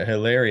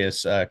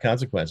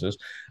consequences,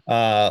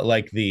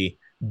 like the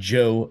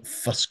Joe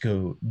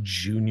Fusco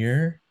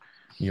Jr.,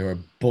 your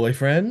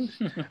boyfriend,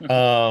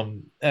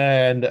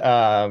 and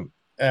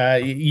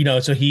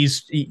so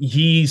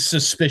he's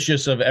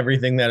suspicious of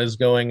everything that is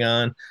going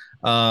on,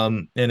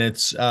 and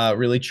it's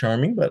really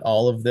charming. But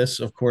all of this,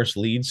 of course,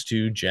 leads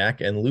to Jack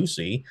and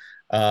Lucy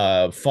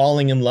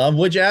falling in love,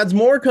 which adds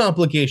more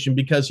complication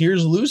because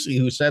here's Lucy,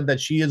 who said that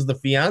she is the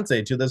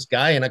fiance to this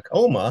guy in a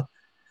coma.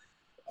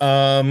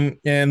 And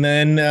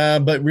then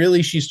but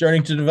really she's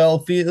starting to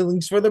develop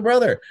feelings for the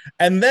brother,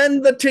 and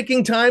then the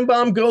ticking time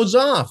bomb goes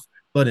off.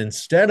 But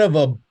instead of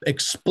a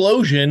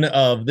explosion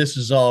of this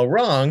is all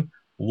wrong,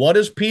 what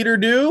does Peter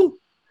do?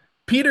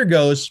 Peter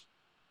goes,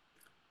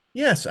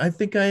 yes, I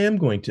think I am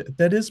going to,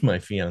 that is my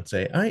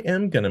fiance, I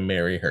am going to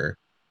marry her,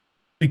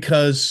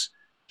 because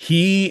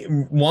he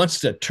wants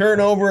to turn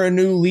over a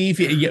new leaf,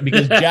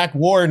 because Jack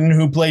Warden,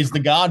 who plays the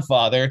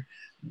Godfather,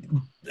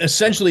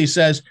 essentially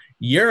says,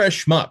 you're a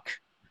schmuck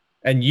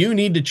and you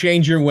need to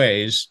change your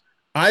ways.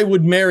 I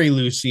would marry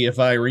Lucy if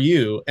I were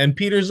you. And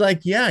Peter's like,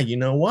 yeah, you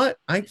know what?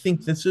 I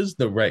think this is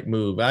the right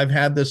move. I've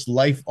had this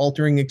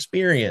life-altering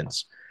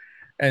experience.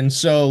 And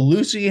so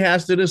Lucy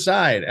has to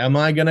decide, am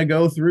I going to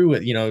go through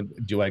with,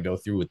 do I go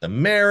through with the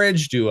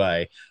marriage? Do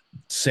I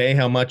say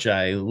how much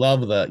I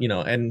love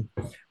and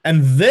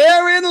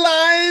therein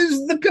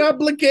lies the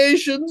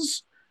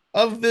complications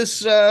of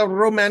this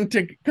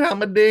romantic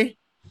comedy.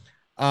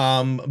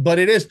 But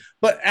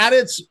at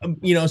its,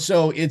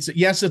 so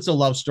it's a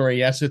love story.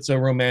 Yes, it's a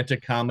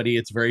romantic comedy.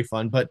 It's very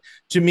fun. But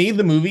to me,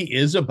 the movie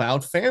is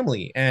about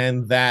family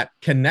and that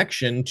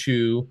connection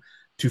to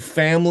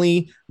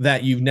family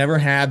that you've never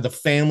had, the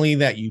family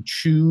that you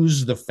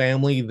choose, the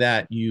family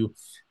that you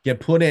get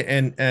put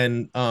in,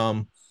 and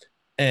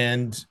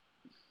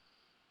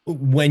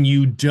when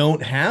you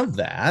don't have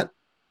that,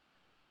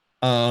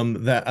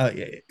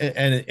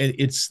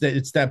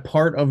 it's that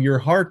part of your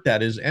heart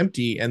that is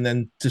empty, and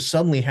then to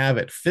suddenly have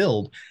it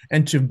filled,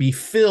 and to be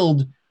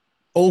filled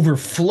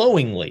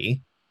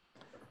overflowingly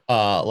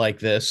like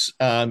this,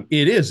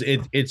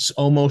 it's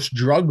almost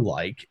drug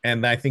like.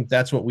 And I think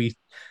that's what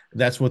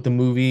the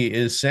movie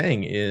is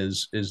saying,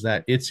 is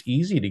that it's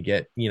easy to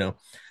get,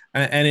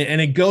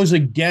 and it goes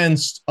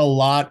against a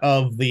lot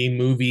of the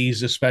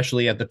movies,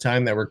 especially at the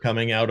time that were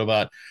coming out,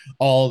 about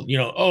all,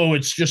 oh,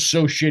 it's just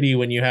so shitty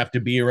when you have to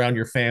be around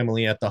your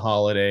family at the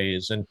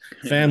holidays, and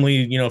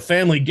family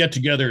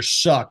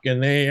get-togethers suck,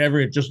 and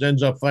it just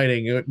ends up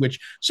fighting, which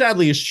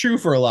sadly is true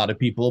for a lot of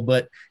people.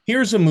 But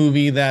here's a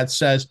movie that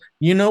says,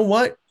 you know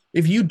what?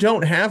 If you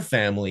don't have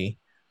family,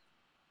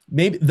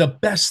 maybe the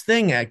best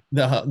thing at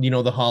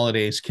the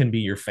holidays can be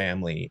your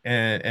family,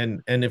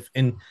 and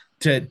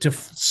to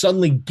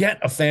suddenly get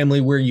a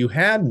family where you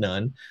had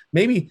none,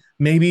 maybe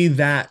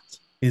that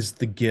is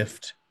the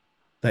gift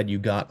that you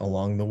got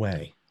along the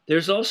way.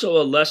 There's also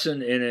a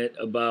lesson in it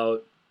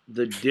about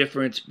the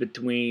difference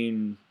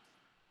between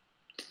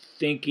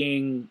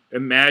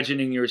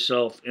imagining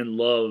yourself in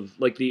love,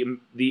 like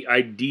the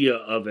idea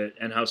of it,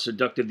 and how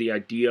seductive the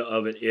idea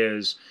of it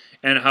is,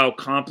 and how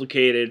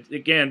complicated.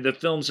 Again, the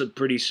film's a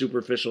pretty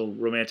superficial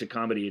romantic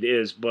comedy. It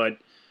is, but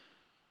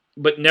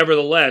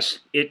nevertheless,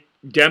 it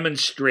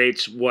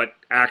demonstrates what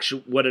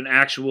an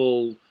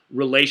actual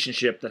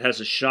relationship that has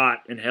a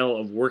shot in hell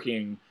of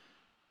working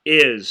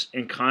is,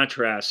 in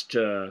contrast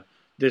to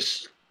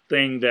this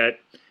thing that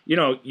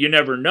you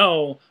never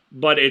know,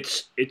 but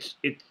it's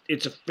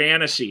a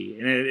fantasy,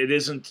 and it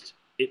isn't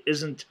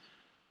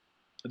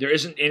there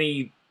isn't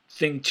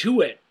anything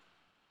to it,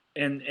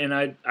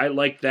 and I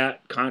like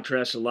that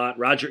contrast a lot.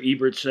 Roger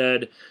Ebert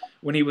said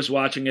when he was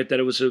watching it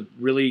that it was a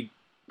really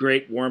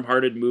great,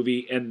 warm-hearted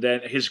movie, and then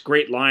his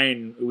great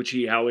line, which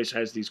he always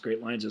has these great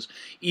lines, is,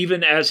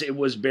 even as it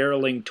was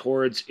barreling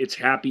towards its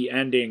happy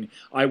ending,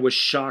 I was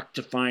shocked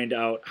to find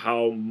out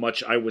how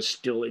much I was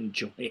still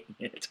enjoying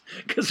it.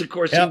 Because, of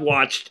course,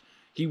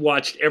 he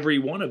watched every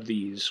one of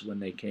these when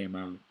they came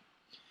out.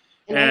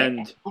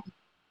 And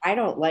I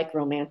don't like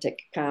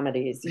romantic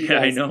comedies. Yeah,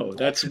 I know.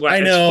 That's why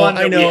it's fun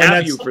that we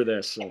have you for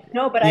this. So.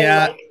 No, but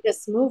I like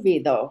this movie,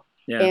 though.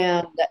 Yeah.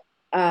 And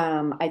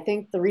I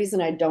think the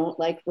reason I don't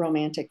like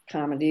romantic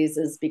comedies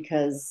is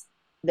because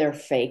they're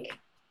fake.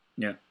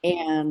 Yeah.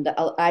 And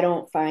I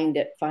don't find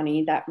it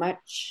funny that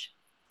much,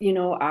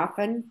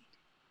 often.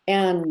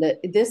 And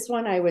this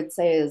one I would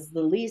say is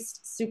the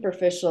least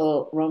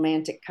superficial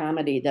romantic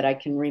comedy that I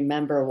can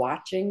remember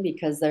watching,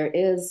 because there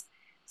is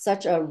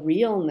such a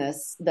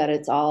realness that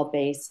it's all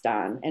based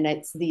on. And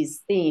it's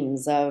these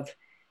themes of,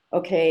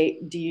 okay,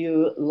 do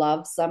you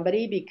love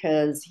somebody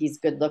because he's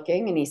good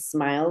looking and he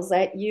smiles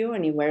at you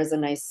and he wears a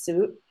nice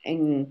suit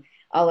and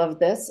all of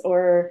this?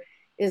 Or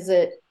is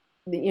it,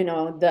 the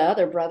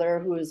other brother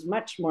who's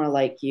much more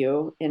like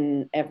you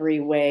in every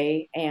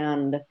way?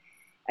 And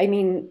I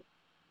mean,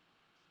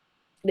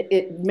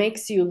 it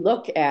makes you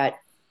look at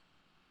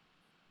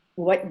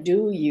what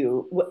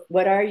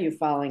are you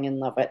falling in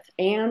love with,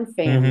 and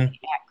family Mm-hmm.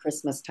 at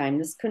Christmas time.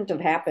 This couldn't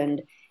have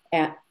happened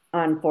at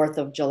on 4th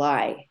of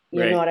July.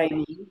 You know Right. what I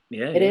mean?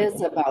 Yeah. It Yeah.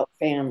 is about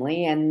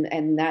family,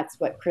 and that's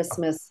what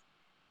Christmas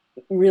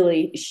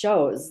really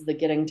shows, the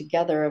getting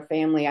together of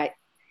family.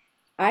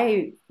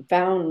 I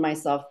found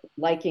myself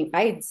liking,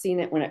 I had seen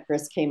it when it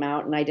first came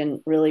out and I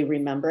didn't really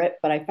remember it,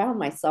 but I found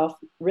myself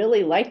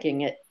really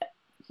liking it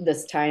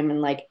this time,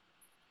 and like,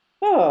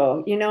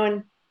 oh,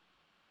 and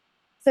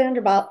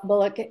Sandra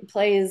Bullock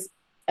plays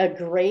a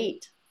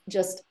great,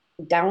 just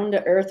down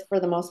to earth, for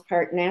the most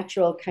part,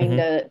 natural kind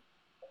Mm-hmm. of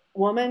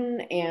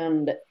woman.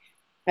 And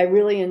I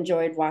really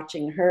enjoyed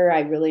watching her.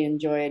 I really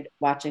enjoyed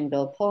watching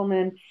Bill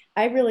Pullman.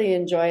 I really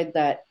enjoyed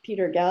that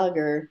Peter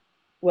Gallagher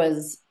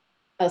was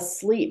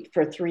asleep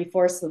for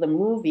 3/4 of the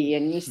movie,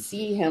 and you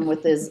see him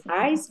with his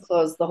eyes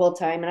closed the whole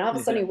time, and all of a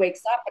sudden he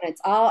wakes up and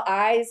it's all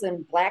eyes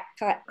and black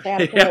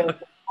caterpillar Yeah.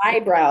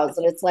 eyebrows,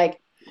 and it's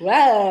like,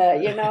 wow,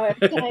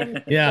 every time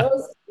he Yeah.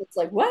 goes, it's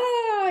like,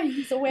 wow,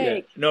 he's Yeah.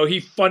 awake. No, he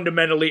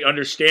fundamentally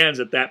understands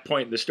at that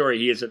point in the story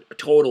he is a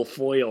total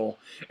foil,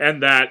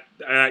 and that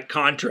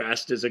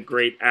contrast is a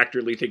great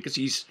actorly thing, because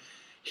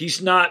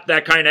he's not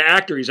that kind of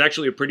actor. He's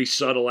actually a pretty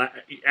subtle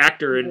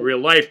actor in real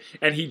life,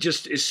 and he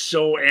just is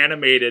so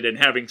animated and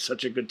having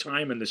such a good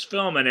time in this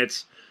film, and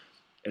it's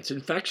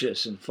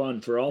infectious and fun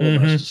for all of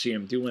us Mm-hmm. to see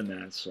him doing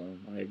that. So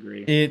I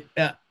agree. It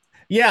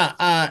yeah,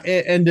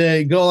 and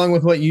go along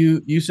with what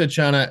you said,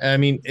 Shauna. I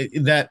mean,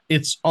 that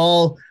it's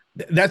all,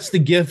 that's the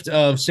gift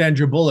of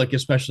Sandra Bullock,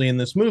 especially in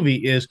this movie,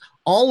 is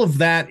all of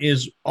that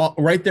is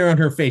right there on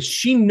her face.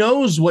 She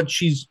knows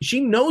she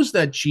knows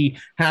that she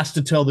has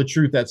to tell the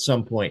truth at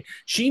some point.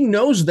 She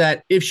knows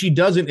that if she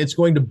doesn't, it's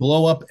going to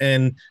blow up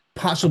and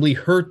possibly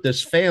hurt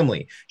this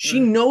family. She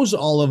knows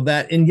all of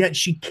that, and yet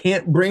she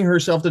can't bring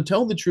herself to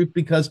tell the truth,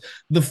 because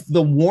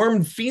the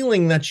warm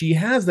feeling that she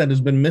has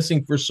been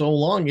missing for so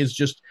long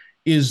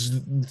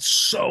is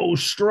so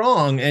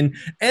strong.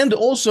 And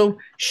also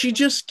she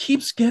just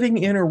keeps getting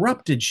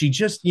interrupted. She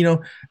just, Yeah.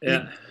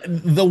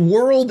 the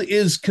world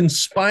is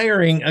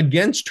conspiring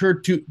against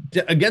her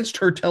against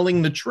her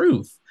telling the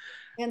truth,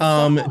 And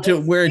Saul to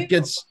is where too. it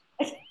gets,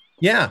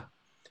 yeah,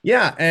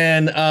 yeah.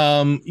 And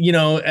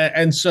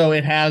and so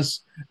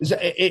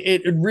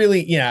it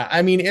really, yeah,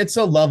 I mean, it's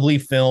a lovely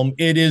film.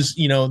 It is,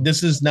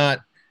 this is not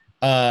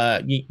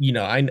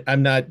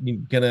I'm not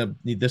gonna,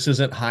 this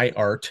isn't high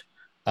art.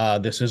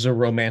 This is a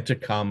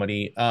romantic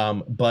comedy,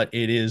 but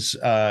it is,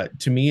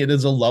 to me, it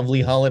is a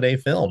lovely holiday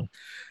film.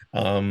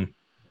 Um,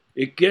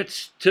 It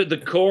gets to the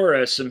core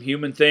of some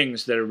human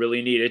things that are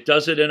really neat. It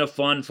does it in a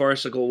fun,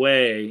 farcical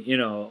way,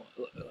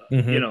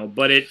 mhm.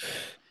 but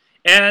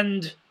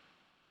and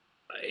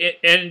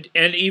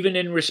and even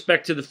in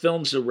respect to the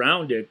films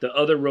around it, the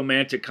other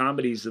romantic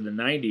comedies of the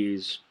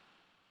 '90s,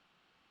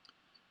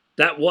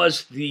 that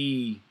was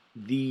the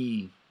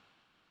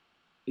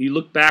you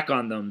look back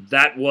on them,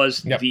 that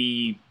was Yep.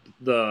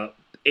 the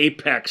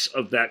apex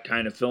of that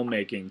kind of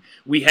filmmaking.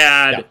 We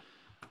had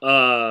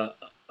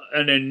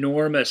an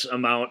enormous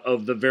amount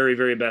of the very,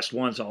 very best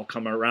ones all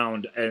come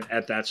around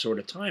at that sort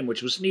of time,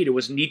 which was neat. It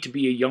was neat to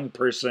be a young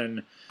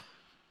person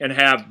and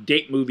have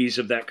date movies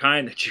of that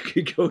kind that you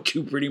could go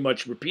to pretty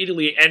much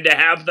repeatedly, and to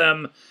have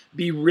them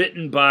be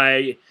written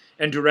by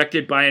and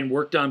directed by and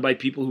worked on by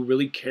people who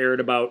really cared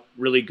about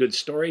really good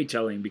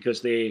storytelling,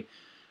 because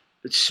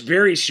it's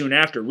very soon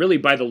after, really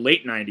by the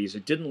late 90s,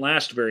 it didn't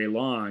last very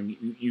long.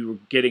 You were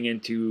getting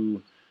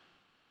into,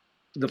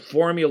 the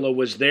formula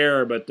was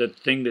there, but the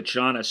thing that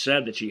Shauna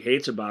said that she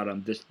hates about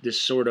them,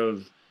 this sort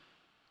of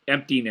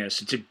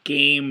emptiness. It's a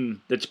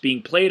game that's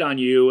being played on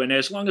you, and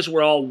as long as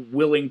we're all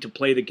willing to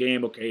play the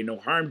game, okay, no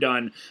harm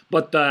done.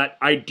 But that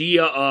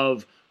idea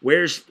of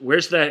where's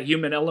the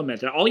human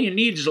element? All you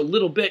need is a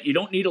little bit. You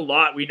don't need a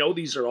lot. We know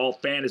these are all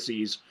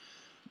fantasies,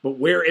 but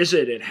where is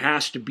it? It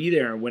has to be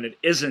there. And when it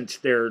isn't,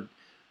 they're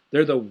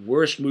the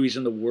worst movies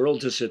in the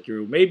world to sit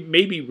through.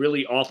 Maybe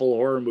really awful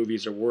horror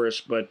movies are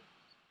worse, but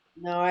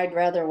No, I'd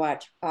rather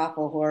watch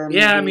awful horror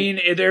yeah, I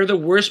movies. mean, they're the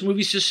worst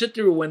movies to sit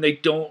through when they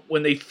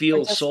They're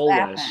feel just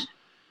soulless. vapid.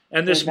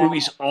 And They're this vapid.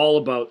 movie's all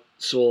about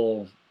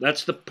soul.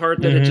 That's the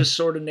part that it Mhm. just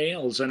sort of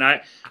nails. And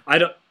I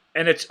don't.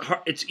 And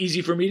it's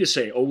easy for me to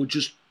say, oh,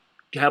 just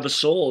have a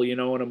soul, in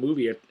a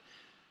movie.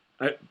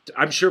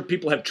 I'm sure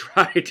people have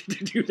tried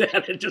to do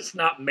that and just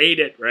not made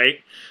it, right?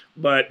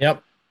 But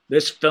Yep.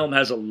 this film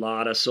has a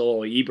lot of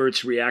soul.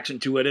 Ebert's reaction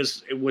to it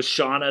was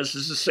Shauna's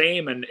is the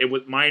same, and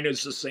mine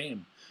is the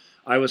same.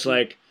 I was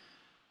like,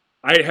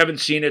 I haven't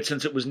seen it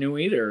since it was new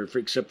either,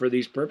 except for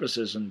these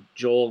purposes. And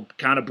Joel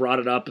kind of brought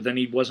it up, but then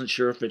he wasn't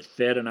sure if it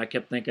fit, and I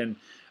kept thinking,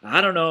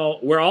 I don't know.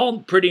 We're all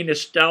pretty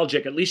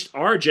nostalgic. At least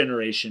our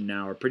generation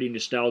now are pretty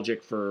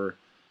nostalgic for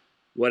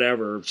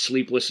whatever,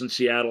 Sleepless in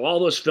Seattle, all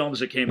those films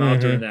that came out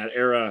during that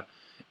era.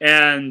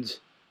 And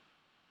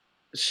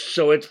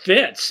so it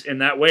fits in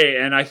that way.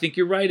 And I think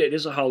you're right. It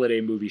is a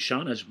holiday movie.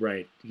 Shauna's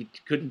right.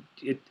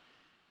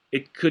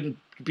 It couldn't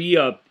be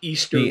a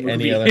Easter movie.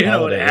 Any other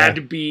holiday, it had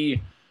to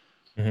be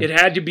it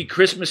had to be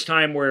Christmas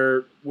time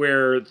where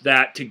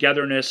that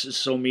togetherness is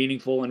so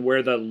meaningful and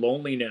where the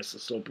loneliness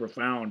is so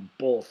profound.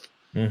 Both.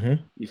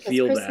 You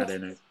feel that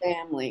in it.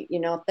 Family,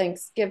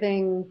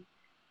 Thanksgiving.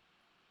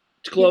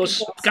 It's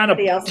close, kind of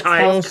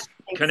tied,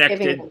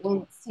 connected. It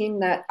won't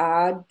seem that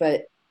odd,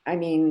 but I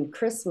mean,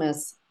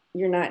 Christmas,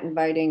 you're not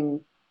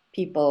inviting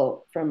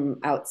people from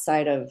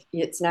outside of.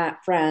 It's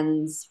not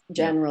friends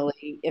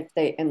generally,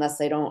 unless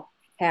they don't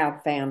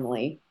have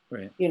family.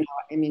 Right.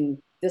 I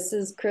mean, this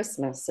is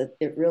Christmas.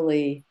 It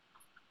really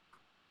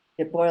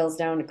boils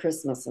down to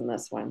Christmas in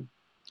this one.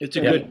 It's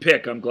a good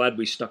pick. I'm glad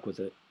we stuck with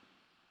it.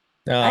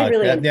 I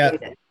really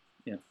enjoyed it.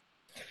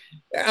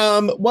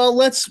 Well,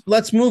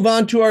 let's move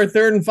on to our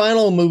third and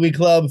final movie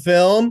club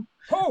film.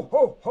 Ho,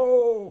 ho,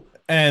 ho.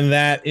 And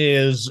that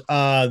is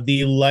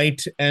the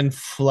light and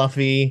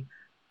fluffy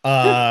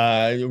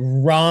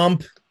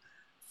romp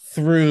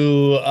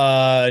through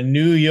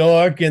New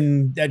York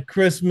and at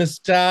Christmas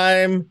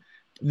time.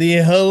 The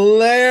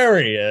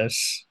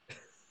hilarious.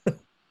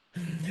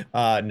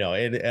 No,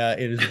 it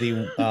is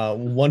the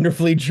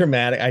wonderfully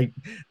dramatic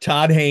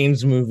Todd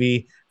Haynes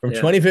movie from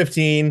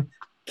 2015,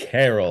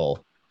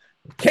 Carol.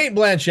 Kate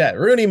Blanchett,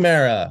 Rooney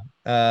Mara,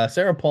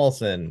 Sarah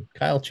Paulson,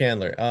 Kyle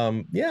Chandler.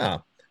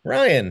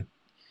 Ryan.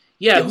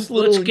 Yeah,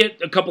 let's get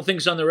a couple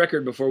things on the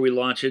record before we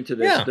launch into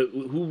this. Yeah.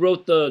 Who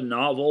wrote the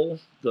novel,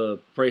 The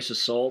Price of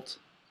Salt?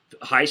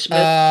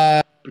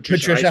 Highsmith?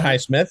 Patricia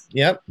Highsmith.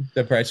 Yep,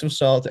 The Price of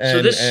Salt.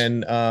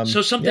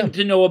 So something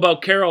to know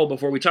about Carol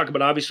before we talk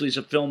about. Obviously, it's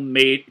a film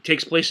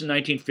takes place in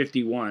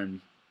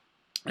 1951,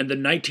 and the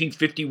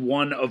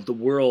 1951 of the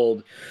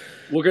world.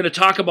 We're going to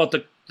talk about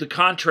the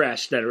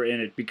contrasts that are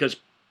in it because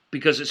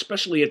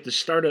especially at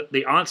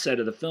the onset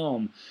of the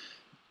film,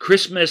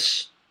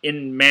 Christmas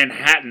in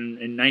Manhattan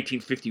in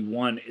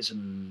 1951 is a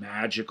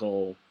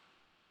magical,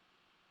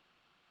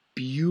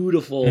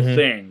 beautiful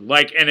thing.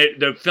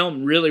 The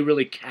film really,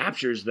 really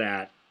captures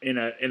that in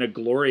a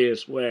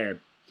glorious way.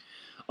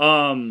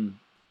 But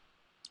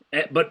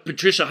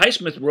Patricia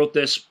Highsmith wrote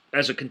this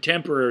as a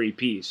contemporary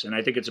piece, and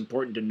I think it's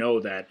important to know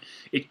that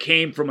it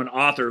came from an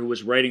author who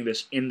was writing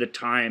this in the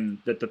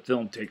time that the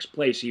film takes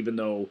place, even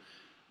though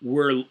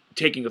we're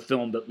taking a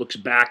film that looks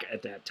back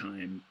at that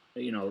time,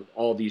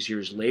 all these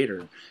years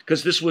later.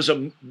 Because this was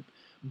a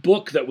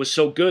book that was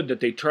so good that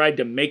they tried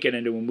to make it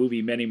into a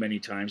movie many, many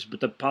times,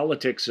 but the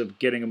politics of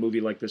getting a movie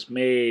like this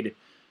made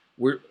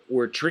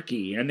were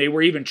tricky, and they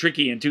were even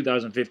tricky in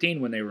 2015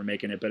 when they were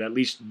making it, but at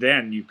least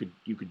then you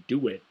could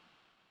do it.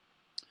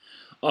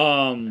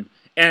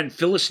 And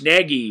Phyllis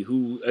Nagy,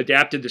 who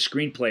adapted the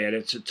screenplay, and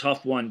it's a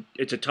tough one.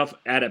 It's a tough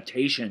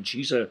adaptation.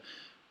 She's a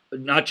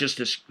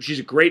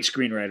great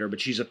screenwriter,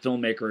 but she's a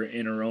filmmaker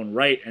in her own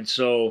right. And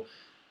so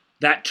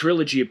that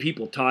trilogy of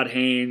people, Todd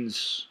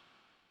Haynes,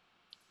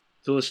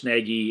 Phyllis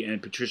Nagy,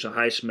 and Patricia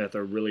Highsmith,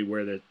 are really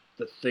where it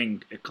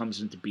comes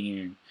into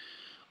being.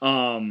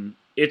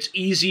 It's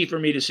easy for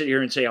me to sit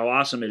here and say how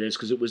awesome it is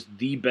because it was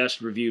the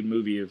best reviewed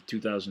movie of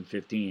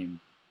 2015.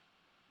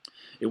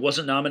 It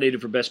wasn't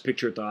nominated for Best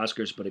Picture at the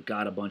Oscars, but it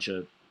got a bunch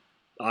of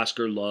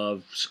Oscar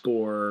love,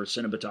 score,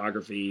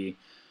 cinematography,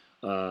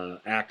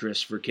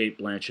 actress for Kate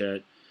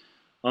Blanchett.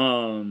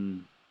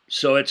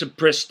 So it's a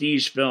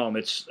prestige film.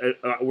 It's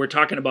we're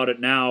talking about it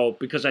now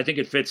because I think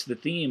it fits the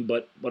theme,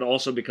 but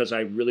also because I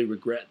really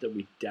regret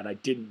that I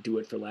didn't do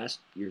it for last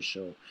year's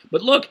show.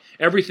 But look,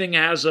 everything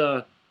has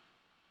a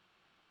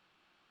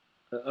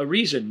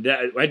reason.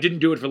 That I didn't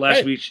do it for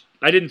last week.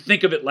 I didn't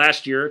think of it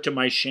last year, to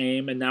my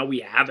shame, and now we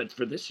have it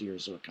for this year,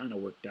 so it kind of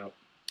worked out.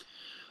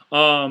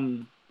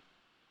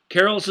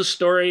 Carol's a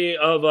story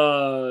of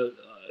a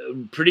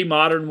pretty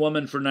modern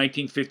woman for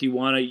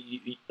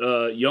 1951,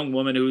 a young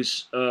woman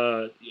who's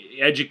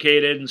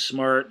educated and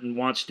smart and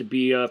wants to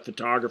be a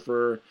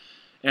photographer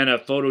and a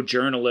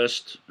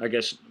photojournalist, I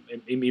guess,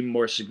 even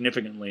more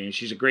significantly. And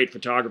she's a great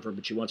photographer,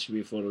 but she wants to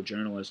be a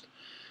photojournalist,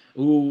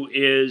 who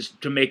is,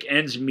 to make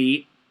ends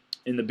meet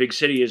in the big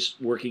city, is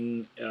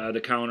working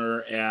the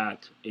counter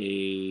at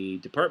a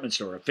department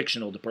store, a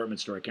fictional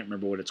department store. I can't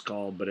remember what it's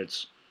called, but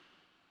it's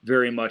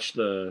very much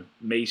the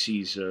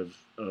Macy's of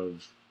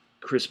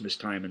Christmas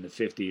time in the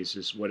 50s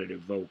is what it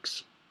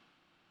evokes.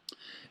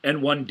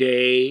 And one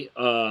day,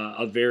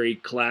 a very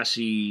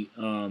classy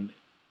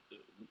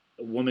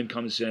woman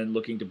comes in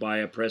looking to buy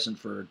a present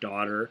for her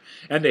daughter,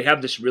 and they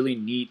have this really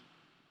neat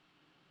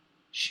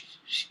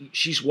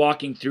she's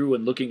walking through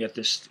and looking at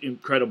this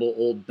incredible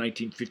old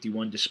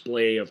 1951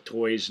 display of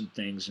toys and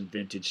things and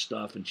vintage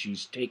stuff, and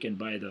she's taken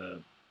by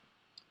the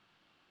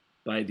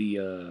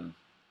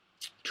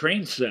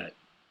train set.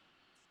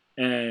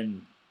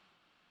 And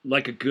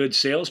like a good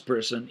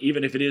salesperson,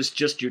 even if it is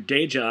just your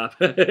day job,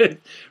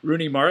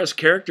 Rooney Mara's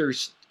character,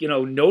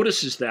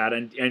 notices that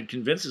and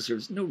convinces her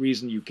there's no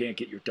reason you can't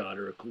get your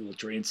daughter a cool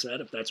train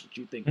set if that's what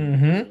you think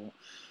would be cool.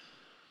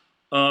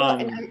 Well,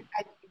 and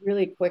I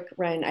really quick,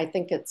 Ryan, I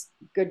think it's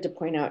good to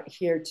point out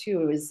here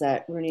too is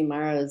that Rooney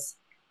Mara's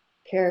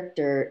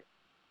character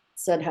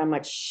said how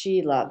much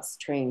she loves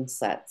train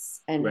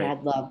sets and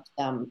had loved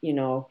them,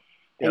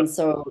 and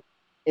so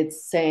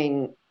it's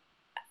saying,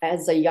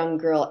 as a young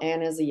girl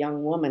and as a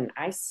young woman,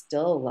 I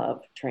still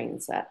love train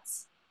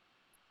sets.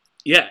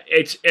 Yeah,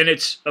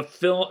 it's a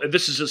film.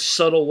 This is a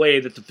subtle way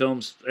that the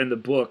films and the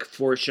book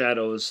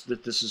foreshadows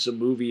that this is a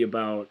movie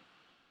about.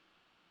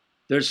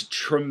 There's a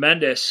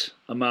tremendous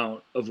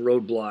amount of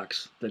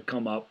roadblocks that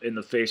come up in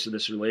the face of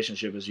this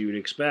relationship, as you would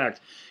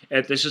expect.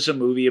 And this is a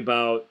movie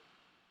about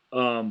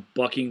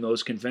bucking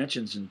those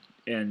conventions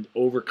and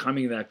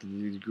overcoming that to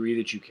the degree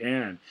that you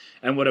can.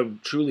 And what a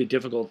truly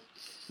difficult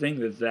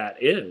thing that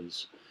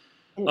is.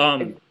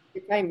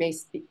 If I may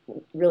speak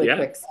really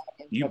quick.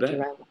 You bet.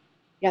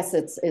 Yes,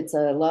 it's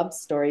a love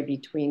story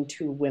between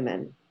two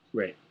women.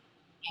 Right.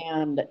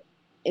 And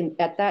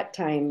at that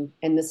time,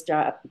 and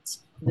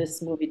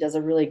this movie does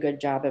a really good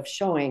job of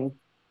showing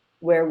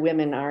where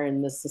women are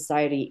in the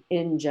society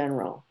in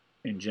general.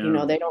 They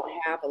don't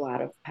have a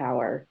lot of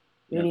power.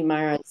 Rooney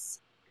Mara's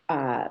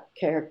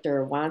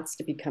character wants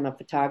to become a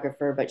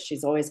photographer, but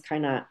she's always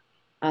kind of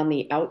on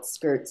the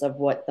outskirts of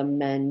what the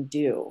men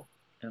do.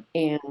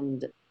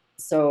 And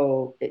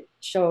so it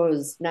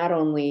shows not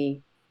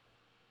only,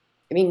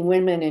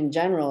 women in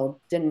general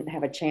didn't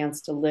have a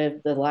chance to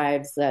live the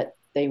lives that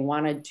they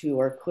wanted to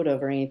or could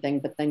have or anything,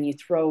 but then you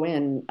throw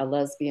in a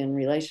lesbian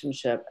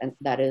relationship and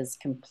that is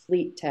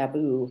complete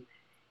taboo.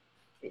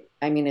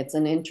 It's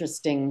an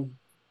interesting.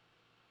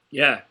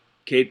 Yeah.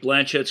 Cate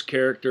Blanchett's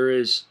character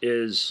is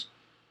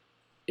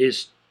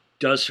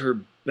does her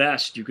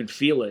best. You can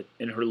feel it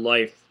in her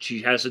life.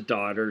 She has a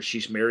daughter.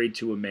 She's married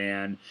to a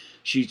man.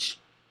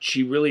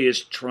 She really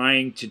is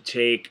trying to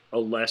take a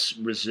less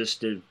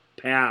resisted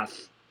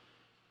path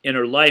in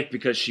her life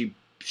because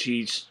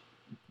she's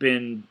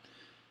been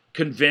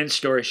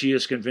convinced, or she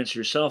has convinced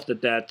herself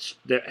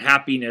that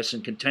happiness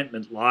and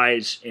contentment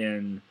lies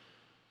in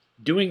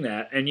doing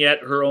that, and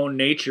yet her own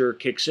nature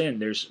kicks in.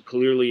 There's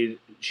clearly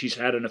she's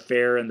had an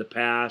affair in the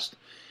past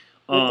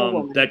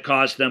that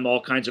caused them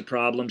all kinds of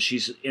problems.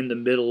 She's in the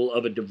middle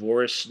of a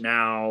divorce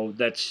now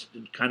that's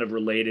kind of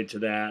related to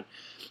that.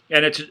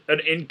 And it's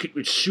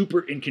a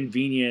super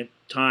inconvenient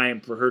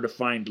time for her to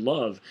find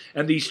love.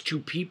 And these two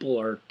people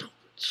are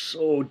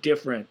so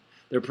different,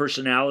 their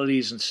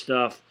personalities and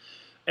stuff.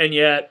 And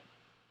yet,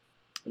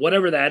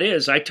 whatever that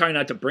is, I try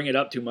not to bring it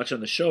up too much on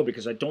the show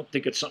because I don't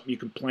think it's something you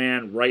can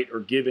plan, write, or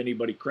give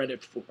anybody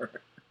credit for.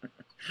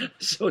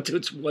 So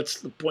what's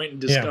the point in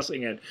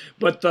discussing it?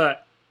 But the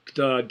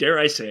dare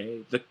I say,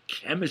 the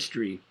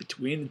chemistry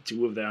between the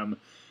two of them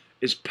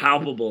is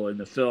palpable in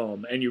the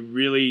film. And you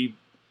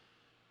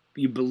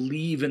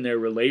believe in their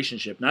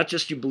relationship. Not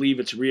just you believe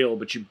it's real,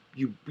 but you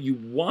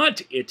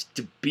want it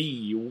to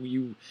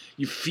be.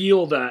 You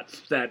feel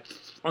that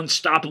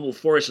unstoppable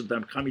force of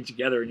them coming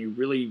together, and you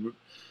really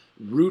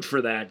root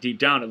for that deep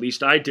down. At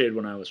least I did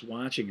when I was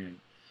watching it.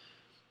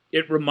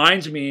 It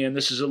reminds me, and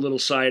this is a little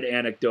side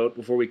anecdote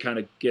before we kind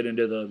of get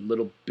into the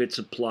little bits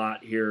of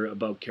plot here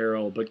about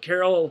Carol, but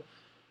Carol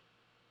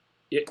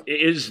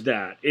is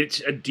that.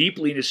 It's a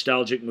deeply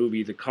nostalgic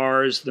movie. The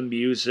cars, the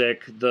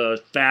music,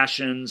 the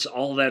fashions,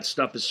 all that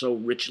stuff is so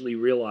richly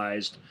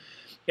realized.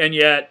 And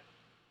yet,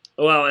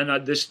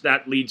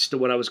 that leads to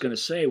what I was going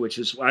to say, which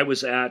is I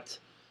was at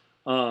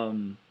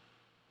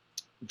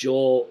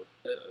Joel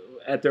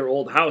at their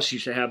old house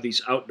used to have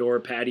these outdoor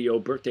patio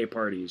birthday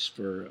parties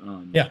for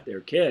their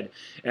kid.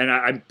 And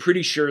I'm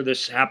pretty sure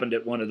this happened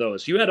at one of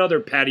those. You had other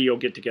patio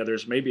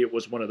get-togethers. Maybe it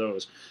was one of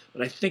those.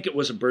 But I think it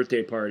was a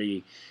birthday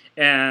party.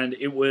 And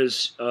it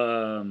was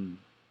your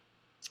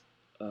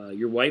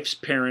wife's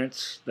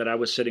parents that I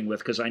was sitting with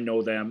because I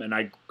know them, and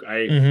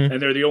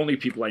and they're the only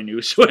people I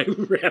knew, so I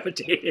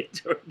gravitated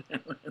toward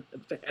them in the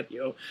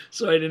patio,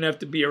 so I didn't have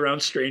to be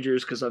around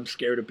strangers because I'm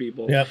scared of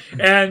people. Yep.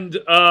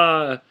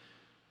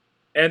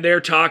 And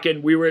they're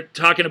talking. We were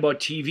talking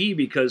about TV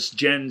because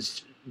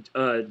Jen's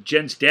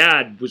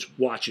dad was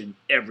watching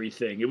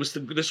everything.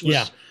 This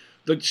was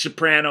the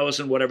Sopranos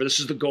and whatever. This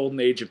is the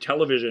golden age of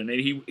television,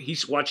 and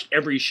he's watched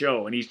every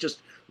show, and he's just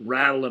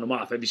rattling them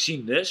off. Have you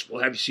seen this?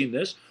 Well, have you seen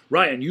this?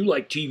 Ryan, you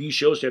like TV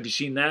shows. Have you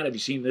seen that? Have you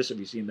seen this? Have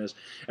you seen this?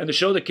 And the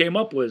show that came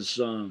up was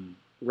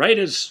right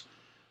as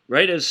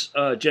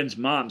Jen's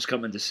mom's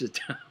coming to sit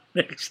down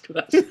next to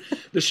us.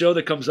 The show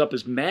that comes up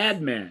is Mad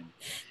Men.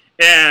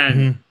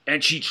 And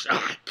she's,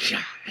 God,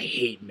 I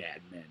hate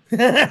Mad Men.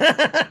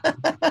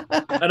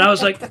 And I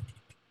was like,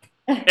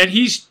 and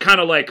he's kind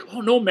of like,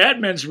 oh no, Mad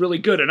Men's really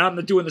good. And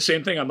I'm doing the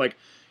same thing. I'm like,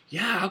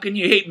 yeah, how can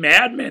you hate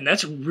Mad Men?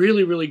 That's a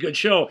really, really good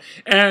show.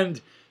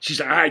 And she's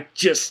like,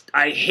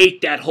 I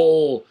hate that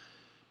whole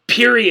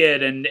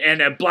period and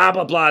blah,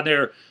 blah, blah.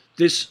 They're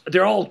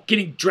all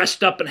getting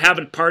dressed up and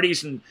having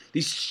parties, and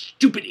these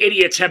stupid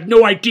idiots have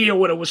no idea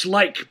what it was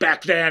like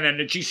back then.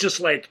 And she's just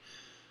like,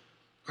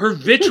 her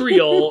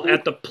vitriol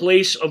at the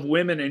place of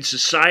women in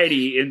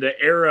society in the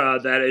era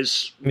that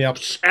is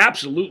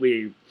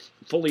absolutely,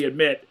 fully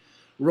admit,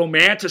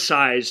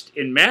 romanticized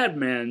in Mad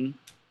Men.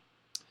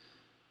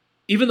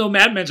 Even though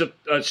Mad Men's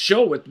a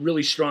show with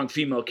really strong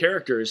female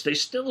characters, they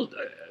still,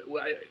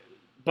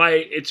 by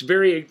its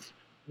very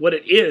what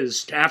it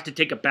is, to have to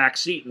take a back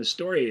seat in the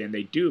story, and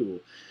they do.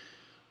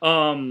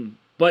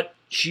 But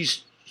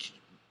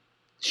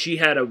she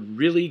had a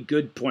really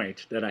good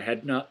point that I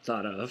had not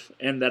thought of,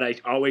 and that I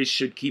always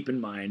should keep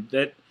in mind,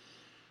 that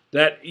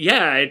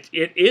yeah, it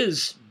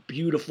is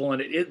beautiful,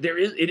 and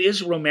it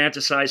is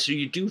romanticized. So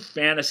you do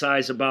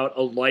fantasize about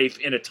a life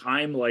in a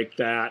time like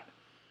that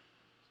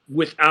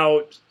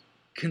without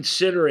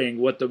considering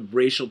what the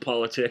racial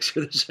politics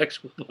or the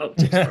sexual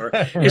politics are,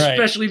 right.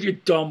 Especially if you're a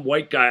dumb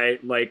white guy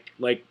like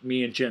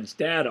me and Jen's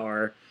dad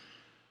are.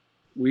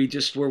 We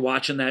just were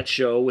watching that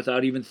show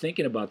without even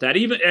thinking about that.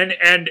 Even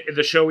and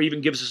the show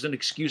even gives us an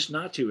excuse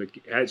not to. It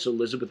has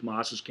Elizabeth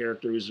Moss's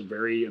character is a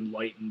very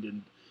enlightened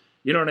and,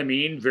 you know what I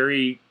mean,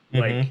 very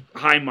like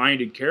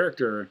high-minded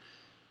character,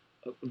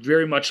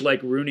 very much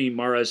like Rooney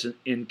Mara's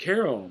in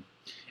Carol,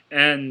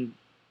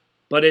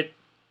 but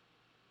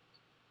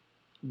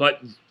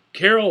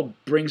Carol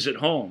brings it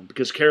home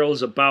because Carol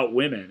is about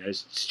women,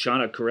 as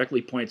Shauna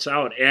correctly points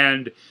out,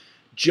 and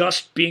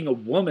just being a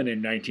woman in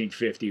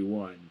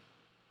 1951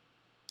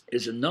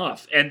 is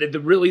enough. And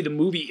the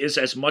movie is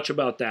as much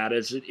about that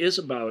as it is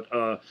about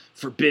a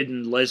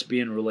forbidden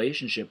lesbian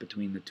relationship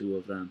between the two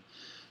of them.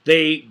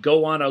 They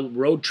go on a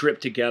road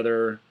trip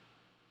together,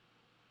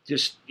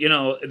 just,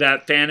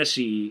 that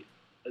fantasy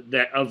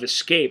that of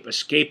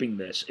escaping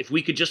this. If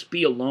we could just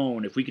be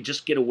alone, if we could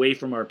just get away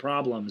from our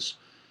problems,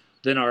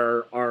 then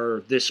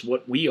our this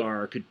what we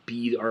are could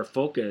be our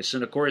focus.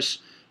 And of course,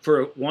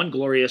 for one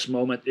glorious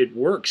moment, it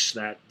works,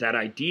 that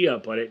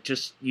idea, but it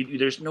just,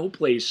 there's no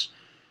place.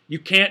 You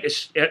can't,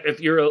 if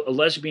you're a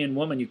lesbian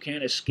woman, you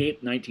can't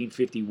escape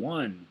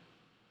 1951.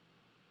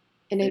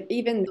 And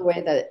even the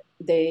way that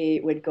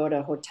they would go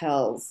to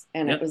hotels,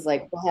 and it was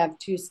like, we'll have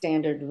 2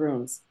 standard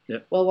rooms.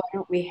 Well, why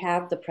don't we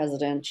have the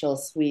presidential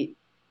suite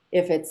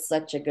if it's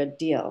such a good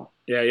deal?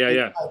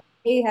 Yeah.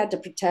 They had to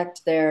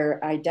protect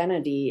their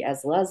identity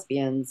as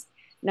lesbians,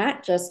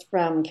 not just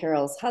from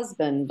Carol's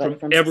husband, but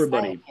from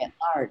everybody at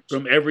large.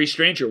 From every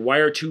stranger. Why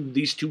are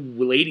these two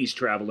ladies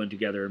traveling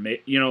together?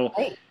 Right.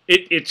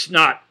 It's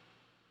not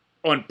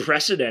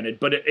unprecedented,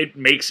 but it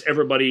makes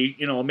everybody,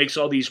 it makes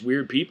all these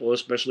weird people,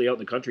 especially out in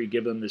the country,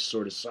 give them this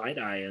sort of side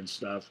eye and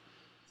stuff.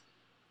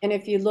 And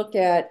if you look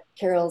at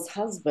Carol's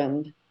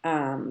husband,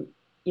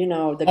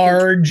 the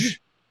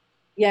Arge.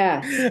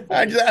 Yeah.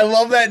 I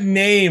love that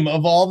name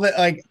of all the,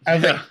 like, I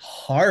was like,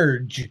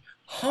 Harge.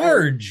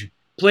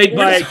 Played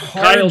by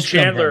Kyle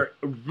Chandler,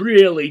 a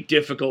really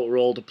difficult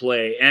role to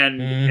play.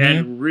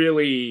 And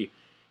really,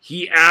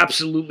 he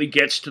absolutely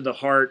gets to the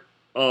heart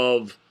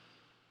of,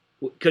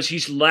 because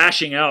he's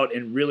lashing out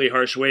in really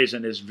harsh ways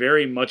and is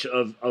very much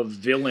of a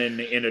villain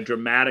in a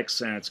dramatic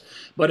sense.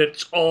 But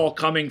it's all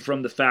coming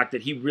from the fact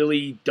that he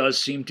really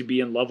does seem to be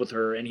in love with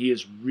her, and he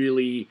is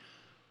really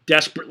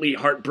desperately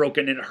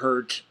heartbroken and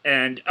hurt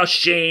and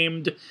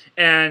ashamed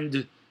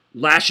and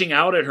lashing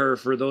out at her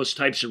for those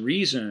types of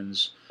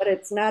reasons. But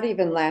it's not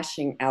even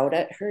lashing out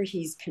at her.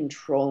 He's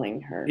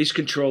controlling her. He's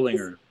controlling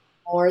her.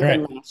 More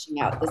than lashing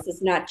out. This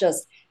is not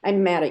just,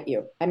 I'm mad at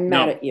you. I'm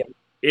mad at you.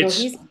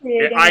 It's,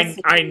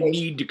 I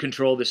need to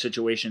control the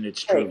situation.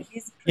 It's true.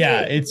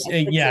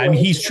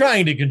 He's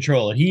trying to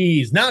control it.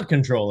 He's not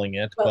controlling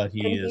it, but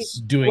he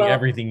is doing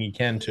everything he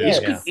can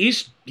to.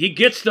 He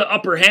gets the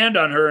upper hand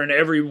on her in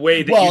every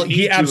way that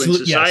he needs to in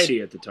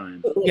society at the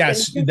time.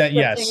 Yes,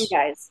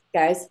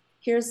 guys.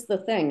 Here's the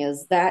thing: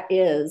 is that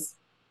is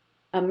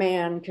a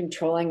man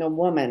controlling a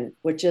woman,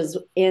 which is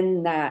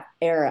in that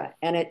era,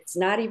 and it's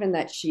not even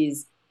that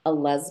she's a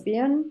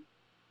lesbian.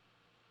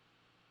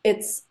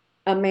 It's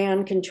a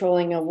man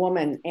controlling a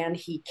woman, and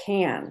he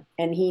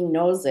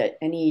knows it,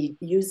 and he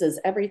uses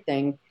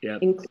everything,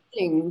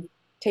 including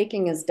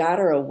taking his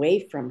daughter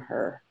away from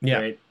her.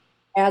 Right.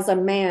 As a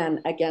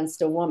man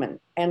against a woman.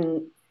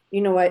 And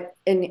you know what?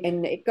 And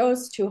it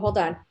goes to,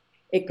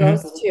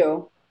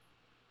 to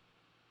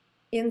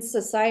in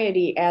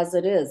society as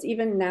it is.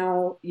 Even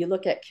now, you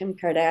look at Kim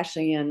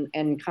Kardashian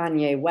and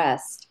Kanye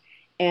West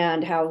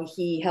and how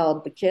he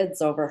held the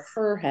kids over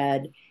her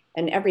head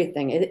and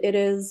everything. It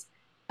is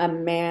a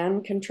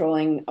man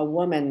controlling a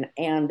woman,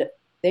 and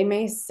they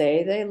may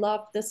say they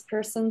love this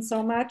person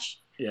so much.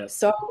 Yes.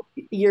 So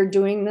you're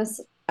doing this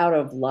out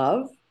of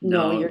love?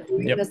 No, you're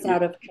doing this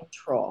out of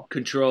control.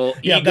 Control.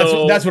 Yeah,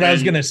 ego, that's what I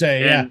was gonna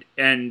say.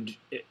 And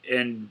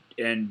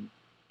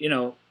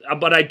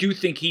but I do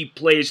think he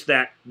plays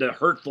the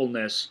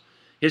hurtfulness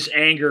his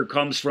anger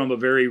comes from a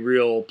very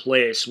real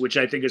place, which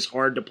I think is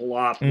hard to pull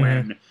off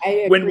when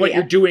agree. what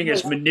you're doing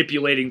is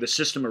manipulating the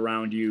system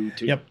around you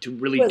to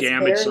really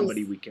damage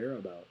somebody we care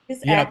about.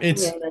 His acting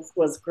in this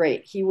was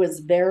great. He was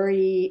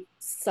very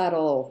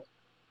subtle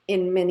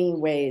in many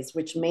ways,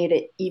 which made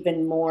it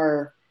even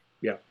more.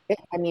 Yeah.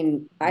 I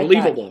mean,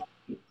 believable.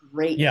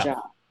 Great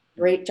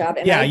job.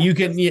 And you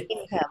can seen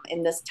him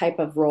in this type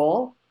of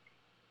role.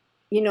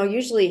 You know,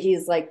 usually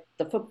he's like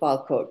the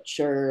football coach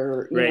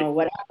or you know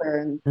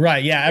whatever.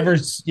 Right. Yeah.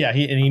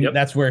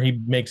 That's where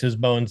he makes his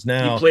bones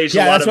now. He plays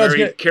a lot of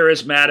very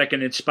charismatic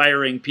and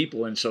inspiring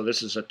people, and so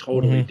this is a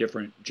totally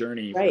different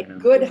journey. Right. For him.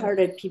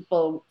 Good-hearted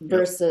people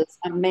versus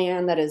a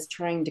man that is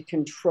trying to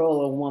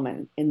control a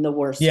woman in the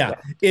worst way.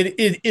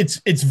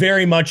 It's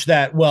very much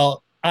that.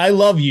 Well, I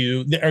love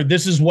you, or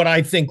this is what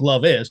I think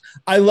love is.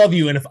 I love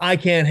you, and if I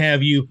can't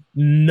have you,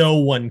 no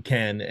one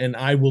can, and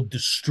I will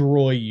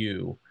destroy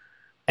you.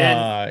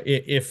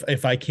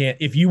 If I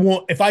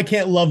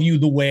can't love you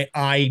the way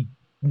I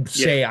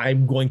say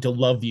I'm going to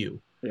love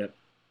you. Yeah.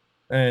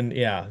 And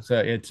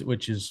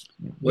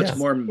what's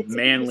more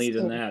manly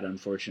than that,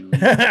 unfortunately.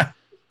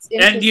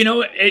 And you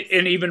know,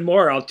 and even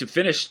more, to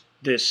finish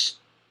this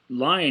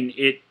line,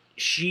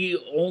 she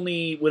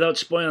only, without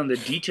spoiling the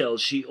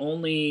details,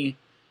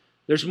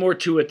 there's more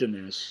to it than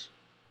this.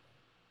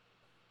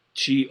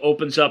 She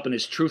opens up and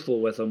is truthful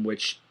with him,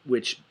 which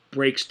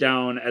breaks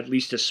down at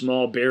least a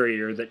small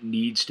barrier that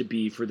needs to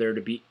be for there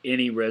to be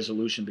any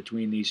resolution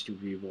between these two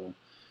people.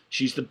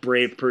 She's the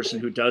brave person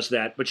who does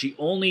that, but she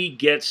only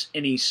gets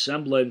any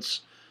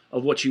semblance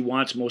of what she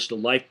wants most of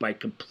life by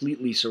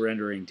completely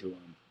surrendering to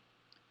him.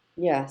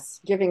 Yes,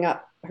 giving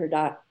up her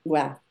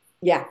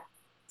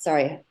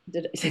sorry.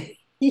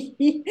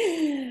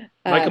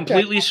 By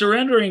completely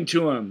surrendering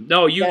to him.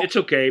 No, it's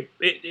okay.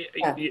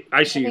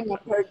 I see. Giving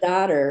up her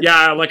daughter.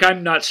 Yeah, like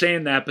I'm not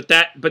saying that,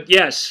 but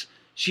yes.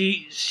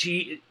 She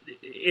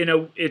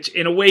it's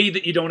in a way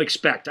that you don't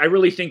expect. I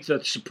really think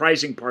the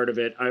surprising part of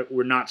it,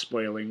 we're not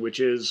spoiling, which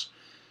is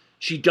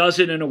she does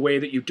it in a way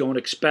that you don't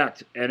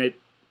expect, and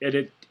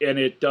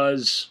it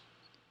does.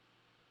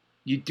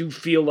 You do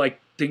feel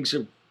like things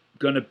are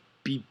gonna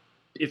be,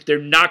 if they're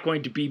not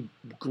going to be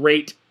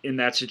great in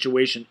that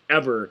situation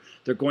ever,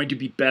 they're going to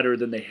be better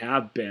than they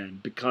have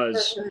been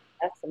because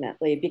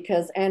definitely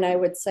and I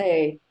would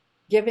say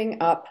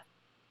giving up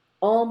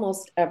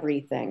almost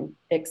everything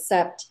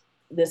except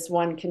this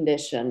one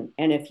condition,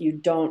 and if you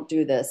don't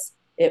do this,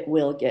 it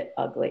will get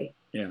ugly.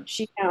 Yeah.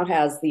 She now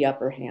has the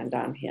upper hand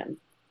on him.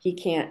 He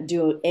can't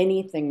do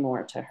anything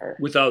more to her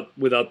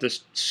without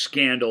this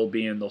scandal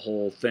being the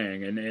whole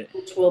thing,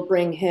 which will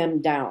bring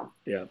him down.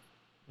 Yeah.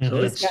 So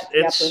it's got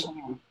the upper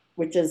hand,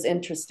 which is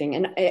interesting.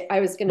 And I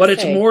was going to say, but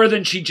it's more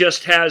than she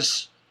just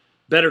has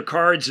better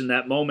cards in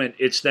that moment.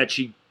 It's that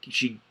she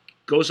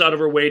goes out of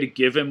her way to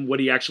give him what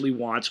he actually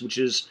wants, which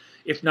is,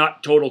 if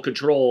not total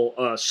control,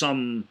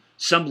 some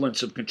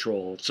semblance of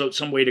control, so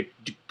some way to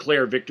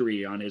declare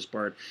victory on his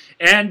part.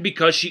 And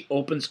because she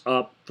opens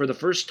up for the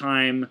first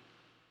time,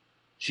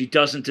 she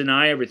doesn't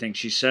deny everything.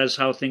 She says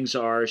how things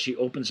are. She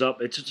opens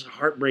up. It's just a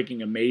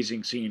heartbreaking,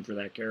 amazing scene for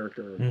that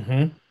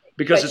character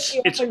because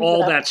it's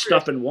all that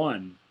stuff in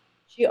one.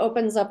 She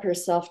opens up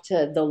herself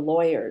to the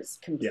lawyers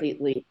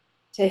completely. Yeah.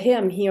 To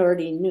him, he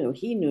already knew.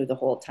 He knew the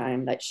whole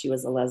time that she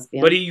was a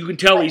lesbian. But you can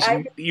tell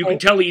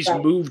he's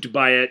moved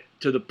by it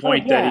to the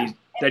point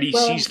that he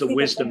sees the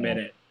wisdom in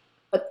it.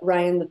 But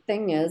Ryan, the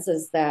thing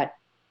is that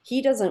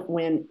he doesn't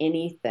win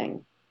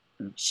anything.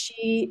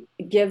 She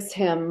gives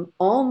him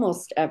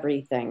almost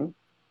everything.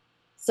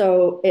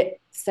 So it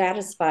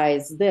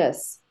satisfies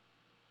this.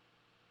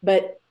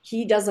 But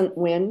he doesn't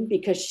win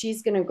because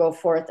she's going to go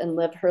forth and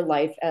live her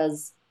life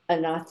as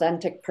an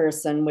authentic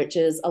person, which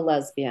is a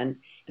lesbian,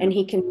 and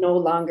he can no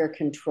longer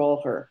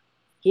control her.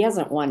 He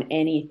hasn't won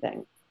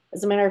anything.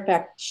 As a matter of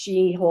fact,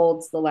 she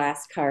holds the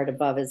last card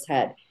above his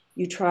head.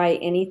 You try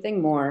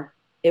anything more,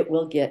 it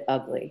will get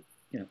ugly.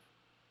 Yeah.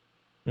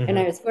 And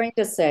I was going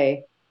to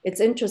say,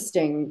 it's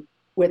interesting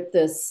with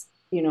this,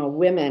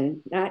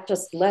 women, not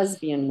just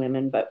lesbian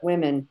women, but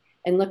women,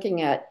 and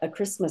looking at A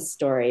Christmas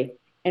Story,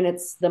 and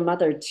it's the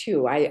mother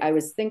too. I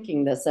was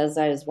thinking this as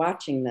I was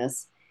watching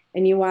this,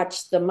 and you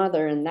watch the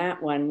mother in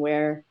that one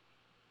where,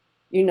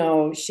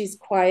 she's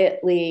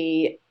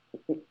quietly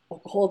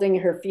holding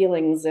her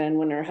feelings in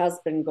when her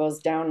husband goes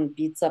down and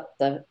beats up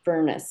the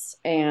furnace,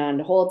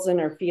 and holds in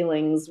her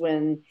feelings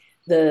when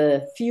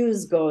the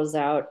fuse goes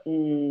out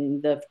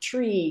and the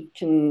tree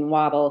can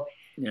wobble,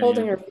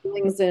 holding her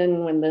feelings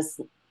in when this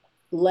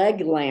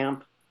leg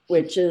lamp,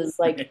 which is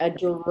like a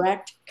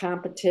direct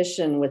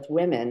competition with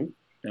women,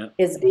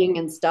 is being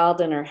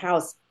installed in her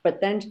house. But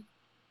then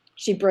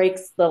she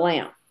breaks the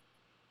lamp.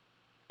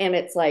 And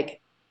it's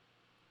like,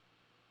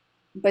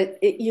 but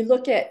you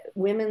look at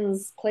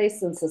women's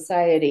place in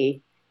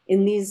society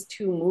in these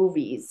two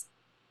movies,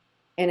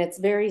 and it's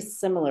very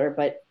similar,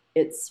 but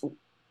it's,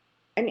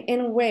 and in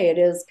a way, it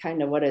is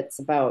kind of what it's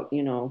about,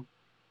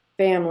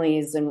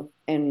 families and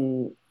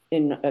in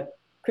A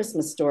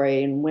Christmas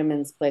Story and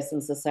women's place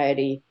in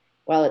society.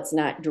 while it's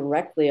not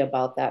directly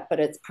about that, but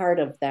it's part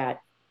of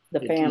that,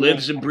 the It family.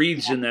 lives and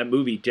breathes in that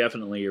movie.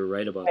 Definitely, you're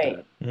right about Right.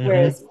 that.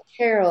 Whereas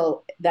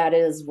Carol, that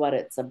is what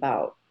it's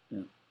about.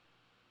 Yeah.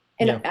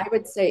 And Yeah. I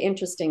would say,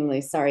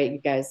 interestingly, sorry, you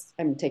guys,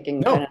 I'm taking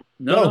No, kind of,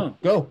 No.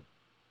 go.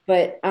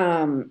 but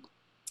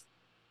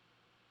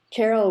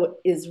Carol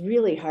is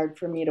really hard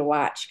for me to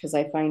watch because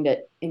I find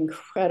it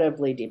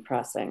incredibly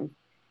depressing.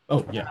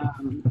 Oh, yeah.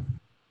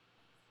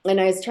 And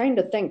I was trying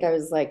to think, I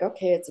was like,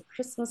 okay, it's a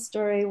Christmas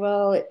story.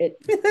 Well, it's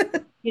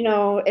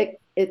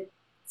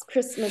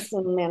Christmas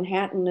in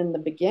Manhattan in the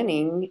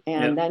beginning,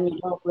 and then you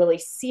don't really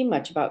see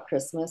much about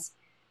Christmas.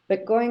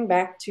 But going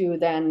back to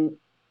then,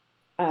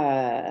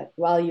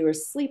 while you were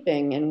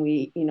sleeping, and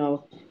we,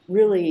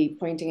 really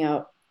pointing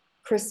out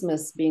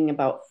Christmas being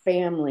about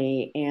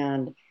family,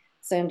 and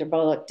Sandra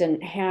Bullock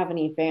didn't have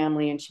any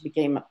family, and she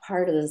became a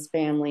part of this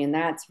family, and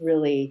that's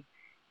really,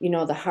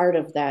 the heart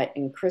of that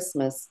in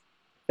Christmas.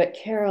 But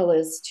Carol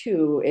is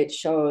too. It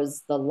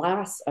shows the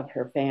loss of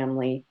her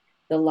family,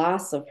 the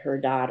loss of her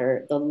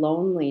daughter, the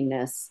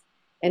loneliness.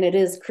 And it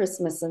is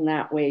Christmas in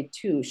that way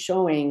too,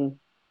 showing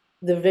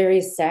the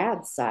very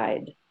sad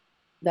side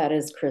that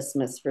is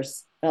Christmas for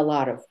a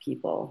lot of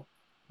people.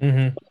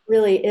 It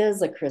really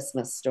is a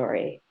Christmas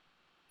story.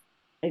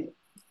 It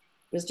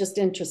was just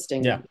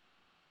interesting. Yeah.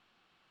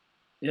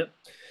 Yep.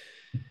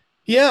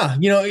 Yeah,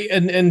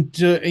 and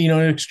to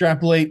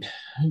extrapolate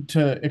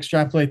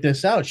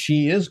this out,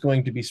 she is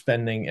going to be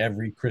spending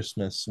every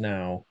Christmas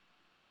now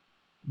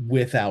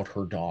without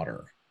her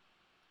daughter.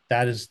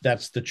 That's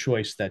the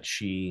choice that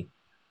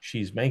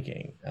she's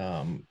making.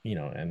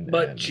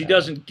 But she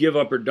doesn't give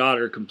up her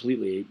daughter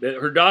completely.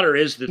 Her daughter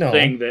is the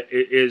thing that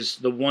is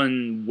the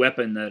one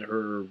weapon that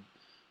her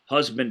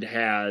husband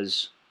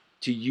has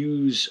to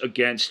use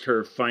against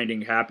her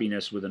finding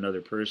happiness with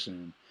another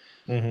person.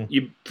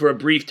 You, for a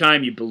brief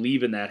time, you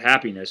believe in that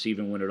happiness,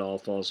 even when it all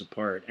falls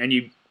apart, and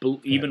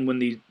even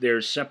when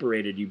they're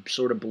separated, you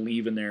sort of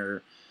believe in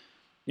their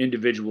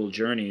individual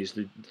journeys.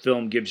 The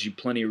film gives you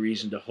plenty of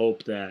reason to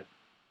hope that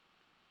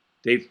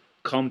they've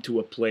come to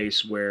a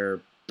place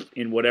where,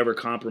 in whatever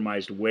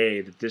compromised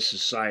way that this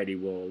society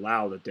will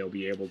allow, that they'll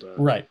be able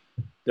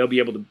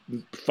to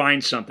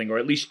find something, or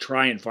at least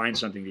try and find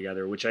something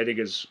together, which I think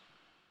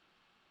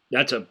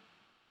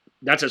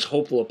that's as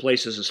hopeful a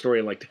place as a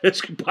story like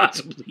this could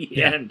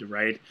possibly end,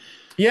 right?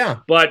 Yeah.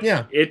 But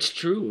it's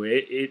true.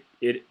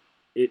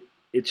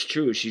 It's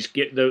true. She's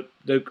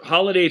the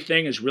holiday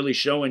thing is really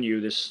showing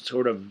you this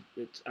sort of,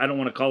 I don't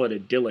want to call it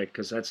idyllic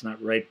because that's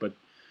not right, but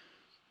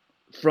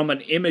from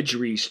an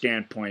imagery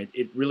standpoint,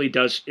 it really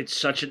does. It's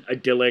such an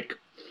idyllic,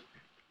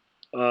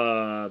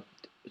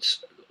 it's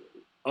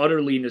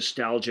utterly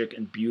nostalgic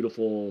and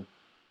beautiful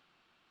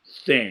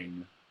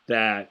thing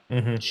that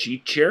she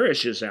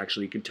cherishes.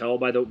 Actually, you can tell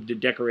by the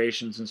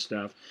decorations and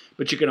stuff,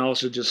 but you can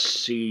also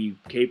just see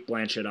Cate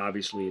Blanchett.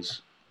 Obviously,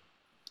 is,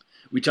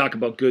 we talk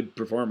about good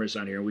performers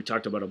on here. We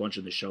talked about a bunch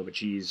in the show, but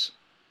she's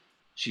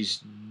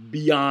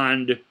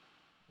beyond.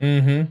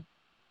 She's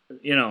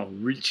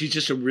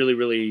just a really,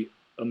 really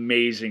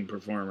amazing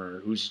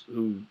performer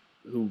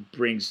who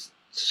brings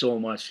so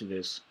much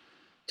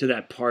to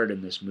that part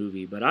in this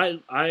movie. But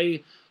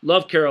I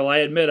love Carol. I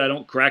admit I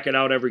don't crack it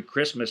out every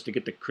Christmas to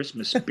get the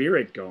Christmas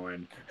spirit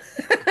going.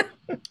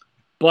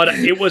 But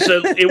it was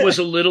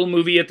a little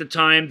movie at the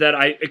time that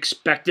I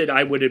expected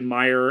I would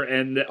admire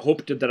and that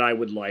hoped that I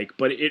would like.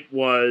 But it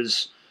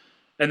was,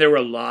 and there were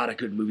a lot of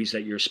good movies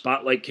that year.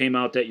 Spotlight came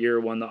out that year,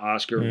 won the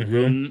Oscar.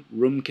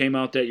 Room came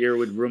out that year.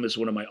 Room is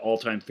one of my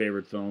all-time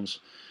favorite films.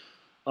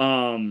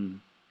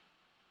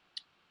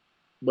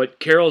 But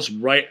Carol's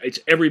right. It's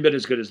every bit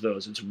as good as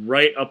those. It's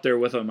right up there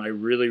with them. I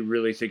really,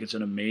 really think it's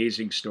an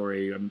amazing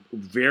story.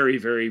 Very,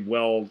 very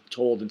well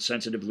told and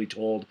sensitively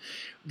told.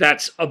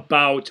 That's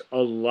about a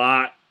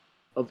lot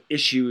of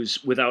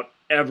issues without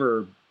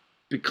ever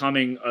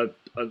becoming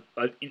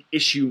an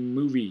issue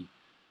movie.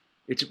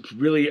 It's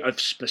really a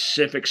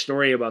specific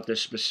story about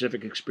this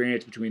specific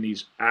experience between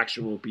these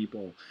actual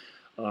people.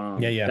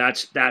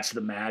 That's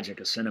the magic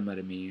of cinema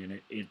to me,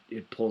 and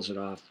it pulls it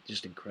off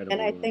just incredibly.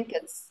 And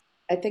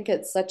I think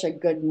it's such a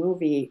good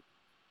movie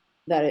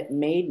that it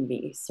made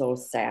me so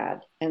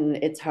sad, and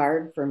it's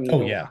hard for me to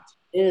watch.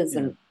 It is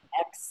an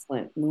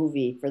excellent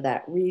movie for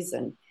that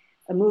reason.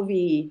 A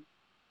movie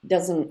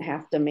doesn't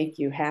have to make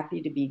you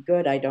happy to be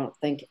good. I don't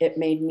think. It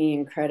made me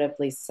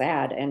incredibly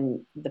sad,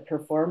 and the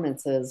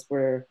performances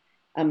were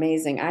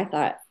amazing. I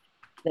thought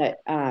that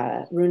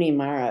Rooney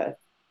Mara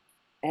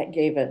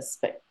gave a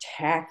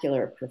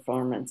spectacular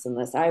performance in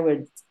this. I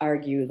would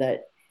argue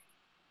that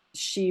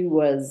she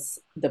was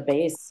the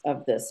base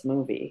of this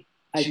movie.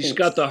 She's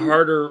got the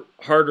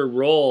harder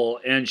role,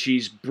 and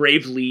she's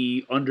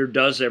bravely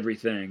underdoes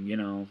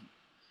everything,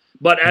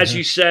 But as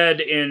you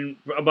said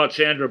about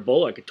Sandra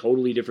Bullock, a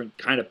totally different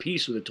kind of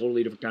piece with a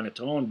totally different kind of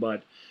tone.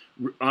 But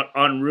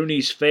on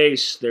Rooney's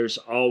face, there's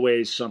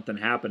always something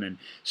happening.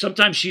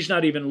 Sometimes she's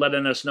not even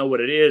letting us know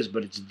what it is,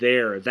 but it's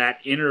there.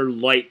 That inner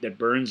light that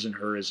burns in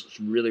her is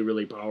really,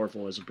 really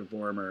powerful as a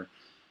performer.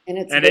 And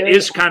it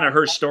is kind of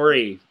her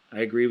story.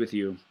 I agree with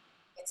you.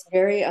 it's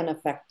very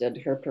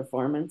unaffected, her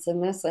performance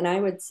in this. And I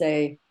would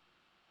say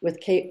with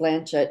Kate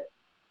Blanchett,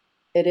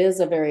 it is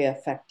a very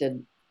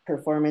affected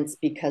performance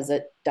because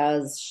it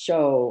does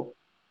show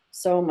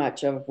so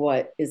much of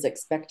what is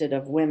expected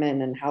of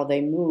women and how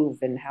they move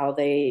and how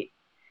they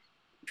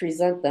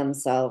present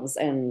themselves,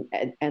 and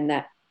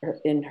that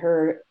in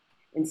her,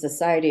 in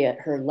society at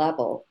her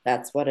level,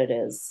 that's what it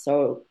is.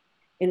 So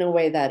in a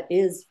way that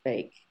is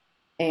fake.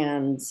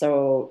 And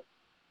so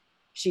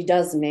she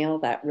does nail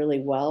that really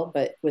well.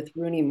 But with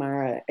Rooney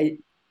Mara,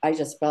 I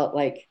just felt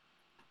like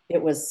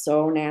it was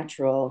so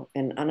natural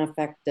and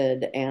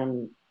unaffected.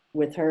 And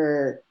with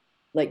her,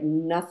 like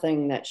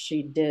nothing that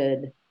she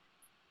did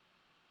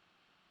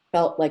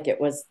felt like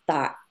it was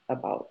thought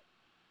about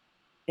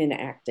in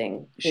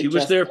acting. She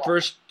was their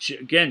first.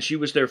 She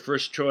was their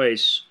first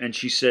choice, and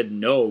she said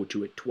no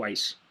to it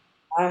twice,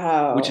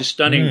 Wow. which is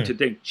stunning to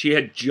think. She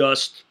had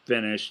just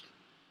finished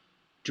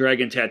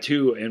Dragon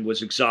Tattoo and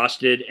was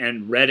exhausted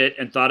and read it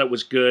and thought it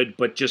was good,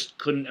 but just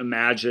couldn't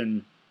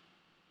imagine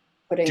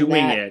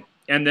doing it.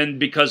 And then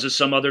because of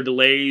some other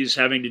delays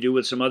having to do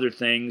with some other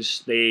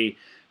things, they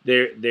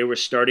were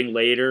starting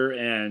later,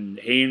 and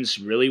Haynes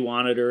really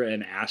wanted her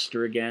and asked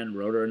her again,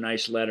 wrote her a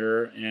nice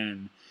letter,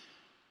 and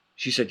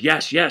she said,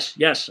 yes,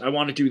 I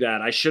want to do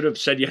that. I should have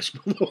said yes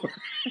before.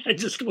 I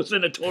just was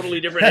in a totally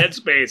different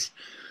headspace.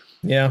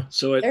 Yeah.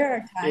 So there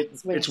are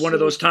times it's one of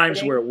those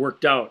times where it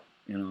worked out,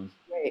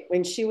 Right.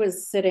 When she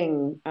was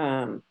sitting,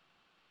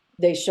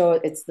 they show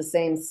it's the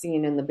same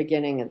scene in the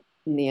beginning and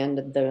in the end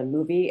of the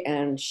movie,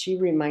 and she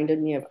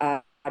reminded me of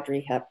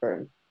Audrey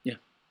Hepburn. Yeah.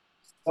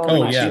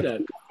 So much. Yeah.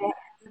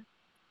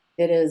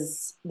 It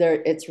is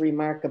there. It's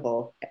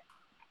remarkable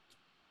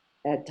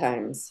at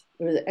times.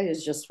 It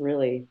was just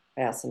really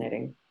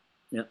fascinating.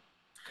 Yeah.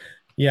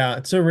 Yeah.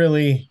 It's a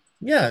really,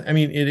 I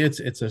mean, it's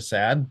a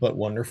sad but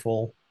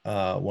wonderful,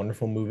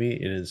 wonderful movie.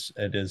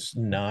 It is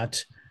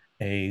not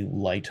a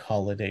light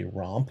holiday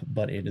romp,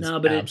 but it is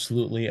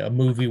absolutely a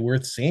movie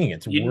worth seeing.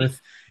 It's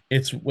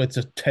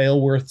a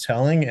tale worth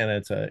telling, and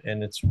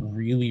it's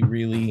really,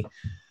 really,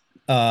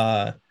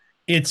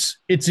 it's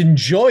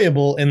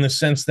enjoyable in the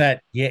sense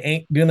that you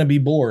ain't gonna be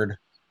bored.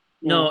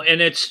 No,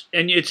 and it's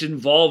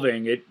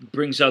involving. It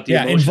brings out the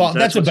emotions.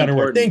 That's a better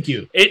word. Thank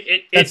you.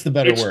 That's the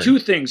better word. It's two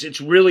things.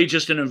 It's really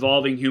just an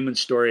involving human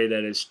story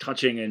that is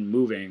touching and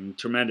moving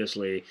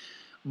tremendously,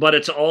 but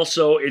it's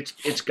also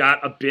it's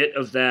got a bit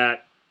of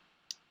that.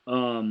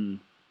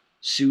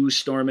 Sue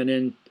storming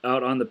in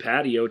out on the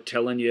patio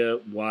telling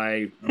you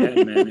why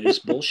Mad Men is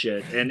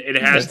bullshit, and it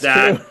has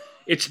that. True.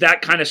 It's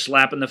that kind of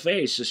slap in the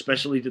face,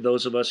 especially to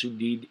those of us who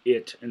need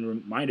it and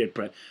reminded.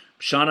 But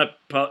Shauna,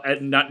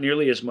 not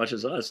nearly as much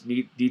as us,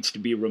 needs to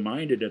be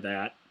reminded of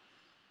that,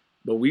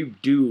 but we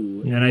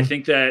do, and I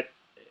think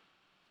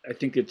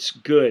it's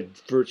good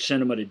for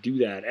cinema to do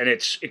that, and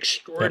it's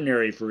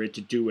extraordinary for it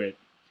to do it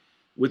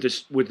with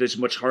as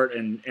much heart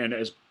and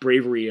as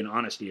bravery and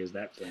honesty as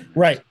that film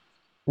has.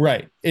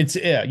 Right. It's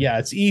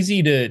it's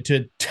easy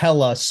to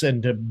tell us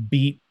and to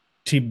beat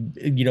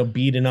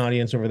an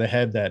audience over the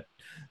head that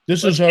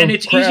this is how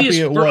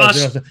crappy it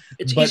was.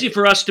 It's easy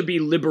for us to be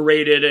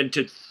liberated and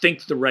to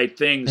think the right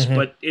things,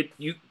 but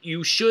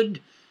you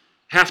should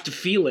have to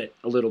feel it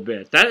a little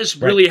bit. That is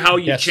really how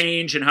you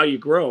change and how you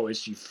grow,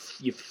 is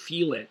you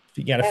feel it.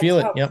 You got to feel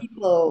it. That's how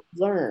people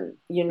learn.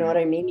 You know what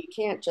I mean? You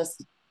can't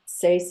just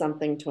say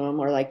something to them,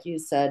 or like you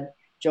said,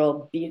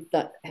 Joel, beat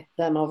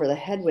them over the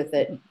head with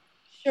it.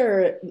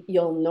 Sure,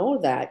 you'll know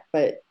that,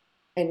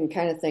 and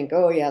kind of think,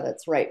 oh yeah,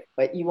 that's right.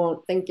 But you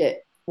won't think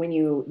it when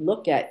you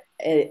look at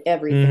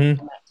everything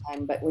from that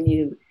time. But when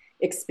you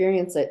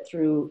experience it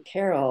through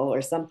Carol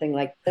or something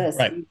like this,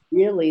 you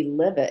really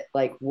live it.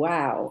 Like,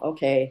 wow,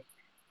 okay,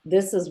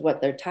 this is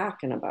what they're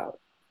talking about.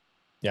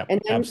 Yeah,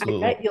 and then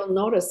absolutely. I bet you'll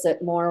notice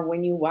it more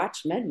when you watch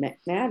Mad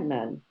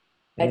Men.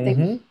 I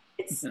think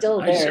it's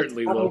still there. It's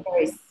probably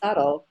very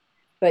subtle,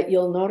 but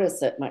you'll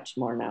notice it much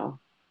more now.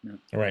 Yeah.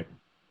 All right.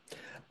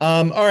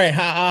 All right.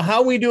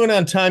 How are we doing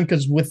on time?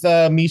 Because with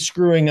me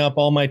screwing up,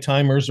 all my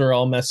timers are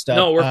all messed up.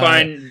 No, we're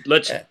fine.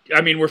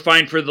 We're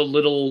fine for the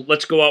little.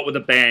 Let's go out with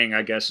a bang,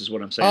 I guess is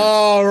what I'm saying.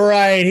 All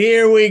right,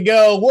 here we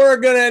go. We're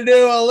gonna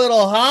do a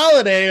little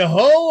holiday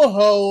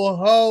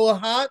ho-ho-ho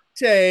hot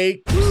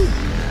take.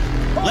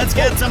 Let's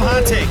get some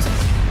hot takes.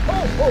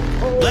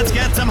 Let's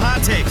get some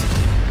hot takes.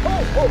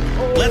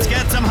 Let's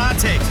get some hot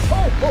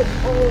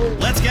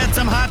takes. Let's get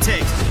some hot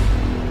takes.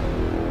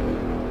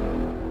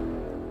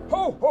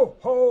 Ho, ho,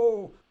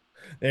 ho.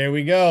 There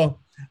we go.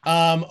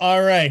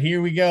 All right,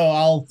 here we go.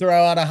 I'll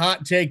throw out a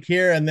hot take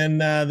here, and then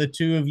the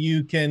two of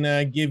you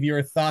can give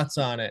your thoughts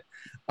on it.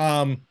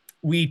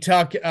 We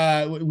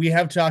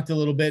have talked a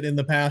little bit in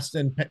the past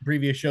and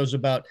previous shows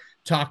about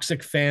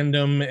toxic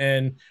fandom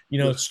and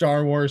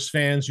Star Wars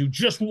fans who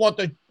just want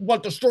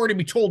the story to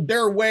be told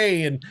their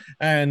way,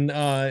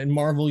 and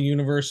Marvel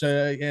Universe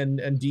and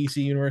DC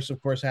Universe,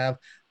 of course, have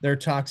their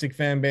toxic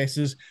fan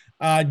bases.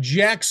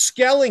 Jack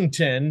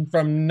Skellington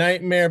from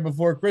Nightmare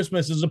Before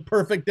Christmas is a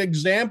perfect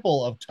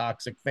example of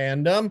toxic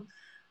fandom.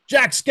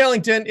 Jack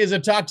Skellington is a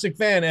toxic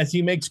fan as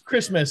he makes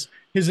Christmas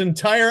his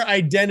entire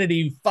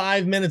identity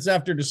 5 minutes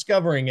after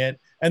discovering it,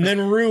 and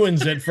then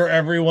ruins it for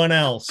everyone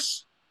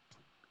else.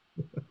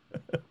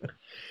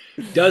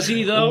 Does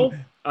he though?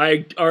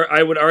 I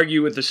would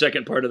argue with the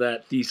second part of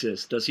that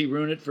thesis. Does he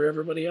ruin it for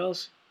everybody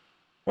else?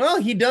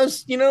 Well, he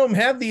does,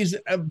 have these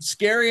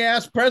scary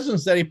ass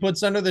presents that he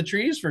puts under the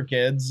trees for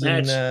kids.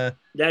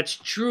 That's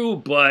true,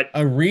 but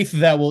a wreath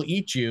that will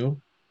eat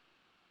you.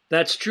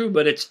 That's true,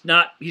 but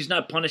he's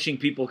not punishing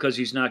people because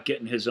he's not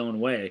getting his own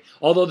way.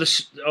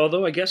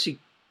 Although I guess he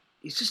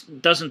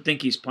just doesn't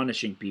think he's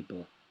punishing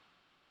people.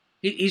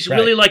 He's right.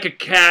 Really like a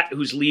cat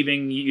who's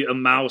leaving a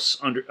mouse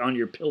on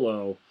your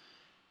pillow.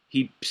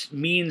 He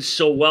means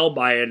so well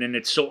by it, and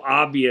it's so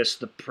obvious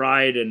the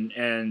pride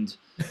and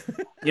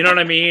you know what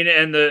I mean,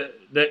 and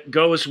that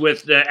goes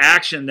with the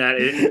action that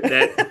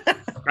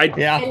I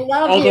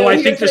love you.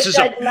 I think this is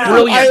a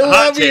brilliant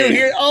hot take. You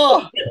here.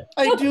 Oh,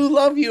 I do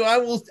love you.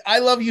 I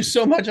love you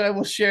so much. I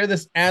will share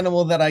this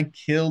animal that I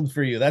killed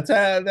for you. That's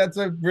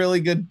a really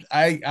good.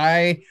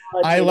 I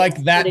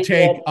like that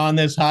take good. On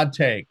this hot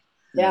take.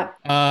 Yeah.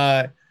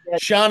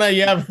 Shauna,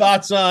 you have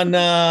thoughts on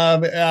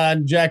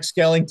Jack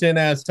Skellington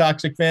as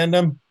toxic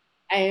fandom?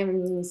 I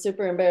am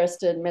super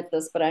embarrassed to admit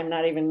this, but I'm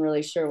not even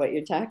really sure what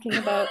you're talking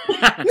about.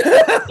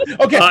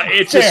 Okay,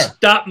 it's fair. A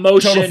stop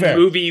motion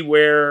movie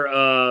where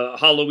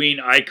Halloween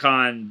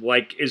icon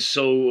is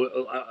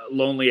so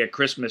lonely at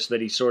Christmas that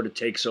he sort of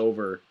takes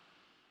over.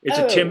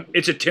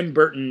 It's a Tim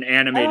Burton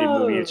animated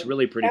movie. It's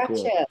really pretty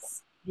cool.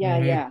 Yeah,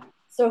 yeah.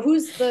 So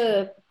who's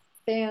the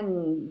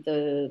fan?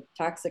 The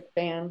toxic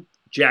fan?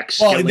 Jack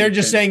Skellington. Well, they're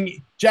just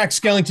saying Jack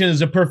Skellington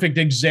is a perfect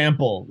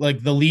example,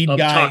 like the lead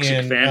guy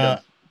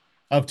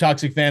of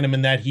toxic fandom,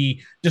 in that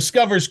he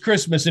discovers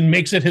Christmas and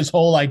makes it his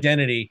whole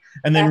identity,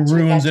 and then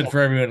ruins it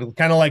for everyone.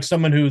 Kind of like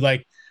someone who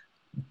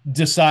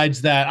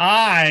decides that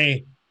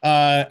I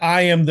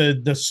am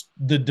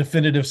the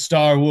definitive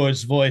Star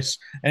Wars voice,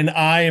 and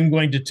I am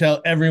going to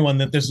tell everyone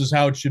that this is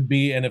how it should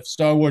be. And if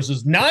Star Wars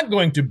is not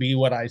going to be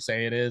what I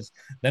say it is,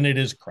 then it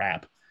is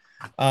crap.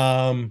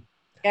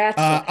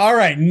 Gotcha. All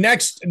right,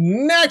 next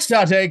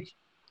hot take.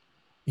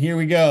 Here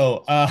we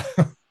go.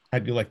 I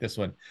do like this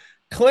one.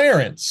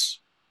 Clarence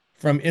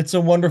from It's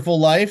a Wonderful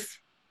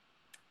Life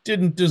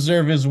didn't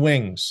deserve his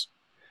wings.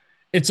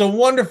 It's a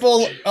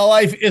Wonderful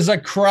Life is a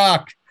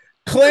crock.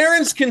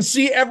 Clarence can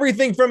see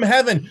everything from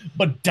heaven,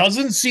 but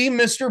doesn't see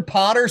Mr.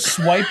 Potter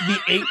swipe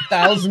the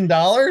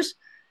 $8,000.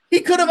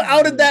 He could have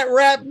outed that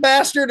rat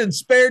bastard and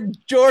spared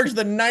George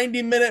the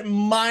 90-minute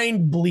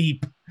mind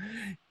bleep.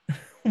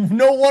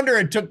 No wonder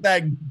it took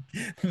that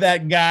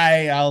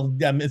guy.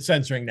 I'm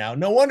censoring now.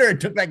 No wonder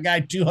it took that guy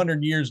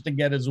 200 years to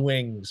get his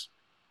wings.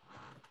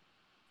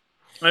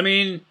 I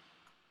mean,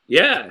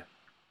 yeah,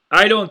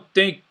 I don't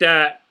think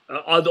that.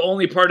 The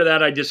only part of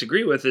that I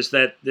disagree with is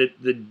that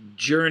the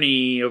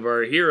journey of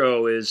our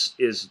hero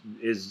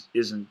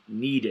isn't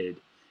needed.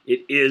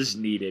 It is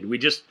needed. We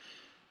just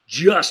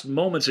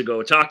moments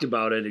ago talked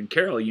about it. And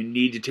Carol, you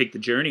need to take the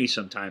journey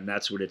sometime.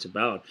 That's what it's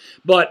about.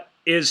 But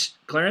is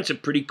Clarence a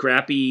pretty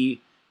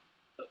crappy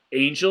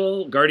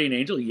guardian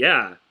angel?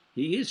 Yeah,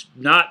 he is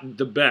not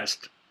the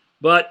best,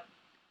 but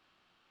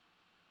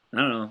I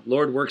don't know.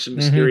 Lord works in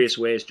mysterious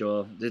ways,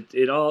 Joel.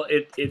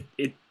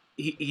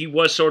 He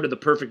was sort of the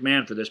perfect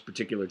man for this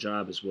particular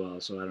job as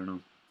well. So I don't know.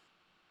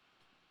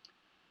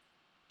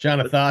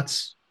 Shauna,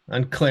 thoughts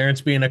on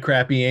Clarence being a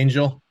crappy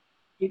angel?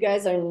 You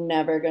guys are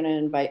never going to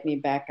invite me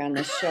back on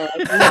the show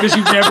because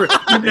you've never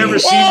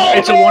seen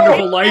It's a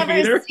Wonderful Life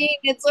either.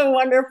 It's a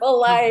Wonderful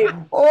Life.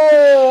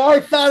 Oh, I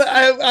thought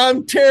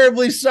I'm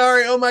terribly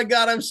sorry. Oh my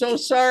God, I'm so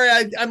sorry.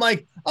 I'm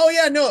like, oh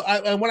yeah, no.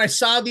 When I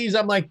saw these,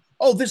 I'm like,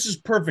 oh, this is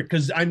perfect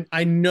because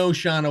I know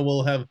Shauna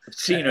will have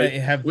seen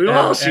it. We've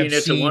all seen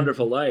It's a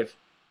Wonderful Life.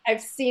 I've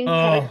seen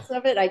parts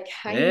of it. I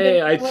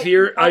I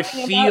feel.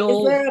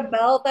 Is there a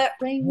bell that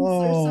rings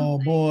or something? Oh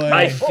boy!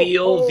 I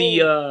feel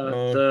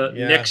the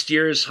next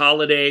year's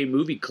holiday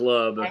movie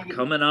club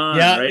coming on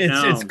right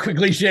now. It's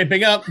quickly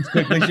shaping up.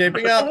 I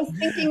was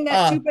thinking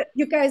that too, but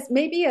you guys,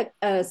 maybe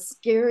a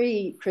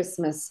scary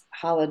Christmas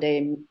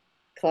holiday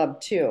club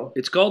too.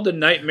 It's called the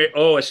Nightmare.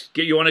 Oh,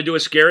 you want to do a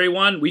scary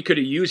one? We could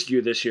have used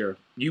you this year.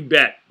 You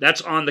bet.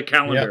 That's on the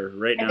calendar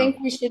right now. I think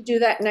we should do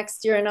that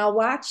next year, and I'll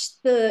watch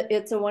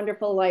It's a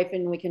Wonderful Life,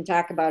 and we can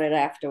talk about it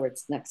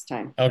afterwards next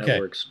time. Okay, that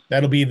works.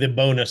 That'll be the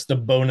bonus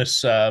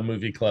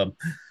movie club.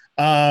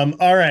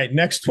 All right,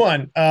 next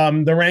one.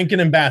 The Rankin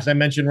and Bass. I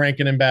mentioned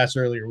Rankin and Bass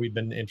earlier. We've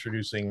been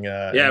introducing.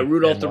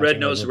 Rudolph the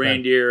Red-Nosed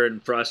Reindeer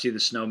and Frosty the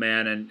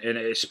Snowman, and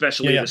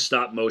especially the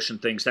stop motion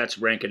things. That's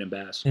Rankin and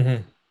Bass.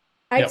 Mm-hmm.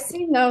 I've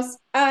seen those.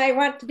 I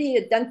want to be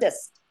a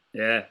dentist.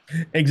 Yeah,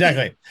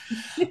 exactly.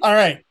 All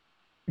right.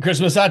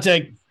 Christmas hot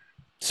take.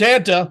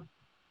 Santa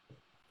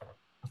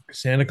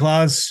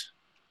Claus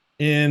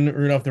in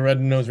Rudolph the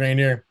Red-Nosed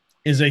Reindeer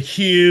is a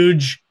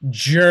huge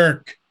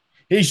jerk.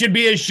 He should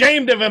be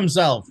ashamed of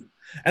himself.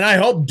 And I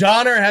hope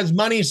Donner has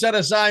money set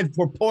aside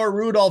for poor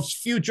Rudolph's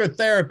future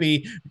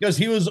therapy because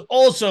he was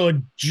also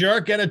a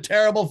jerk and a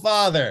terrible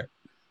father.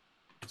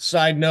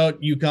 Side note,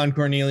 Yukon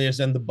Cornelius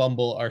and the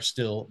Bumble are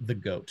still the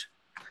GOAT.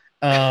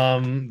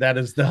 That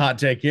is the hot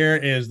take here,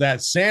 is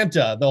that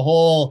Santa,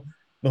 well,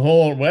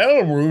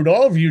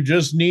 Rudolph, you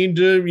just need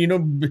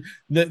to,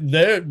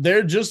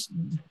 they're just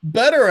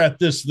better at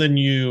this than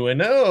you,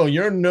 and oh,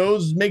 your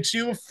nose makes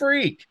you a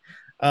freak.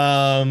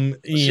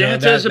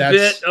 Santa's a that's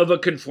bit of a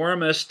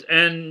conformist,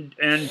 and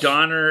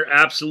Donner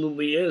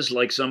absolutely is,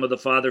 like some of the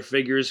father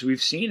figures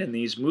we've seen in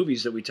these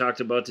movies that we talked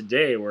about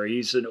today, where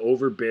he's an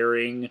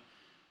overbearing,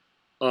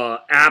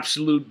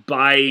 absolute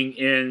buying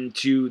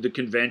into the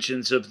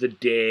conventions of the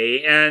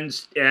day,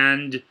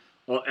 and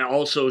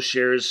also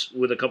shares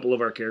with a couple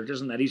of our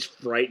characters in that he's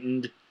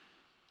frightened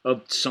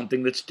of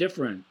something that's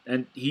different,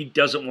 and he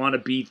doesn't want to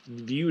be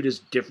viewed as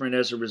different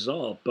as a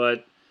result.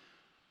 But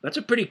that's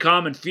a pretty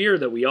common fear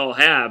that we all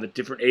have at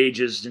different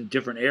ages and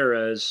different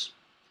eras.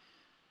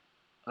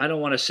 I don't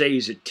want to say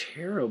he's a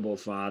terrible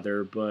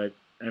father, but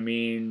I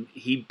mean,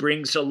 he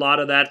brings a lot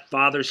of that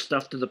father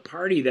stuff to the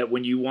party that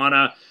when you want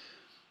to,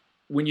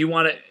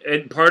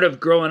 and part of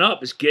growing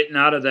up is getting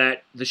out of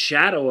the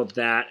shadow of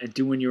that and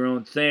doing your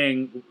own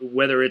thing,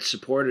 whether it's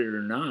supported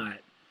or not.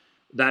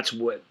 That's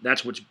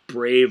what's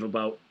brave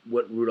about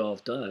what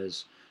Rudolph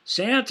does.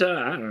 Santa,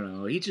 I don't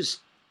know, he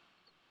just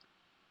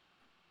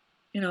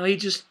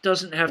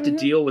doesn't have to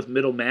deal with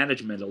middle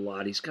management a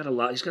lot. He's got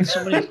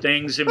so many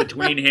things in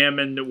between him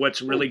and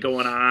what's really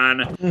going on.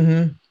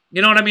 Mm-hmm.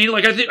 You know what I mean?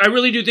 Like, I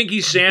really do think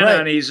he's Santa, right.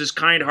 And he's just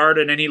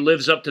kind-hearted and he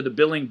lives up to the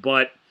billing,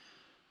 but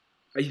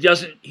he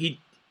doesn't. He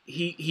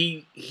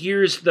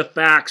hears the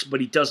facts, but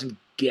he doesn't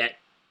get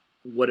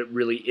what it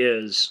really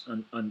is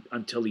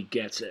until he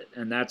gets it,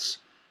 and that's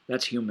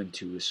human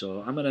too.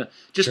 So I'm gonna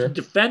just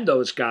defend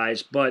those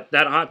guys, but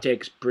that hot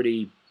take's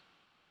pretty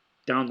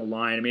down the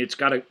line. I mean, it's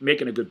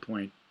making a good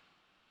point.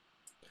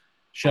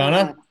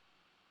 Shauna?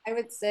 I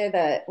would say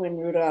that when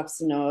Rudolph's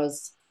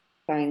nose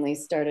finally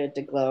started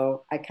to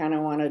glow, I kind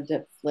of wanted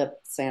to flip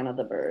Santa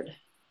the bird.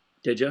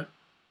 Did you?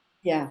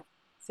 Yeah.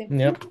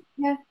 Yep.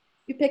 Yeah.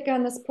 You pick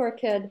on this poor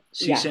kid.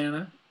 See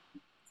Santa?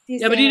 See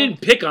Santa? But he didn't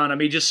pick on him.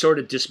 He just sort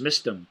of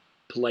dismissed him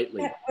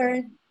politely.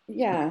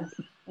 Yeah.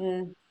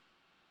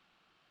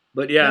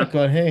 But yeah.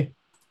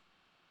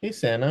 Hey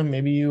Santa,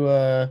 maybe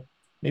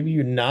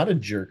you're not a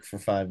jerk for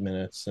 5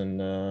 minutes,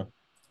 and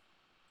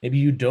maybe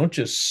you don't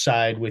just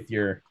side with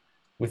your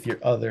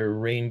other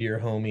reindeer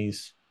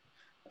homies.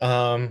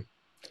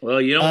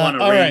 Well, you don't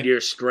want a reindeer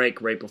strike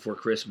right before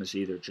Christmas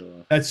either,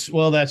 Joel.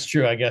 That's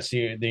true. I guess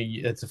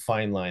it's a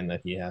fine line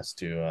that he has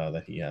to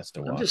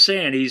watch. I'm just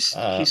saying he's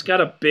got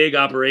a big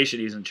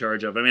operation he's in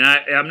charge of. I mean,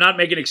 I'm not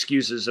making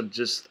excuses. I'm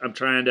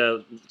trying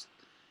to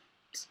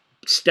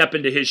step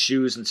into his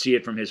shoes and see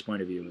it from his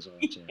point of view. Is all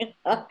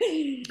I'm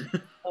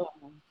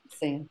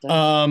saying.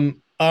 Santa.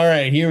 All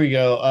right, here we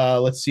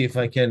go. Let's see if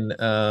I can.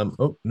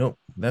 Oh no,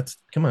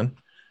 come on.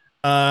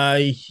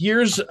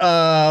 Here's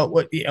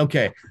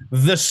okay.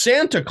 The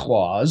Santa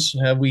Claus.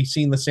 Have we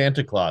seen the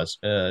Santa Claus?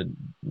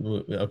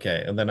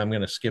 Okay, and then I'm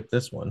gonna skip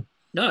this one.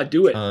 No,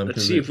 do it.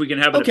 Let's see if we can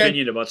have an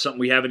opinion about something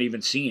we haven't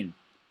even seen.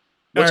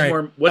 What's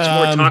more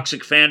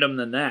toxic fandom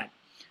than that?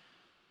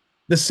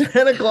 The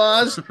Santa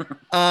Claus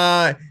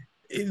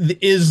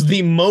is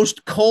the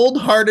most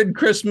cold-hearted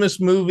Christmas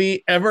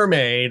movie ever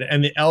made,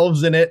 and the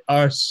elves in it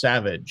are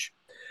savage.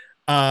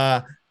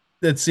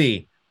 Let's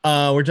see.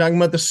 We're talking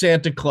about the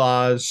Santa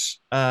Claus,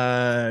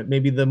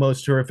 maybe the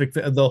most horrific,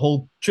 the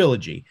whole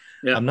trilogy.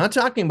 Yeah. I'm not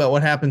talking about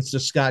what happens to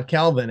Scott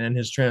Calvin and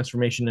his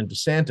transformation into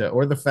Santa,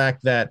 or the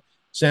fact that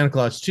Santa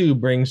Claus 2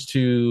 brings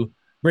to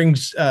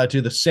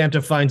the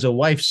Santa finds a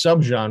wife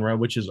subgenre,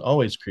 which is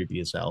always creepy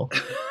as hell.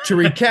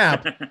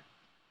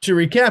 To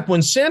recap,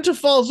 when Santa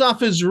falls off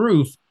his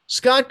roof,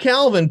 Scott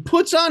Calvin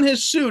puts on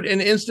his suit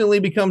and instantly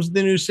becomes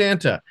the new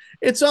Santa.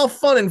 It's all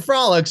fun and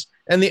frolics,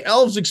 and the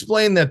elves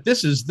explain that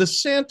this is the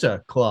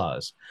Santa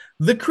Claus.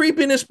 The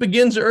creepiness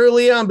begins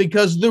early on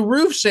because the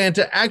roof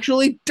Santa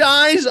actually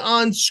dies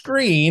on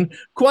screen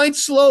quite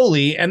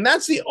slowly, and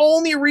that's the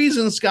only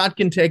reason Scott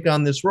can take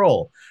on this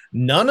role.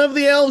 None of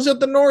the elves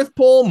at the North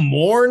Pole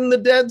mourn the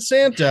dead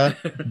Santa.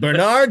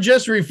 Bernard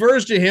just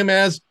refers to him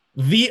as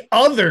the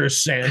other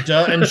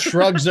Santa and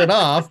shrugs it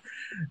off.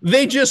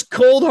 They just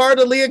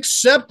cold-heartedly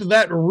accept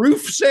that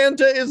roof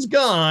Santa is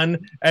gone,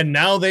 and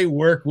now they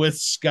work with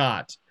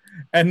Scott.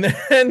 And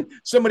then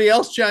somebody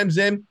else chimes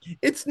in.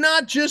 It's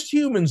not just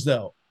humans,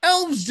 though.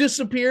 Elves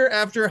disappear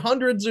after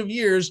hundreds of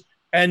years,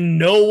 and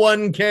no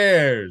one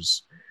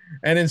cares.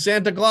 And in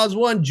Santa Claus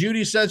 1,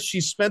 Judy says she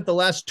spent the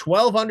last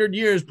 1,200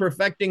 years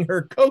perfecting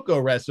her cocoa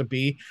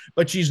recipe,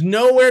 but she's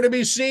nowhere to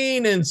be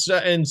seen in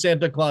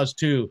Santa Claus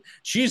 2.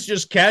 She's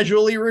just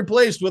casually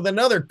replaced with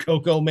another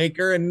cocoa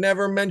maker and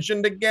never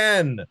mentioned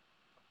again.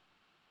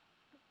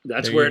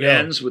 That's where it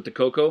ends, with the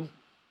cocoa?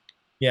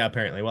 Yeah,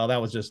 apparently. Well,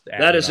 that was just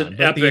that is an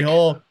epic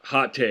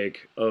hot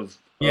take of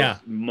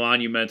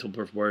monumental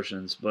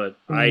proportions. But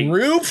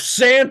Roof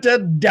Santa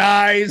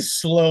dies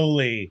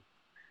slowly.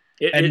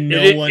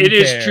 It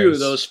is true.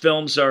 Those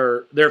films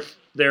are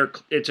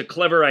it's a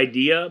clever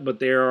idea, but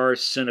they are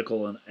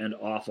cynical and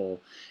awful,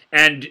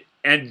 and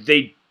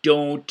they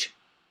don't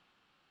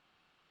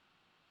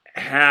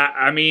have.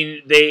 I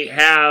mean, they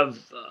have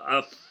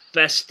a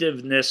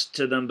festiveness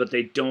to them, but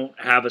they don't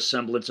have a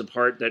semblance of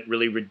heart that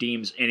really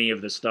redeems any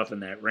of the stuff in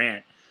that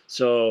rant.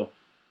 So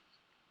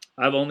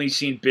I've only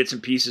seen bits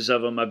and pieces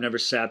of them. I've never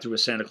sat through a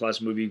Santa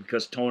Claus movie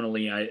because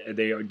tonally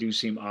they do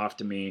seem off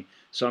to me.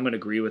 So I'm going to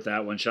agree with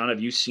that one. Sean,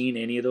 have you seen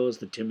any of those,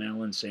 the Tim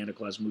Allen Santa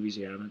Claus movies?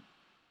 You haven't?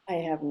 I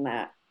have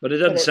not. But it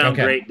doesn't sound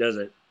Okay. great, does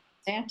it?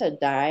 Santa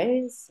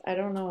dies? I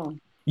don't know.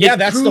 Yeah,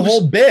 that's the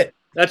whole bit.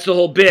 That's the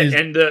whole bit,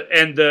 and the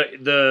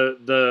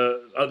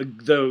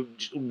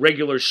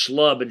regular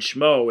schlub and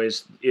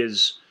schmo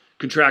is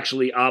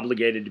contractually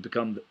obligated to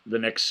become the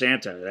next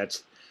Santa.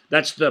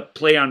 That's the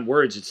play on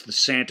words. It's the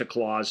Santa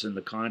Claus in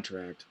the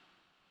contract.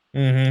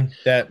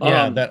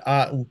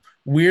 Mm-hmm.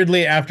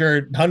 Weirdly,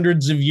 after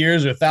hundreds of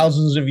years or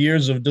thousands of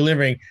years of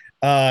delivering,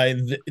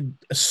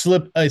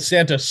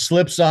 Santa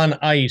slips on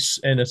ice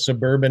in a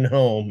suburban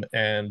home,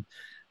 and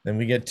then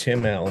we get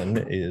Tim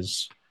Allen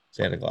is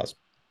Santa Claus.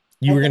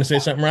 You were going to say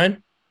something,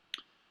 Ryan?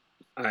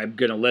 I'm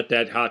going to let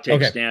that hot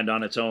take stand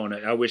on its own.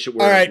 I wish it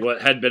were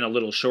what had been a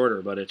little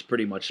shorter, but it's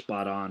pretty much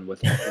spot on with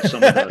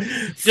some of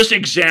the just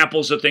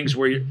examples of things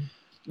where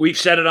we've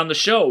said it on the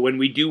show when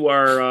we do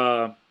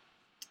our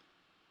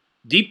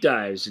deep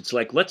dives. It's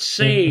like, let's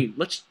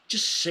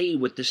just say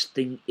what this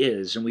thing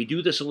is. And we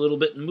do this a little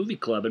bit in Movie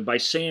Club. And by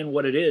saying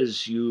what it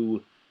is,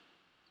 you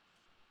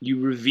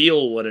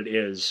reveal what it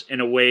is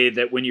in a way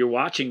that when you're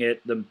watching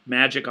it, the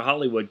magic of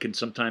Hollywood can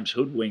sometimes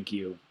hoodwink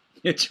you.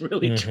 It's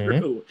really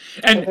true.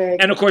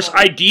 And of course,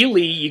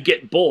 ideally, you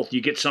get both.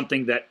 You get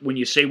something that, when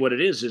you say what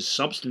it is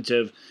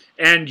substantive,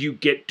 and you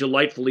get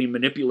delightfully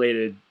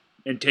manipulated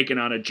and taken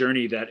on a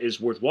journey that is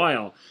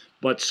worthwhile.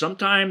 But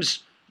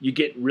sometimes you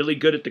get really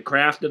good at the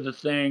craft of the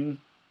thing,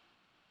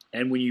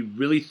 and when you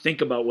really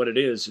think about what it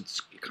is, it's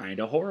kind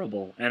of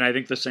horrible. And I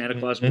think the Santa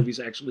Claus movies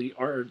actually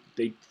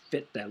they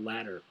fit that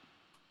ladder.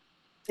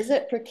 Is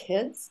it for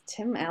kids?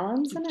 Tim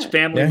Allen's in it? It's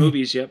family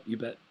movies, yep, you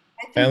bet.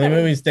 Family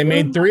movies. They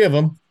made 3 of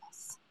them.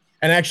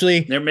 And actually,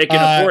 they're making a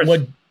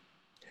 4th.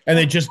 And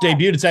they just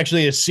debuted. It's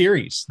actually a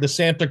series. The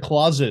Santa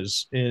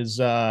Clauses is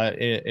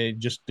I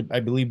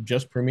believe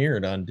just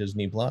premiered on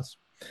Disney Plus.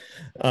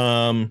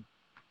 All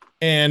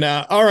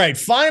right,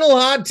 final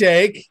hot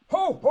take.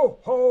 Ho,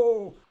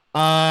 ho,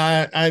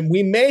 ho.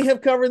 We may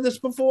have covered this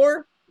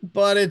before,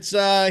 but it's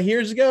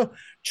here's a go.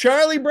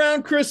 Charlie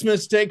Brown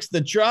Christmas takes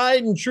the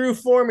tried and true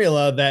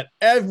formula that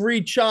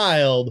every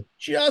child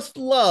just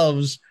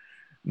loves: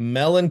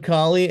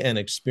 melancholy and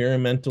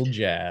experimental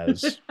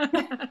jazz.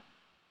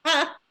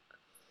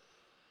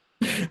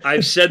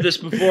 I've said this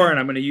before, and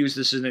I'm going to use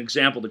this as an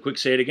example to quick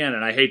say it again,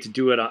 and I hate to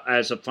do it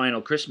as a final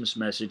Christmas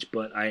message,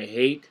 but I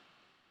hate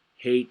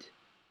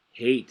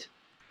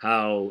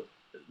how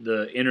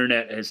the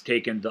internet has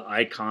taken the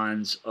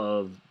icons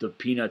of the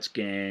Peanuts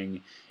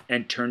gang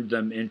and turned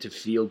them into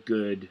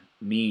feel-good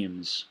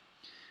memes.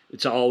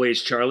 It's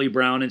always Charlie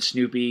Brown and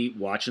Snoopy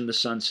watching the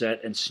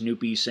sunset, and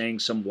Snoopy saying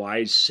some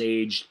wise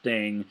sage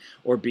thing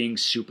or being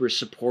super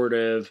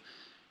supportive.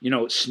 You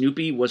know,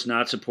 Snoopy was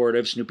not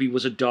supportive. Snoopy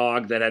was a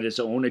dog that had his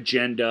own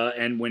agenda,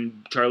 and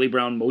when Charlie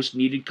Brown most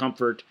needed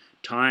comfort,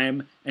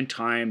 time and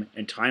time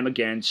and time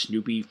again,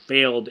 Snoopy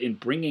failed in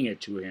bringing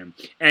it to him.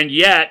 And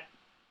yet,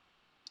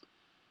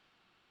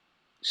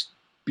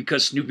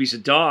 because Snoopy's a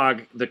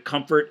dog, the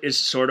comfort is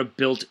sort of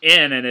built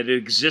in, and it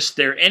exists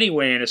there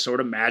anyway in a sort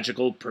of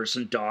magical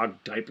person-dog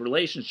type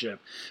relationship.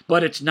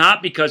 But it's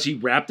not because he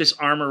wrapped his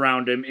arm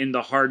around him in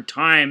the hard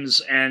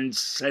times and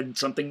said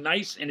something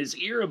nice in his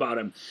ear about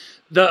him.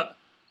 The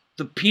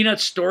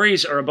Peanuts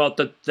stories are about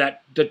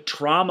the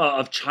trauma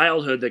of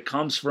childhood that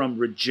comes from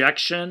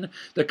rejection,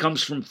 that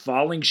comes from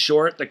falling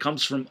short, that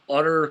comes from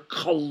utter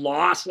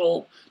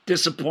colossal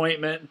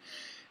disappointment.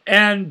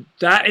 And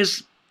that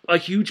is a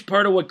huge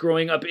part of what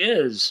growing up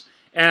is.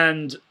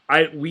 And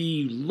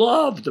we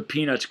love the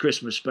Peanuts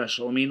Christmas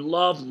special. I mean,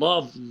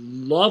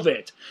 love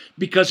it,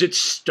 because it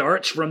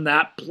starts from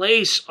that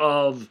place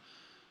of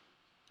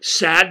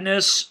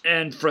sadness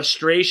and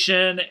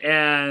frustration.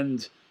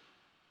 And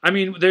I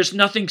mean, there's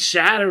nothing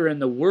sadder in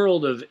the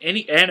world of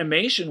any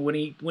animation when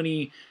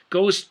he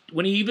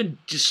even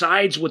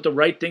decides what the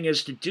right thing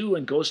is to do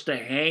and goes to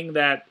hang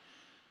that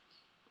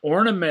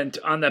ornament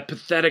on that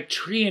pathetic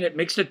tree, and it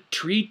makes the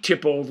tree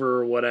tip over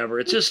or whatever.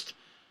 It's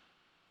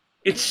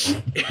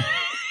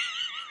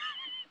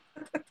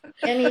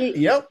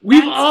Yep.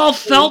 We've all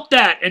felt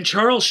that, and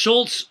Charles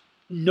Schultz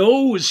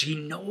knows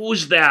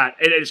that,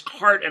 and his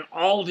heart and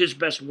all of his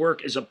best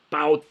work is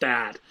about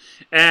that.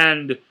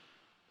 And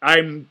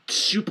I'm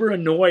super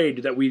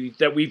annoyed that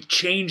we've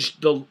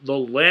changed the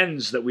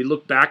lens that we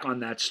look back on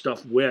that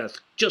stuff with,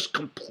 just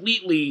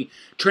completely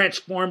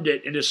transformed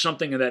it into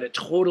something that it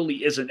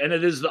totally isn't, and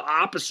it is the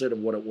opposite of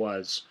what it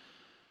was.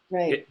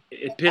 Right.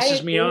 It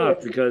pisses me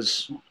off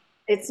because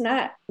it's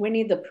not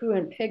Winnie the Pooh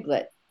and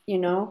Piglet, you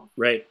know?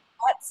 Right.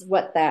 That's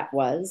what that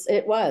was.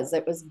 It was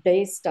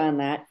based on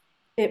that.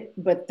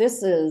 But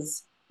this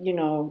is,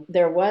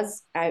 there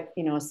was,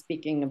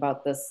 speaking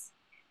about this,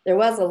 there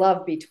was a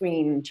love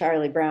between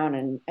Charlie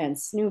Brown and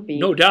Snoopy.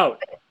 No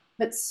doubt.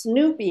 But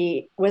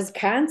Snoopy was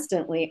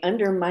constantly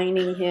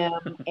undermining him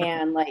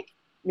and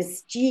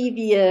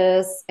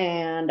mischievous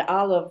and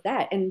all of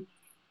that. And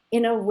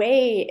in a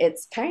way,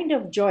 it's kind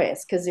of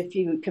joyous because if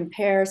you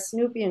compare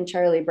Snoopy and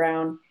Charlie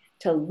Brown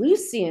to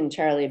Lucy and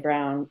Charlie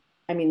Brown,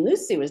 I mean,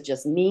 Lucy was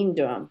just mean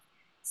to him.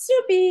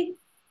 Snoopy,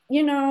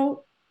 you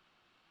know,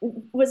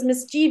 was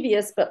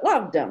mischievous but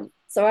loved him.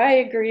 So I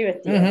agree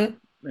with you.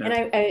 Mm-hmm. And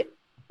I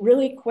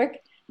really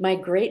quick, my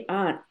great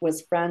aunt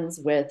was friends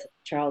with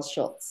Charles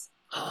Schultz.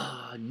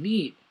 Ah,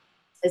 neat.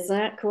 Isn't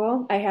that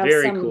cool? I have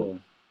Very cool.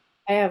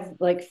 I have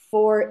like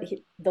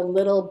the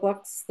little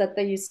books that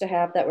they used to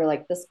have that were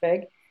like this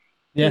big.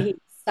 Yeah. He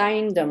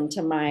signed them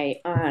to my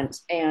aunt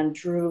and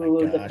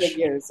drew the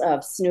figures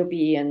of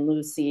Snoopy and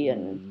Lucy,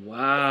 and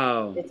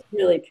wow, it's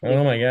really cool.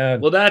 Oh my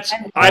God. Well, that's,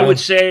 I would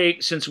say,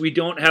 since we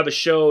don't have a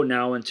show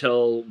now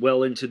until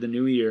well into the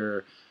new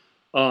year,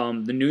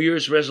 the New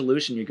Year's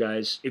resolution, you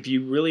guys, if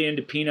you really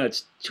into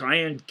Peanuts, try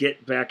and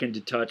get back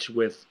into touch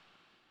with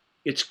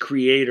its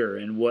creator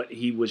and what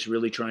he was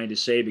really trying to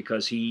say,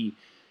 because he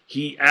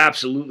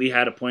absolutely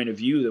had a point of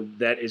view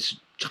that is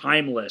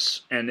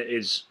timeless and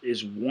is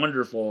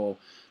wonderful,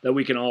 that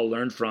we can all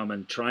learn from,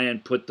 and try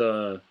and put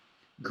the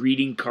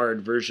greeting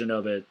card version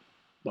of it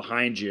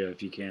behind you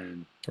if you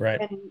can. Right.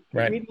 And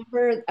right.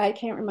 remember, I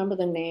can't remember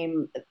the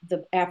name,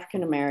 the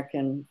African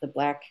American, the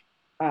black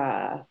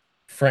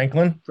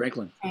Franklin.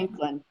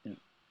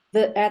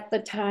 Yeah. At the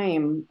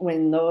time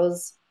when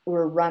those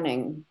were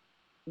running,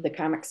 the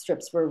comic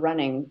strips were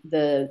running,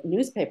 the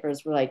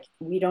newspapers were like,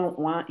 we don't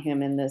want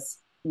him in this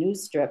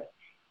news strip.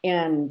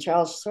 And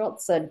Charles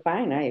Schultz said,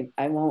 fine,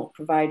 I won't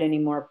provide any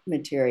more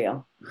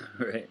material.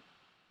 Right.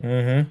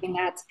 Mm-hmm. And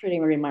that's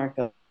pretty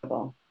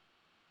remarkable.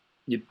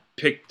 You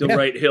picked the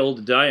right hill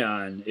to die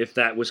on if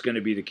that was going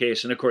to be the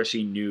case. And of course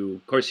he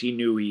knew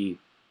he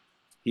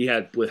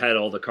had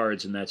all the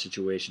cards in that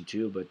situation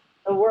too. But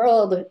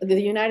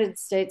the United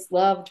States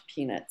loved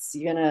Peanuts.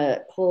 You're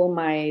gonna pull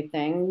my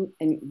thing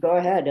and go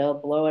ahead,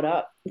 I'll blow it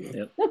up.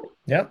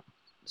 Yep.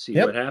 See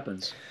what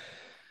happens.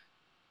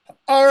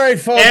 All right,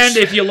 folks. And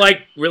if you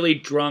like really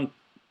drunk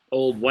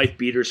old wife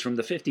beaters from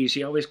the 50s,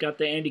 he always got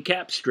the Andy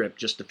Cap strip,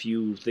 just a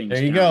few things.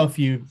 There you go.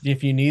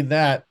 If you need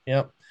that.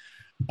 Yep.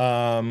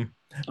 All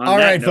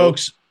right,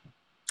 folks.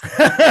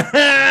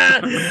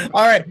 All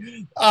right.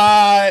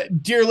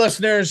 Dear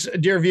listeners,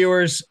 dear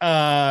viewers,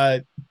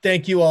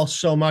 thank you all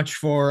so much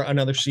for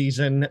another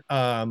season.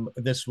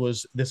 This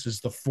is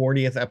the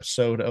 40th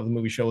episode of the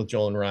Movie Show with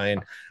Joel and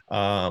Ryan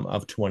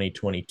of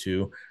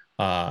 2022.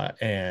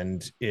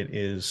 And it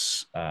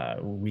is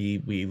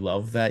we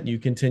love that you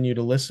continue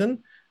to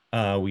listen.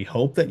 We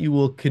hope that you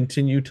will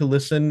continue to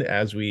listen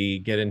as we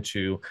get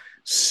into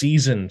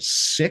season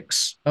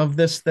 6 of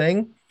this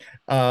thing.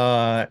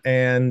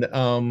 And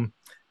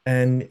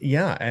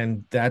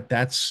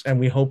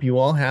we hope you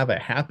all have a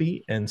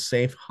happy and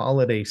safe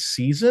holiday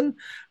season.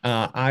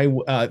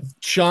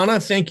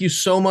 Shauna, thank you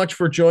so much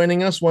for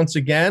joining us once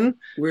again.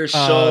 We're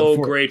so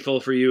grateful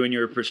for you and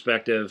your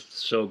perspective.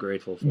 So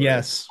grateful for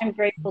it. I'm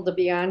grateful to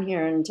be on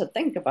here and to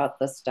think about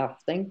this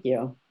stuff. Thank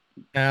you.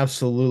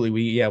 Absolutely.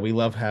 We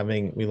love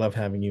having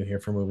you here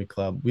for Movie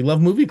Club. We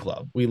love Movie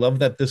Club. We love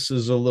that this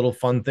is a little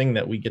fun thing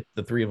that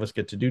the three of us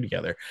get to do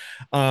together.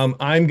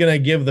 I'm gonna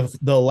give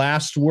the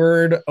last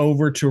word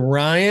over to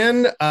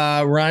Ryan.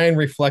 Ryan,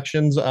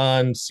 reflections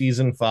on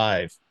season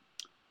 5.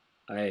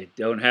 I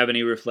don't have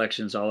any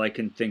reflections. All I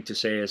can think to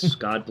say is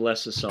God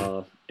bless us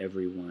all,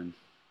 everyone.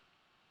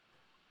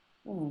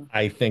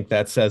 I think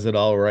that says it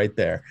all right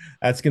there.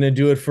 That's gonna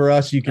do it for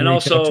us. You can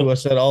reach out to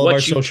us at all of our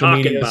social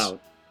medias.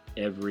 About?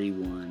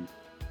 Everyone.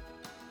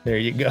 There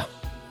you go.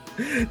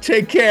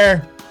 Take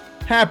care.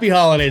 Happy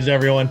holidays,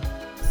 everyone.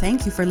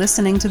 Thank you for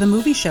listening to The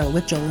Movie Show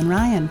with Joel and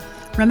Ryan.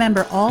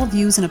 Remember, all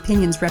views and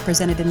opinions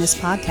represented in this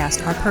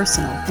podcast are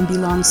personal and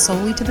belong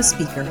solely to the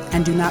speaker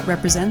and do not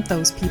represent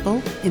those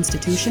people,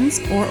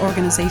 institutions, or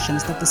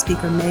organizations that the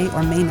speaker may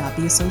or may not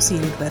be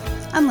associated with,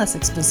 unless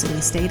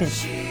explicitly stated.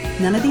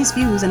 None of these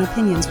views and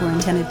opinions were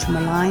intended to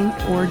malign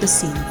or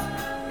deceive.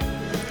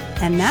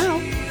 And now,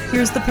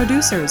 here's the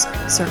producers,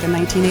 circa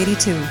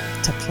 1982,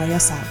 to play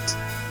us out.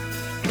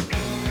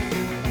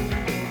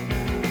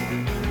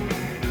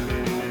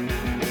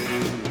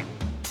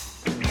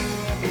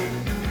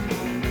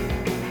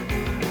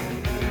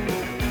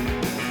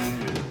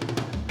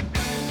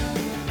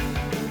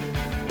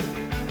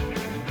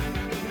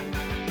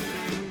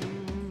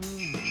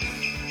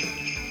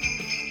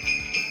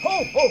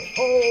 Ho, ho,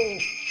 ho!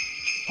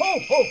 Ho,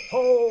 ho,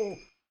 ho!